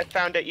found it. I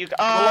found it. You.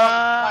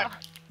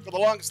 For the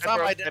longest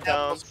time, I broke didn't my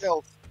have those bones.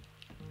 kills.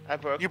 I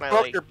broke You my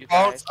broke leg. your you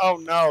bones? guys. Oh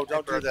no! I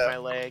Don't do broke my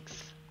that.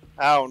 legs.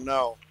 Oh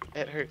no!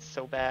 It hurts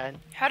so bad.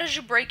 How did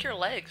you break your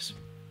legs?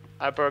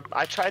 I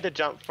tried to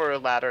jump for a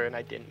ladder and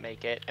I didn't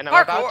make it. And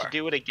I'm about to Parkour.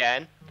 do it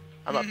again.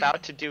 I'm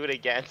about to do it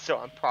again, so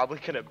I'm probably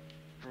gonna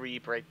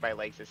re-break my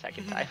legs a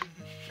second time.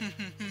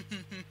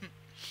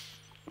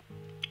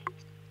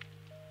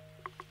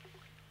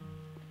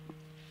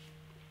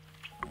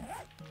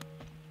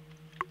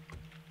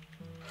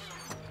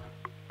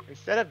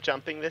 Instead of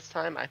jumping this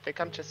time, I think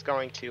I'm just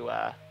going to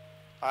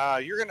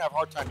You're gonna have a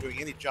hard time doing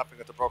any jumping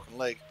with a broken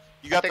leg.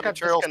 You got the think I'm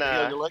just materials to gonna-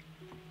 heal your leg?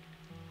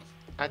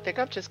 I think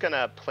I'm just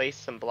gonna place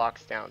some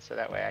blocks down so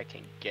that way I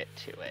can get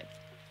to it.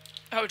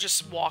 Oh,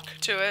 just walk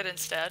to it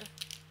instead?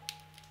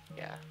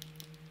 Yeah.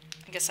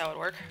 I guess that would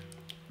work.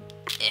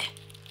 Eh.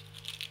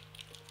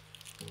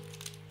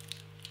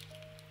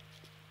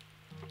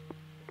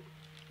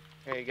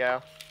 There you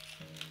go.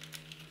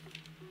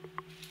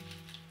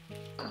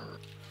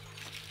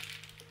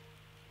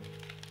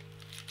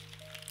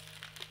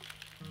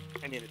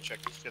 I need to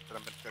check the shit that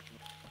I've been cooking.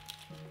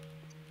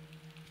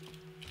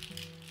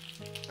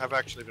 I've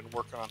actually been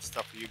working on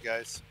stuff for you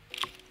guys.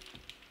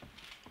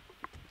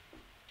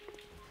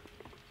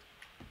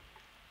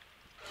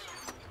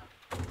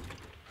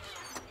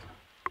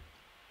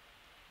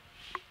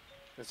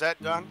 Is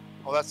that done?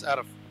 Oh, that's out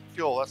of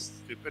fuel. That's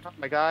stupid. Oh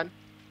my god.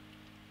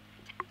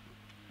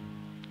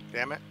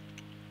 Damn it.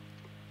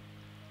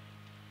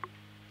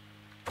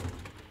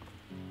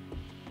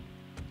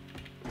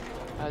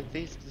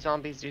 These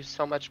zombies do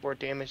so much more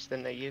damage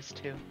than they used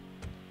to.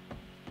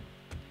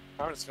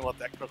 I'm just gonna let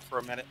that cook for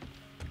a minute.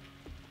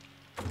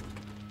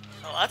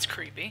 Oh, that's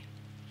creepy.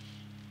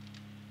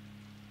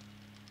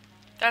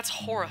 That's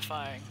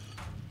horrifying.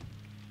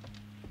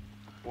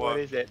 What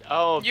is it?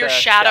 Oh, Your the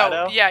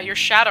shadow. Yeah, your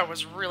shadow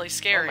was really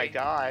scary. Oh my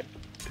god.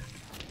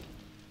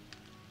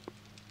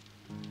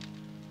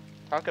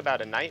 Talk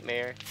about a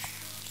nightmare.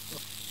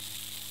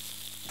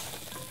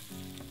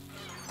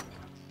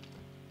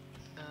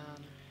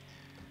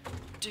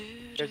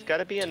 There's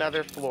gotta be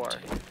another floor.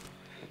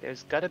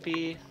 There's gotta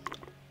be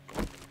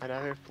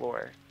another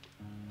floor.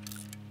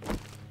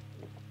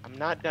 I'm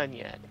not done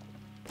yet.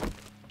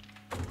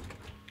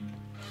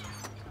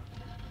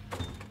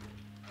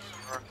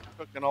 Alright,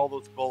 cooking all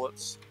those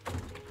bullets.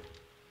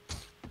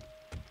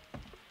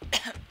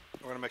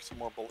 We're gonna make some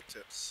more bullet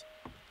tips.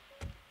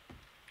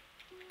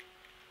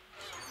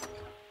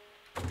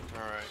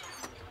 Alright.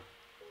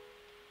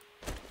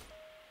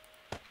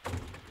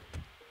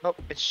 Oh,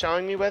 it's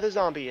showing me where the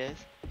zombie is.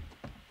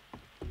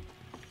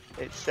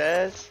 It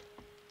says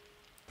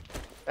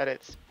that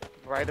it's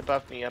right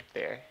above me up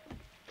there.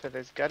 So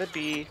there's gotta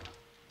be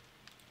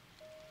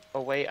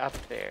a way up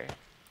there.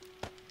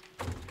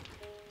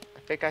 I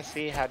think I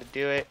see how to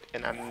do it,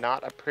 and I'm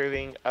not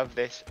approving of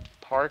this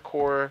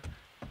parkour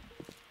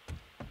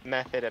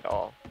method at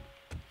all.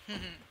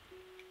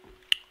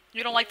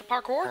 You don't like the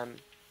parkour?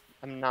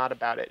 I'm not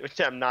about it.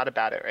 I'm not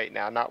about it right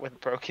now. Not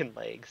with broken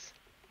legs.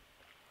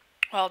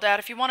 Well, Dad,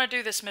 if you want to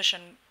do this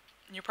mission,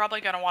 you're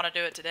probably going to want to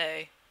do it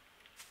today.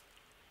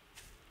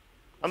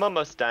 I'm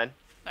almost done.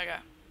 Okay.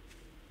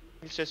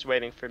 He's just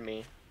waiting for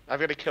me. I've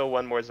got to kill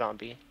one more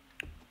zombie.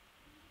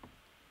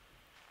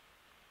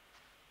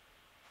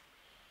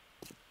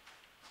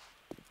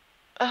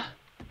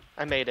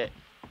 I made it.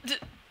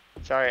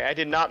 Sorry, I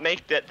did not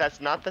make that.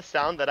 That's not the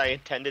sound that I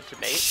intended to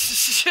make.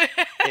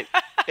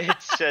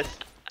 It's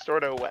just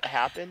sort of what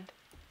happened.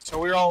 So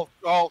we're all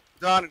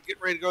done and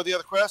getting ready to go to the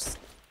other quest?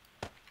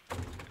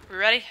 We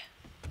ready?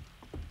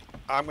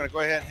 I'm gonna go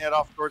ahead and head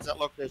off towards that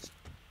location.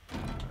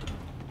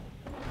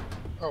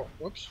 Oh,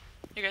 whoops.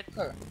 You're good.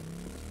 Oh.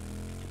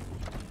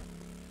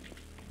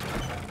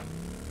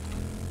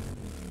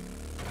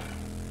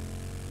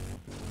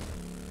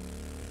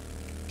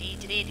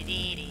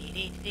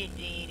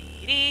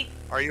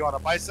 Are you on a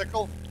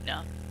bicycle?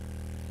 No.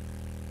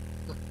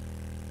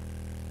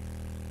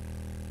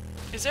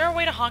 Is there a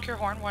way to honk your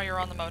horn while you're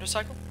on the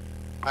motorcycle?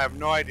 I have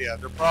no idea.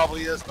 There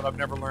probably is, but I've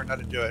never learned how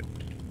to do it.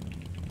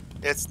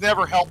 It's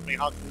never helped me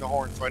honking the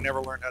horn, so I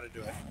never learned how to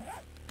do it.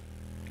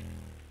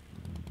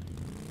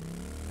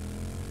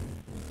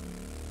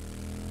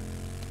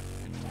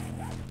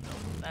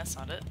 That's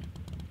not it.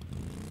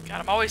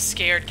 God, I'm always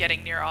scared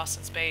getting near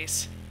Austin's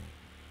base.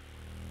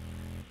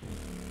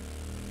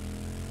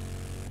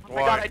 Oh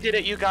my god, I did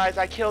it, you guys.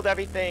 I killed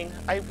everything.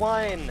 I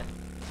won.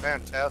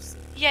 Fantastic.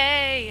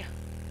 Yay!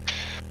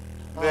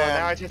 Oh, Man.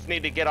 now I just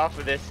need to get off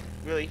of this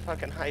really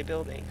fucking high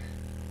building.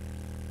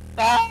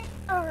 I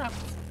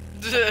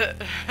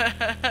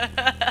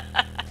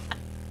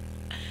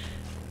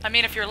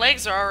mean, if your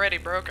legs are already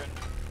broken.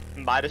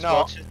 Might as No.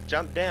 well just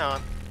jump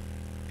down.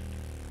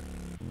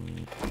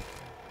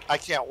 I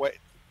can't wait.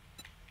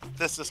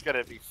 This is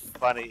gonna be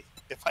funny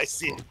if I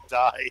see him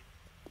die.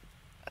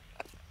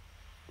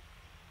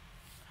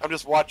 I'm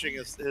just watching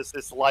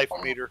his life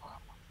meter.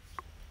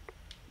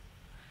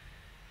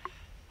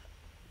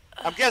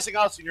 I'm guessing,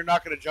 Austin, you're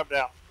not gonna jump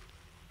down.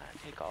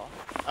 Take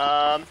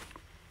off.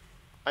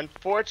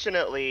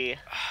 Unfortunately,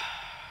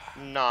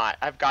 not.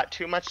 I've got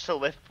too much to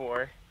live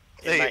for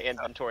in my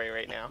inventory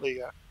right now.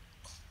 Yeah.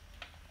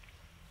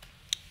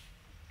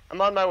 I'm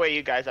on my way,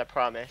 you guys, I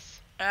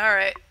promise.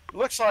 Alright.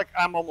 Looks like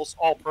I'm almost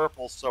all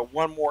purple, so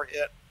one more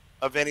hit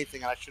of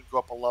anything and I should go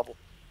up a level.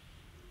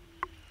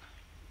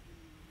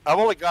 I've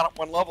only gone up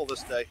one level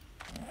this day.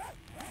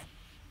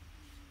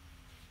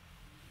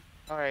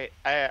 Alright,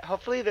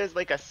 hopefully there's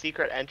like a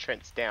secret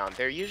entrance down.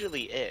 There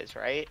usually is,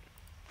 right?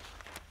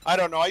 I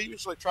don't know. I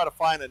usually try to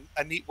find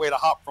a neat way to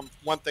hop from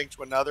one thing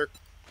to another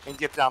and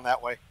get down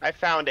that way. I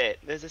found it.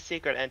 There's a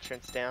secret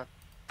entrance down.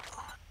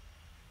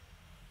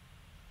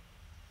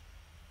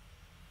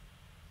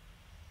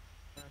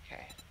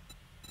 Okay.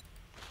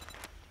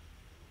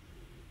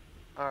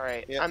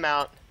 Alright, Yep. I'm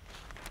out.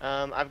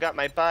 I've got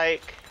my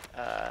bike.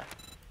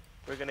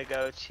 We're gonna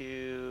go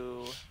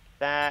to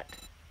that.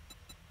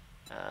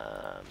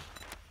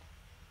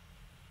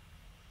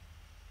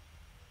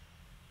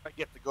 I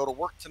get to go to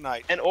work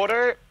tonight. In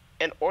order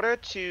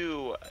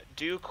to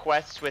do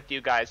quests with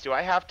you guys, do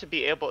I have to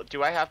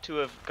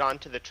have gone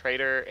to the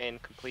trader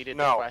and completed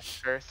the No. quest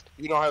first?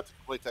 You don't have to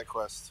complete that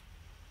quest.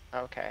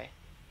 Okay.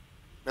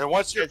 And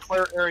once your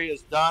clear area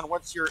is done,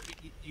 once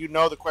you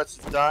know the quest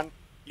is done,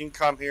 you can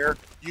come here.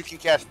 You can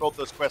catch both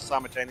those quests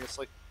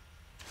simultaneously.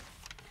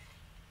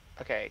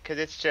 Okay, because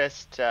it's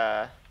just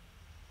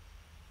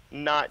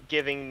not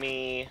giving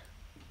me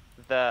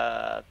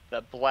the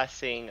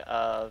blessing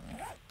of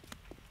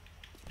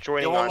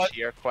joining It won't onto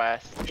your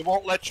quest. It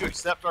won't let you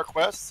accept our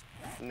quests.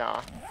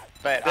 Nah.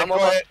 But Then I'm go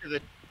almost ahead- to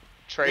the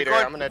trader. go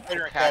ahead I'm gonna to the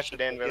trader and cash cash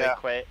it in it, really yeah.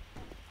 quick.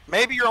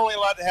 Maybe you're only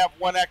allowed to have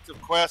one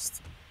active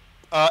quest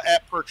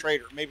at per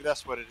trader. Maybe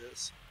that's what it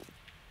is.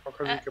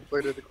 Because you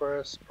completed the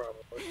quest,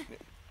 probably.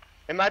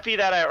 It might be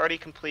that I already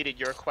completed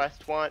your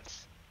quest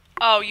once.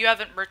 Oh, you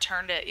haven't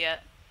returned it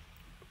yet.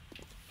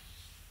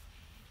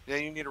 Yeah,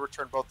 you need to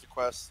return both the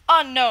quests.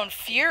 Unknown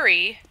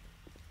Fury?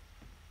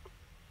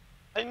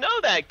 I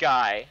know that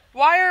guy.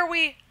 Why are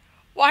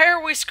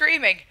we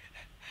screaming?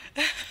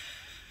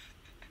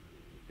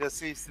 This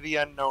seems to the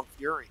unknown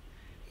fury.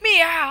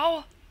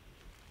 Meow!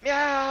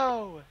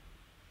 Meow.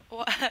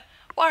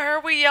 Why are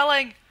we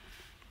yelling?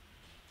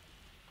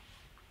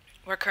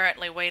 We're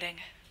currently waiting.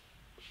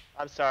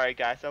 I'm sorry,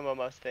 guys. I'm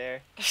almost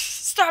there.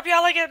 Stop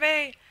yelling at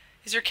me!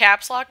 Is your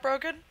caps lock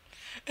broken?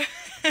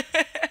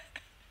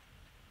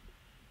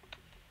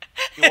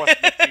 He wants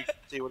to make sure you can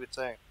see what it's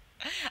saying.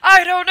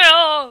 I don't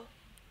know!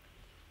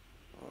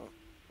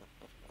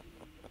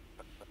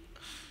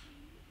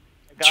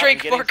 God, I'm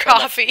Drink getting more so much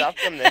coffee. stuff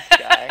from this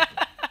guy.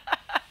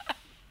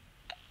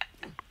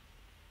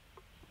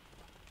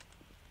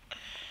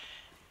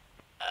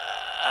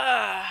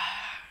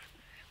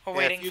 We're Yeah,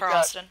 waiting if you for got-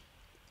 Austin.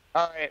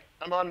 Alright,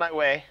 I'm on my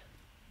way.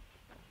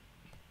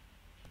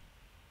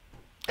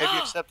 Have you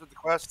accepted the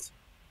quest?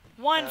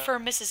 One for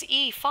Mrs.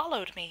 E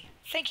followed me.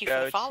 Thank you for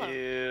Go the follow.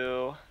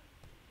 to...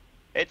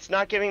 It's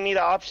not giving me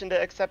the option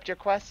to accept your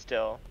quest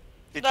still.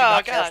 Did you Oh,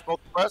 not God. cash both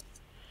quests?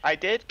 I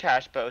did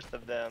cash both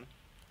of them.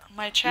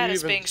 My chat You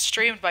is even- being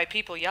streamed by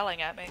people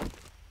yelling at me.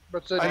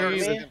 But so I do already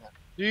you, said even, that.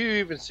 do you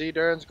even see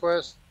Darren's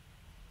quest?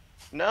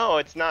 No,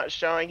 it's not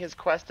showing his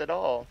quest at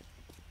all.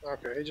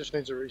 Okay, he just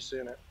needs to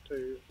resend it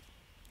to.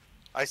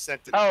 I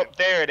sent it. Oh, to him.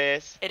 there it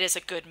is. It is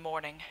a good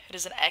morning. It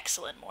is an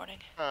excellent morning.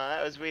 Oh,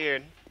 that was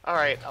weird.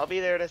 Alright, I'll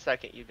be there in a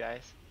second, you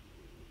guys.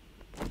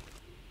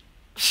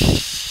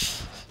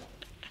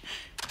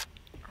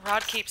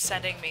 Rod keeps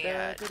sending me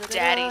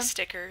daddy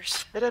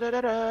stickers.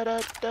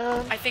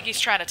 I think he's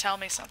trying to tell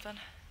me something.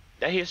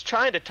 Now, he was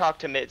trying to talk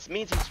to It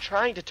means he's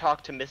trying to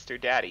talk to Mr.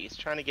 Daddy. He's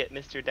trying to get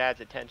Mr. Dad's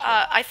attention.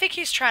 I think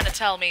he's trying to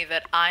tell me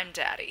that I'm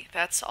daddy.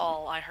 That's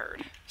all I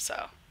heard.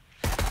 So,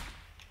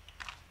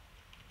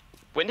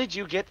 When did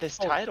you get this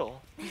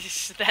title?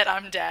 that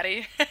I'm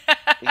daddy.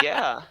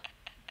 Yeah.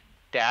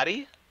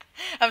 Daddy?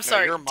 I'm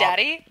sorry, your mom-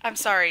 daddy? I'm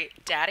sorry,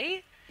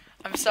 daddy?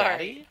 I'm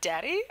sorry,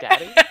 daddy?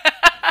 Daddy?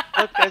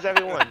 Look, there's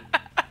everyone.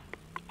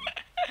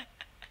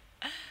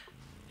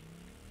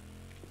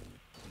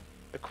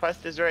 The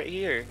quest is right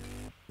here.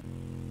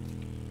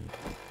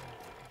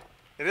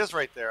 It is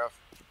right there. Of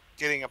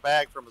getting a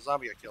bag from a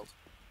zombie I killed.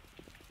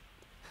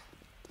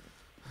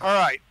 All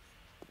right.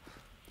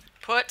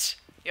 Put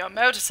your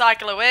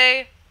motorcycle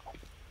away,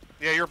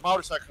 Yeah, your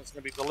motorcycle is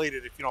going to be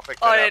deleted if you don't pick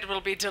or that it up.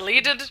 will be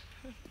deleted.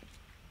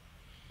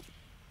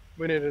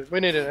 We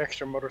need an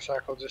extra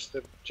motorcycle just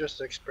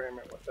to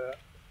experiment with that.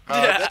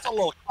 That's a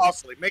little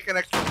costly. Make an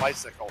extra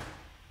bicycle.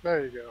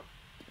 There you go.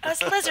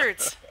 Us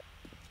lizards.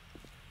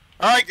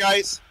 All right,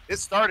 guys. It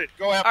started.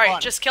 Go have All right,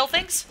 fun. just kill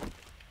things?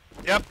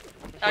 Yep.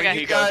 Okay.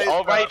 He You goes, guys,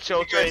 alright, you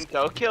children, guys-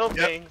 go kill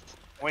Yep. things.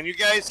 When you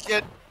guys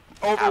get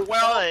fun.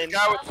 overwhelmed, the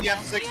guy with the You're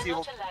M60 will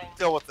not alone.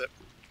 deal with it.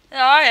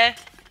 Oh, okay.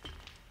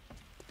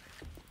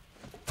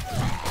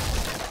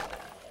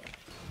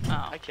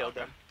 Oh, I killed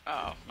him.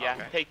 oh, Yeah,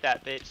 okay. take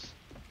that, bitch.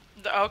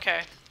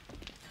 Okay.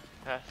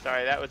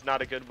 Sorry, that was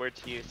not a good word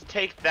to use.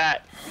 Take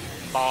that,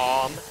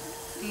 bomb.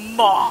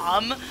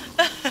 Mom.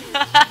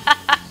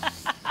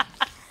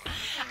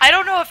 I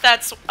don't know if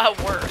that's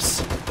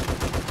worse.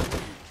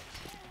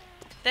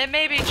 They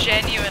may be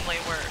genuinely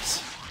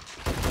worse.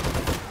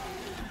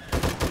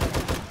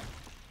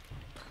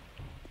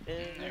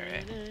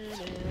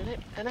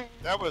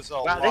 That was a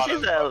Wow,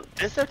 lot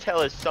this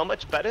hotel is so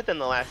much better than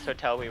the last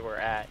hotel we were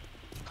at.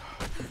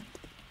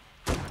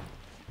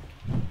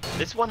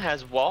 This one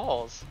has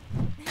walls.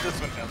 This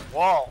one has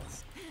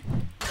walls.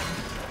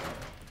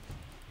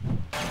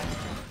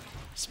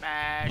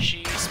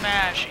 Smashy,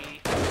 smashy.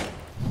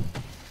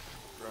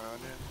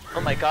 Running.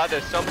 Oh my god,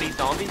 there's so many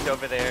zombies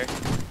over there.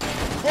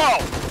 Whoa!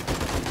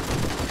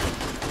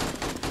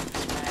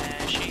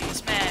 Smashy,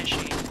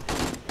 smashy.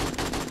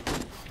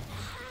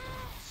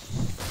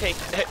 Take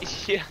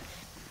yeah.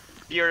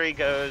 Fury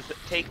goes,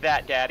 take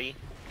that, daddy.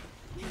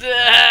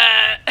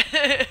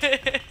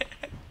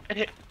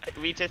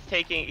 We just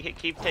keep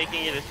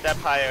taking it a step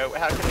higher.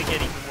 How can we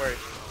get even worse?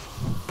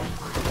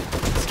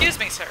 Excuse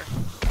me, sir.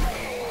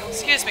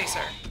 Excuse me,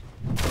 sir.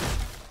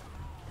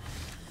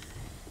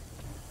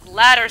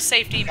 Ladder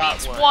safety Got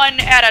means one. one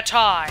at a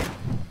time.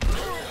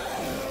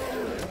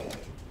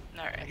 I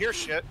Alright. hear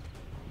shit.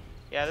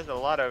 Yeah, there's a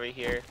lot over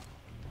here.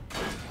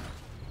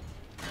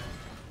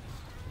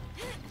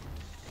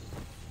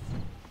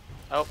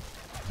 Oh.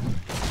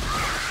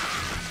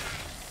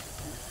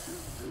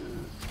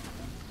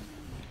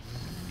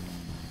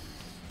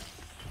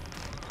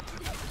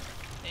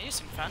 Yeah,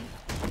 some fun.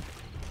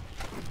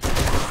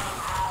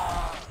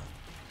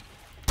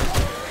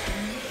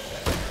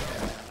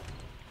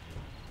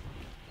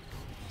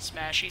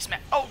 Smashy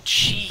smash. Oh,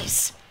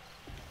 jeez.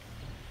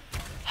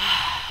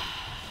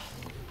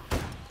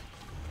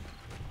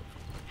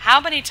 How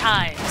many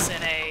times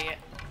in a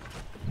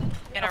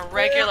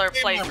regular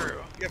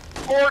playthrough? You have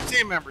 4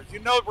 team members. You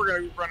know we're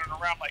gonna be running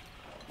around like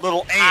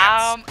little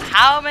ants.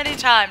 How many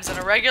times in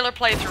a regular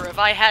playthrough have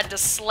I had to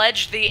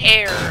sledge the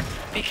air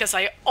because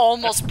I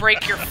almost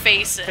break your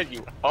face in?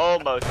 You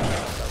almost.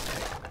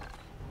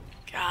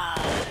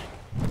 God.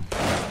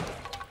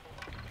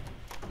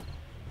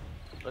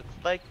 Looks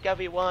like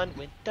everyone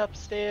went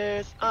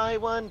upstairs. I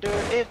wonder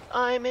if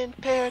I'm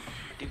impaired.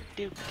 Do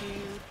do do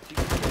do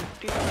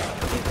do do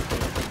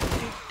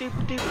do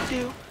do do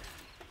do.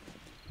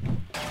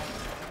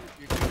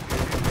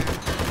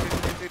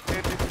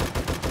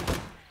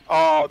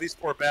 Oh, these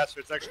poor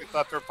bastards actually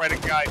thought they were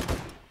fighting a guy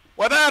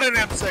without an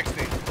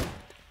M60.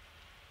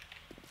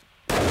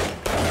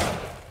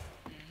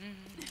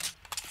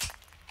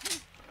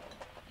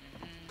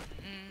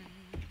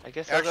 I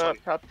guess I'll go up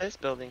Actually- top this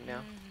building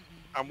now.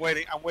 I'm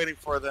waiting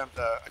for them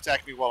to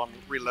attack me while I'm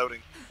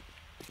reloading.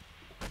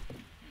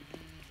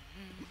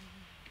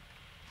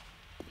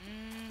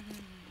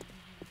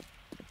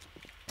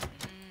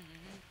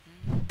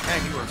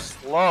 Man, you are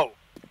slow.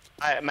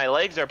 My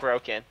legs are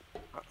broken.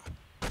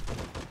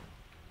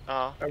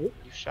 Oh, Uh, you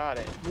shot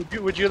it.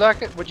 Would you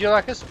like it? Would you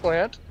like a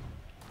splint?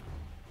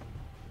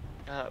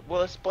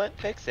 Will a splint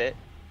fix it?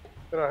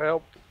 It'll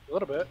help a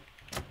little bit.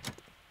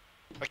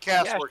 My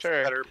cast Yeah, works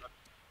sure. better,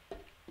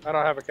 but I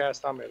don't have a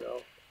cast on me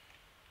though.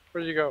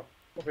 Where'd you go?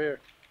 Over here.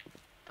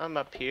 I'm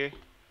up here.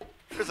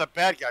 there's a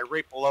bad guy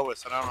right below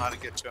us, and I don't know how to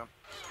get to him.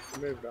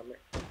 You moved on me.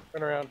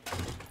 Turn around.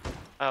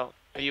 Oh,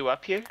 are you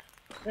up here?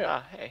 Yeah.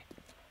 Ah, hey.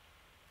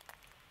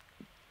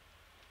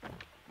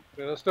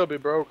 It'll still be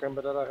broken,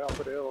 but that'll help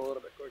it heal a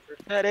little bit quicker.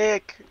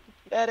 Medic!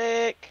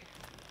 Medic!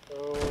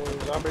 So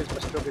zombies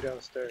must still be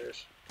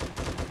downstairs.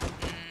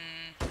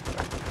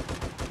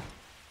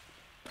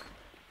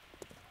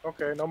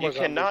 Okay, no more You zombies.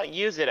 cannot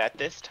use it at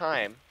this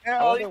time. I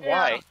Hell wonder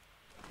why.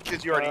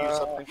 Because you already used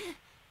something.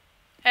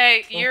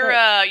 Hey,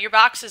 your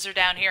boxes are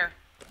down here.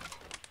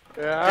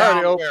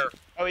 Yeah, Down where?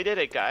 Oh, we did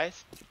it,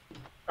 guys.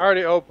 I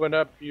already opened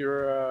up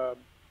your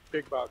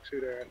big box.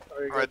 Who there?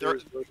 All you All right, gotta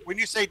do is when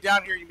you say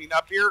down here, you mean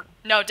up here?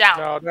 No, down.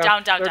 No,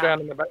 down. They're down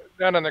in the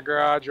down in the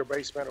garage or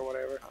basement or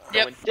whatever.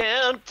 Yep. Going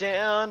down,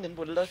 down, and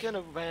we're looking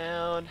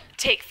around.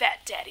 Take that,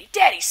 Daddy.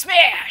 Daddy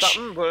smash!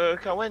 Something we're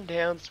going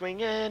down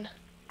swinging.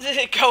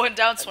 Going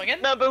down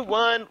swinging? Number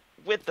 1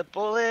 with the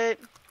bullet.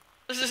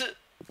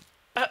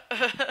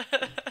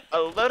 A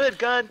loaded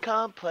gun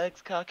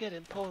complex, cock it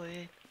and pull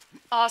it.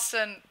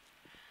 Austin,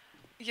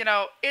 you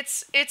know,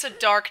 it's a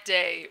dark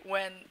day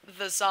when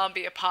the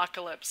zombie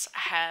apocalypse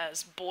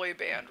has boy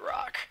band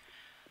rock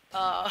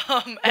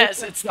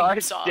as its theme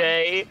Dark song.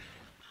 day.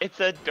 It's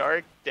a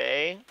dark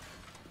day.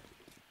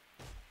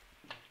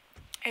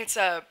 It's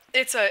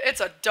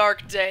a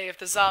dark day if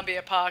the zombie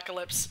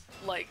apocalypse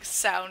like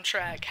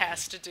soundtrack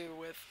has to do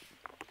with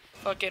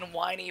fucking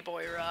whiny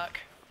boy rock.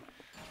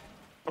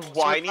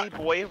 Whiny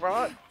boy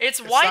rock. It's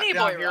It's whiny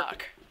not down boy here.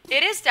 rock.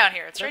 It is down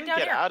here. It's Let right me down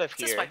get here. out of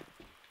It's this here. way.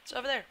 It's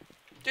over there.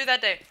 Do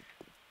that day.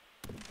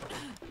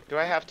 Do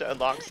I have to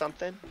unlock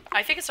something?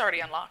 I think it's already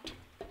unlocked.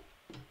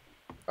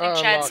 I think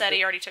Chad Unlocked said it.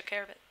 he already took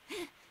care of it.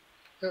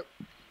 Yep.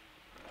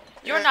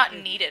 You're not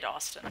needed,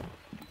 Austin.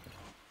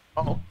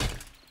 Oh.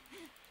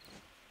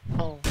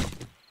 Oh.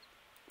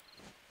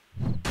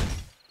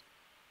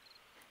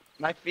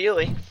 My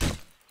feelings.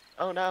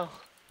 Oh no.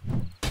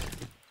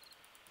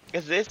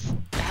 Is this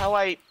how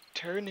I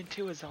turn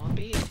into a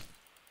zombie?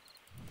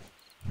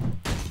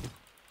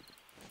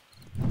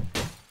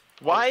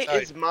 Why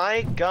Outside. is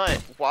my gun?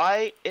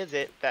 Why is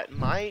it that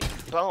my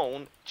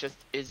bone just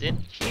isn't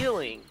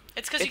healing?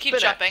 It's because you It's keep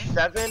been at jumping.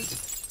 7.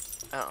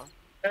 Oh.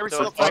 Every So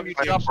single it's time you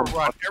like- jump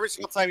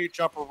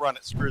or run,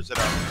 it screws it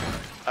up.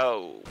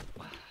 Oh.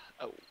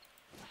 Oh.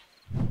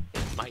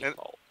 It's my And-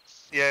 fault.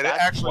 yeah, it That's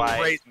actually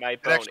why raised- my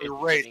it bone actually isn't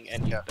raised- getting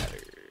any yeah. better.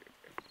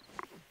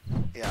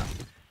 Yeah.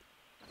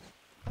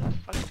 How the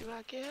fuck do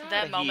I get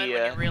That outta moment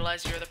here? when you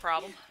realize you're the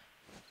problem.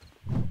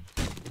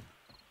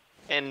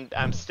 And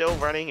I'm still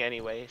running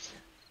anyways.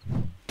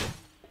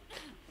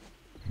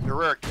 The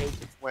rare cases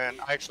when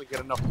I actually get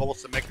enough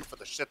bullets to make it for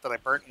the shit that I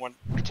burnt in one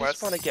I just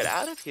quest. want to get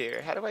out of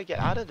here. How do I get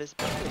out of this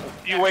building?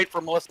 You wait for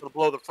Melissa to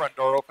blow the front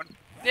door open.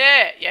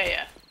 Yeah.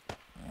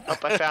 Oh,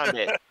 I found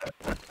it.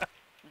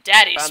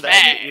 Daddy Found the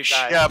exit, you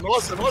smash. guys.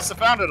 Yeah, Melissa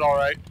found it all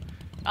right.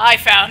 I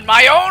found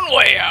my own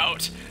way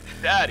out.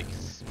 Daddy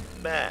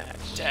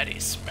smash. Daddy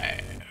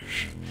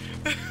smash.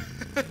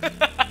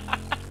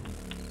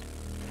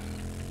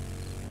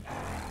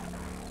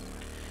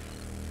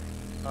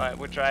 Alright,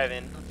 we're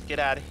driving. Let's get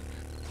out of here.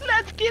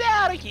 Let's get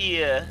out of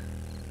here!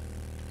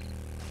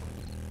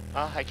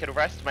 Oh, I could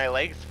rest my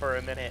legs for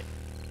a minute.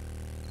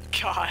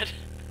 God,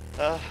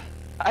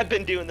 I've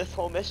been doing this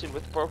whole mission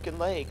with broken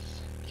legs.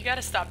 you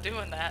gotta stop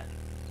doing that.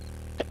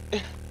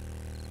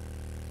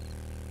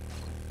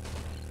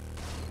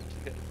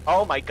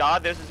 Oh my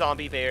god, there's a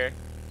zombie bear.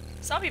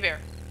 Zombie bear.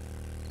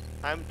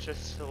 I'm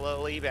just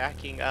slowly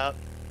backing up.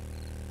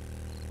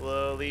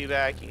 slowly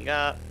backing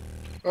up.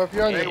 Well, if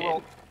you're on They your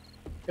will.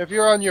 if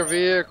you're on your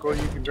vehicle,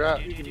 you can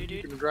drive. You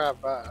can drive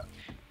by.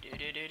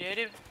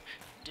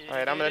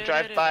 Alright, I'm gonna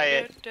drive by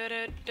it.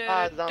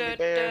 Ah, zombie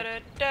bear.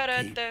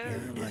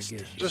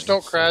 Just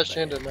don't crash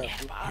into nothing.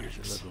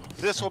 Here's a little.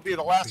 This will be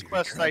the last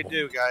quest I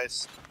do,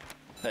 guys.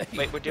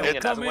 Wait, we're doing Come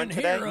another one in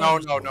today? here, No,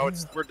 no, no.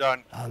 We're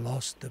done. I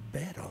lost the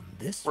bet on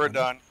this We're one.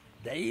 done.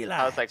 Daylight.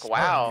 I was like,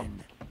 wow.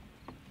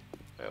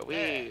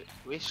 burning.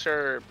 We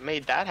sure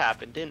made that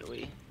happen, didn't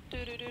we?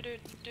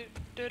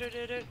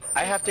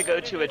 I have to go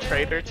to a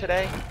trader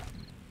today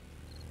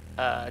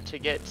to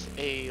get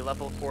a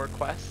level 4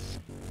 quest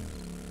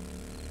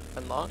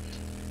unlocked.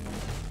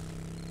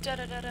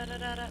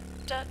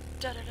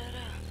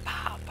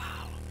 Pow,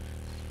 pow.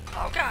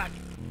 Oh god.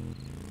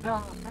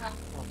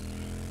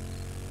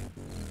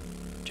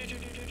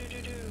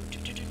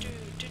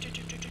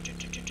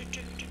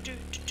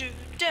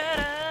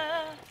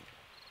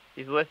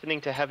 He's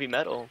listening to heavy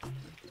metal.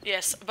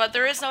 Yes, but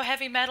there is no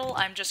heavy metal.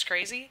 I'm just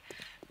crazy.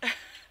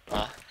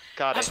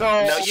 Got it. So-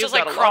 No, It's you've just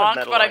like got a lot of Kronk,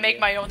 metal but I on make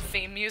you. my own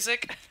theme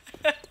music.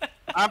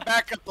 I'm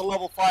back up to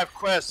level 5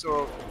 quest,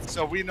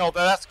 so we know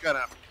that's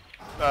gonna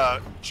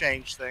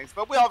change things.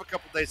 But we'll have a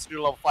couple days to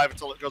do level 5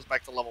 until it goes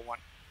back to level 1.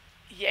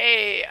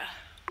 Yeah.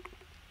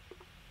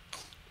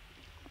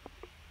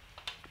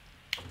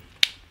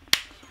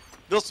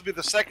 This will be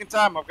the second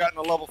time I've gotten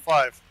to level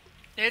 5.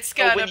 It's So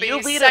gonna when be you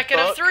read a second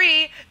of book-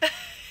 3.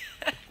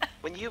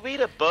 When you read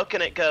a book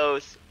and it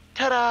goes,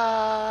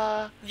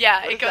 ta-da!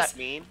 Yeah, What it does goes, that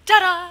mean?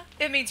 ta-da!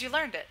 It means you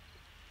learned it.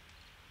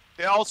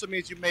 It also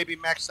means you maybe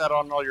maxed out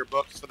on all your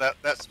books for that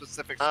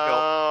specific skill.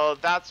 Oh,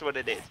 that's what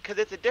it is. Because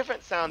it's a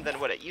different sound than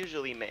what it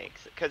usually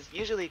makes. Because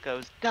usually it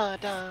goes,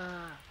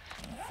 da-da.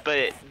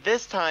 But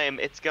this time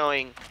it's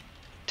going,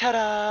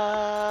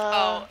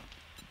 ta-da! Oh.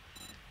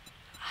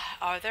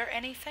 Are there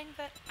anything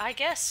that... I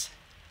guess.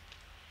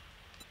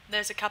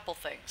 There's a couple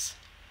things.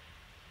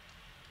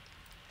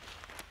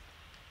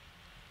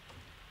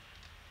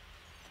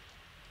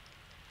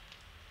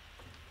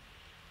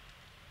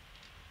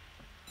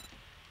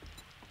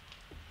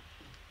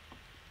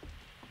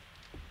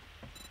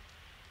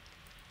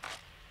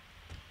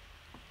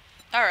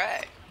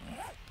 Alright.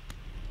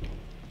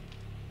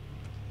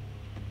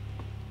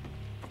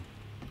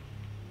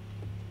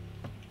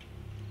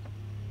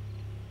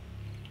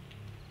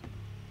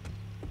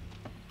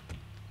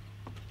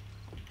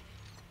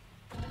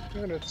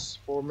 And it's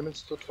 4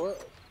 minutes to 12.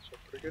 So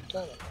pretty good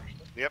time.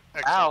 Actually. Yep.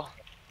 Excellent. Wow.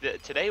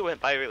 Today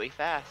went by really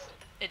fast.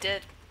 It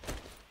did.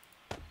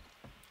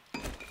 Oh,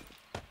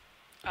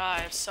 I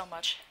have so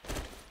much.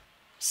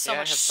 So Yeah,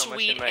 I much have so much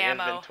sweet in my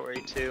ammo.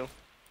 inventory too.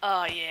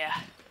 Oh, yeah.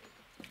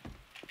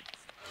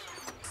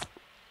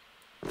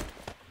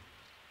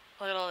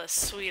 Look at all this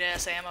sweet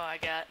ass ammo I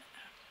got.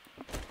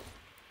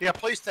 Yeah,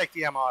 please take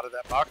the ammo out of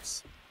that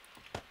box.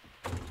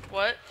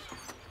 What?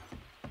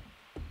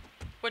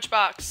 Which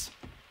box?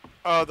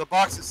 The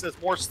box that says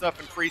more stuff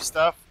and free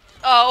stuff.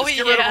 Oh, Just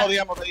get rid of all yeah. the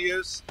ammo they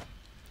use,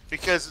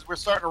 because we're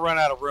starting to run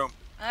out of room.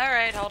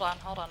 Alright, hold on.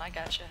 I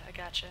gotcha.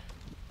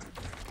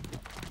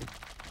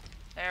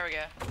 There we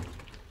go.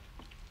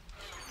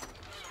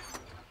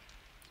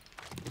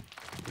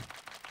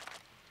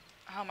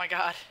 Oh my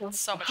god,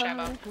 so much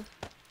ammo.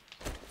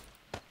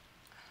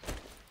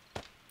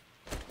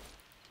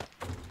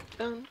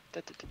 Dun, dun,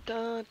 dun,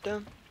 dun,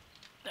 dun.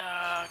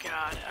 Oh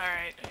god,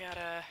 alright, I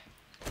gotta...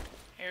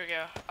 Here we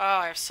go. Oh,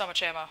 I have so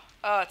much ammo.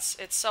 Oh, it's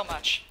so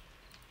much.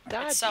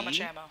 It's so much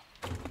Daddy, ammo.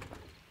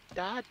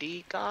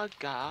 Daddy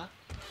Gaga.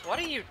 What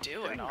are you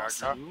doing, Gaga.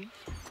 Austin?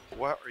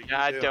 What are you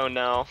I doing? don't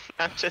know.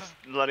 I'm just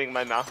letting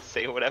my mouth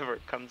say whatever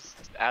comes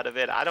out of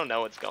it. I don't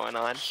know what's going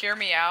on. Hear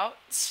me out?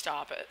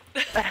 Stop it.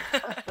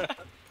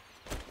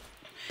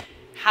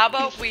 How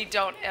about we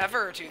don't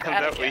ever do How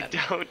that about we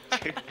again? don't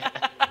do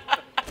that?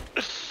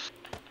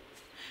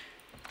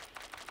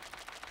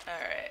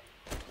 Alright.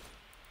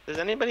 Does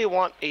anybody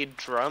want a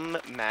drum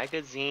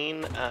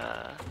magazine?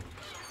 Mod?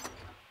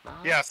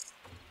 Yes.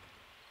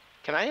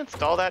 Can I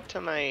install that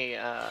to my,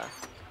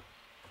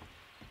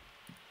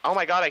 Oh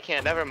my god, I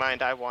can't. Never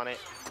mind. I want it.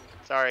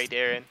 Sorry,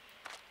 Darren.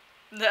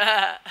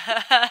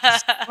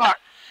 Fuck.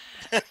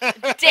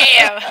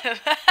 Damn!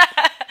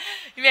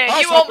 Man, I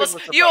was you hoping with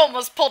the bu-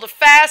 almost pulled a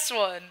fast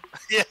one.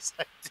 Yes,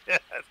 I did.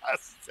 I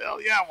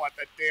still, yeah, I want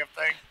that damn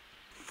thing.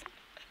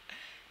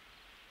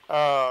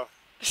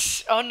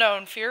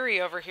 Unknown Fury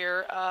over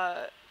here,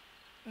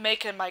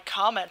 making my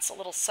comments a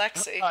little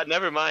sexy.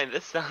 Never mind.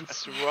 This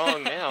sounds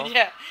wrong now.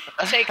 Yeah,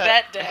 take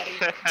that, Daddy.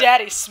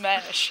 Daddy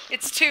smash.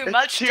 It's too It's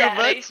much, too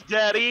Daddy. much,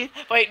 Daddy.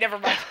 Wait, never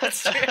mind.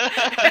 That's too...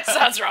 it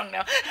sounds wrong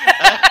now.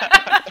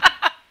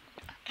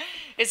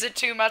 Is it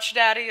too much,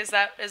 Daddy? Is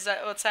that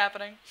what's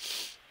happening?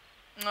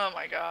 Oh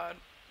my god.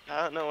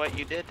 I don't know what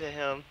you did to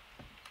him.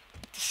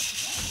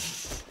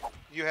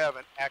 You have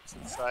an axe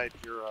inside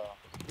your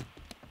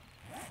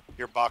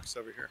box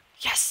over here.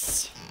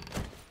 Yes!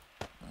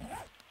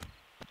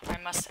 I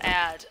must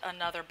add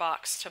another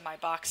box to my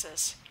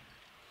boxes.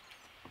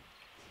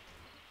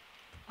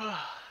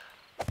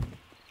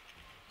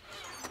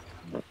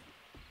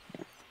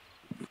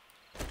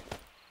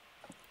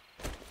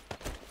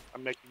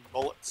 I'm making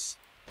bullets.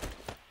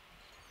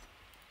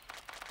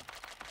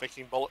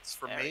 Making bullets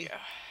for There we me. go.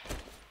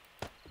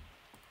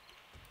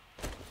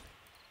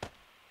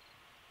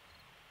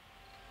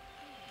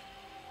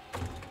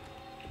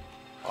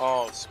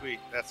 Oh, sweet.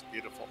 That's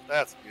beautiful.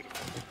 That's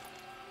beautiful.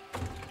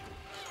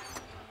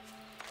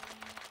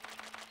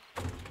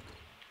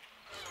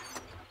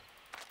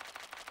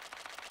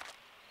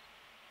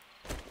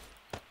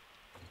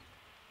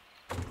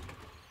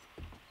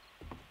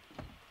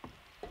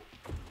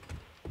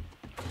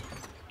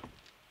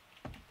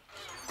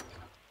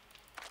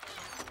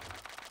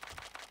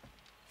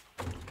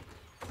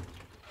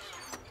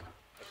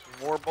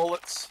 More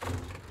bullets.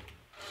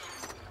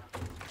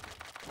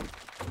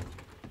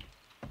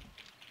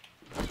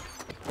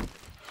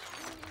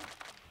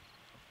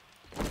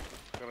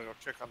 Gonna go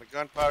check on the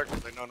gunpowder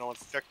because I know no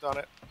one's checked on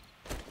it.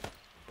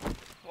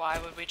 Why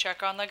would we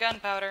check on the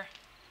gunpowder?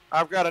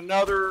 I've got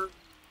another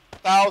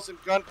 1,000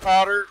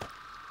 gunpowder.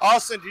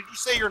 Austin, did you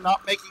say you're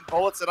not making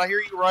bullets? Did I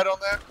hear you right on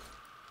that?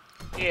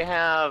 You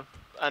have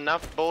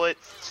enough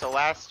bullets to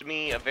last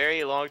me a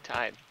very long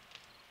time.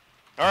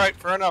 All right,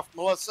 fair enough.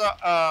 Melissa,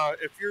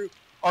 if you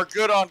are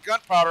good on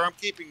gunpowder, I'm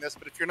keeping this.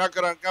 But if you're not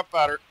good on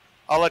gunpowder,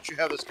 I'll let you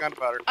have this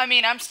gunpowder. I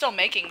mean, I'm still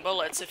making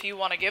bullets. If you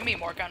want to give me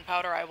more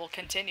gunpowder, I will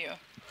continue.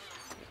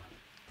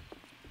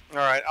 All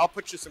right, I'll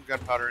put you some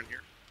gunpowder in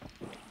here.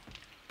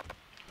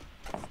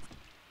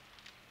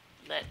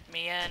 Let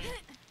me in.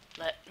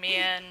 Let me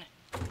in.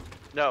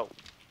 No.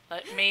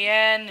 Let me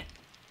in.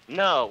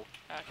 No.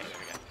 Okay, there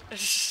we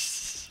go.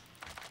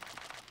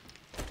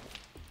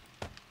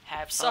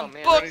 Have some Oh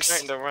man, I'm books.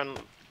 starting to run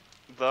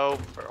low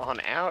on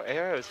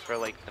arrows for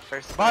like the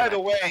first. By time. the I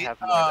way,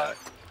 have more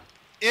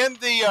in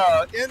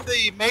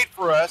the Made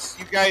for Us,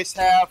 you guys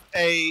have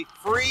a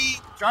free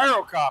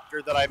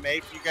gyrocopter that I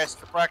made for you guys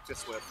to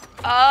practice with.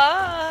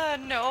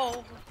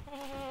 No.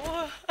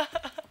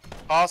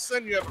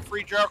 Austin, you have a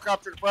free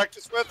gyrocopter to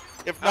practice with.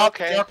 If not,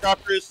 Okay. the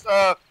gyrocopter is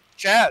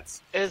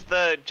Chad's. Is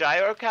the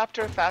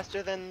gyrocopter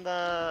faster than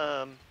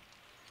the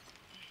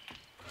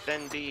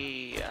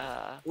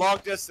Long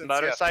distance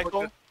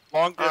motorcycle? Yes.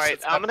 Long All right,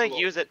 distance. I'm gonna absolutely.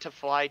 use it to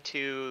fly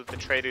to the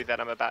trader that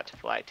I'm about to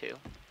fly to.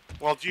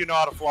 Well, do you know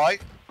how to fly?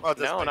 Well, it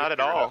doesn't No, matter. not at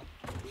Figure it all. out.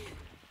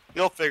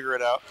 You'll figure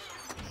it out.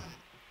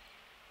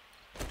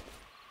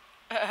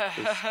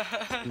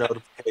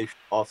 Notification: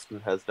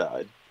 Austin has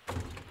died.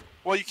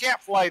 Well, you can't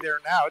fly there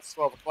now. It's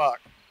 12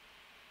 o'clock.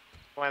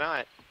 Why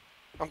not?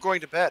 I'm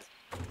going to bed.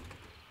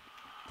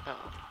 Oh,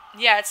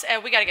 Yeah, it's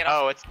we gotta get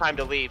off. oh it's time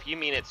to leave. You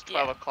mean it's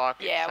 12 o'clock?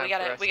 It's Yeah, time we for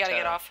gotta us get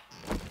to- off.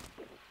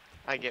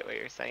 I get what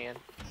you're saying.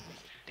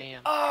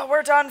 Damn. Oh,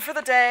 we're done for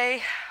the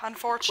day, Well,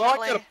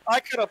 unfortunately. I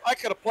could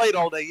have played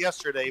all day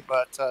yesterday,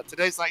 but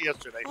today's not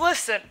yesterday.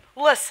 Listen,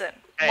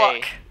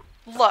 Hey.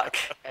 look.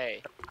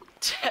 Hey.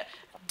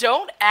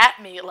 Don't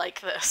at me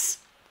like this.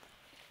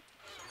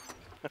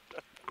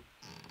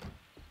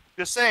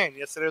 Just saying,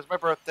 yesterday was my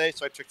birthday,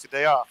 so I took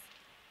today off.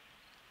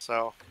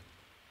 So,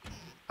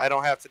 I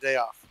don't have today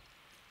off.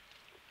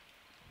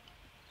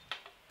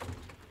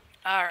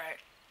 All right.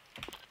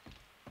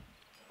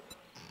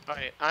 All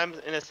right, I'm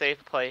in a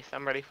safe place.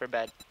 I'm ready for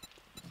bed.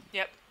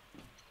 Yep.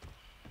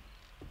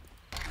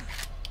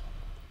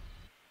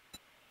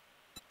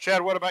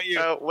 Chad, what about you?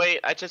 Oh wait,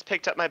 I just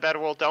picked up my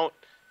bedroll. Don't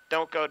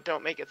go.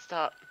 Don't make it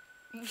stop.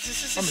 I'm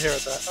here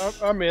at that.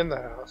 I'm in the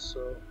house,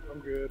 so I'm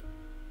good.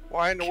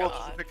 Why in the world did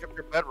God. you pick up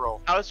your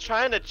bedroll? I was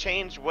trying to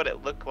change what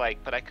it looked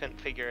like, but I couldn't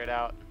figure it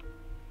out.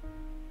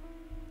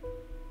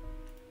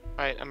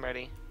 Alright, I'm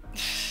ready.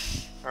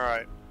 All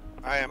right,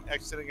 I am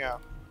exiting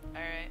out.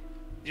 All right.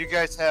 You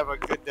guys have a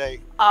good day.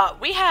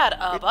 We had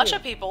a bunch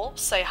of people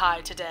say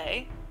hi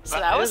today, so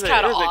that was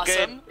kind of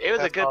awesome. It was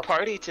a That's good awesome.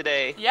 party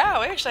today. Yeah,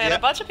 we actually had Yeah.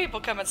 a bunch of people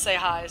come and say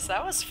hi, so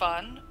that was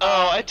fun.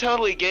 Oh, I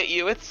totally get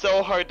you. It's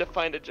so hard to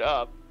find a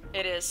job.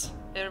 It is.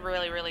 It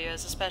really, really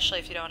is, especially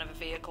if you don't have a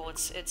vehicle.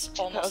 It's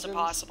almost 2000s,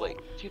 impossible.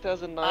 Like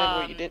 2009,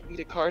 where you didn't need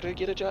a car to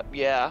get a job.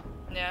 Yeah.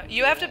 Yeah,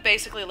 you have to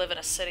basically live in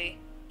a city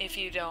if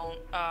you don't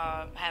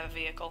have a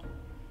vehicle.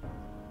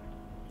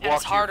 And Walk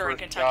it's to your harder in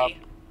first Kentucky.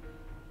 job.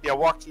 Yeah,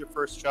 walk to your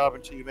first job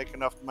until you make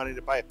enough money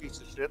to buy a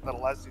piece of shit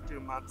that'll last you 2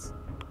 months.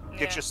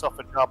 Get Yeah. yourself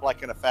a job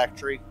like in a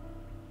factory.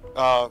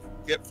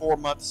 Get 4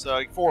 months,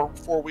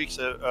 4 weeks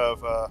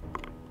of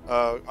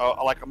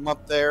like a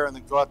month there, and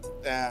then go out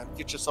and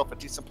get yourself a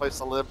decent place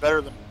to live,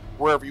 better than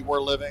wherever you were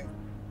living.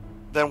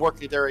 Then work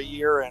there a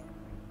year and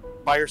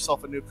buy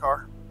yourself a new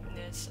car.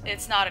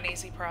 It's not an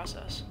easy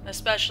process,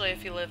 especially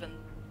if you live in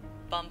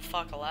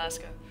bumfuck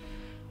Alaska.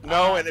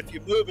 No, and if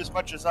you move as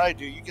much as I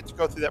do, you get to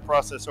go through that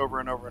process over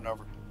and over and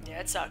over. Yeah,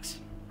 it sucks.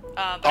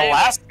 But anyway,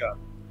 Alaska.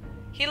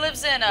 he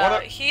lives in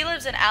What he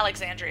lives in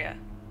Alexandria.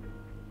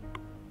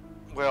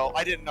 Well,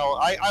 I didn't know.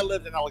 I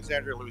lived in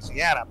Alexandria,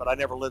 Louisiana, but I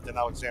never lived in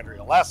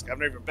Alexandria, Alaska. I've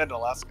never even been to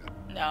Alaska.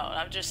 No,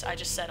 I just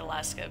said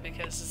Alaska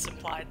because it's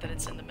implied that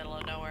it's in the middle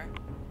of nowhere.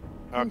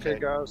 Okay,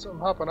 guys, I'm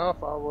hopping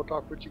off. I will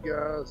talk with you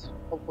guys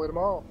hopefully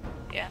tomorrow.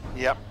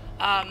 Yep.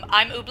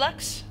 I'm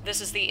Ublex.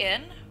 This is the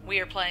Inn. We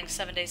are playing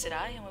 7 Days to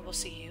Die, and we will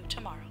see you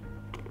tomorrow.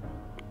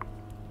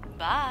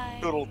 Bye.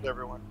 Toodles,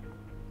 everyone.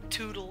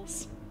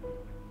 Toodles.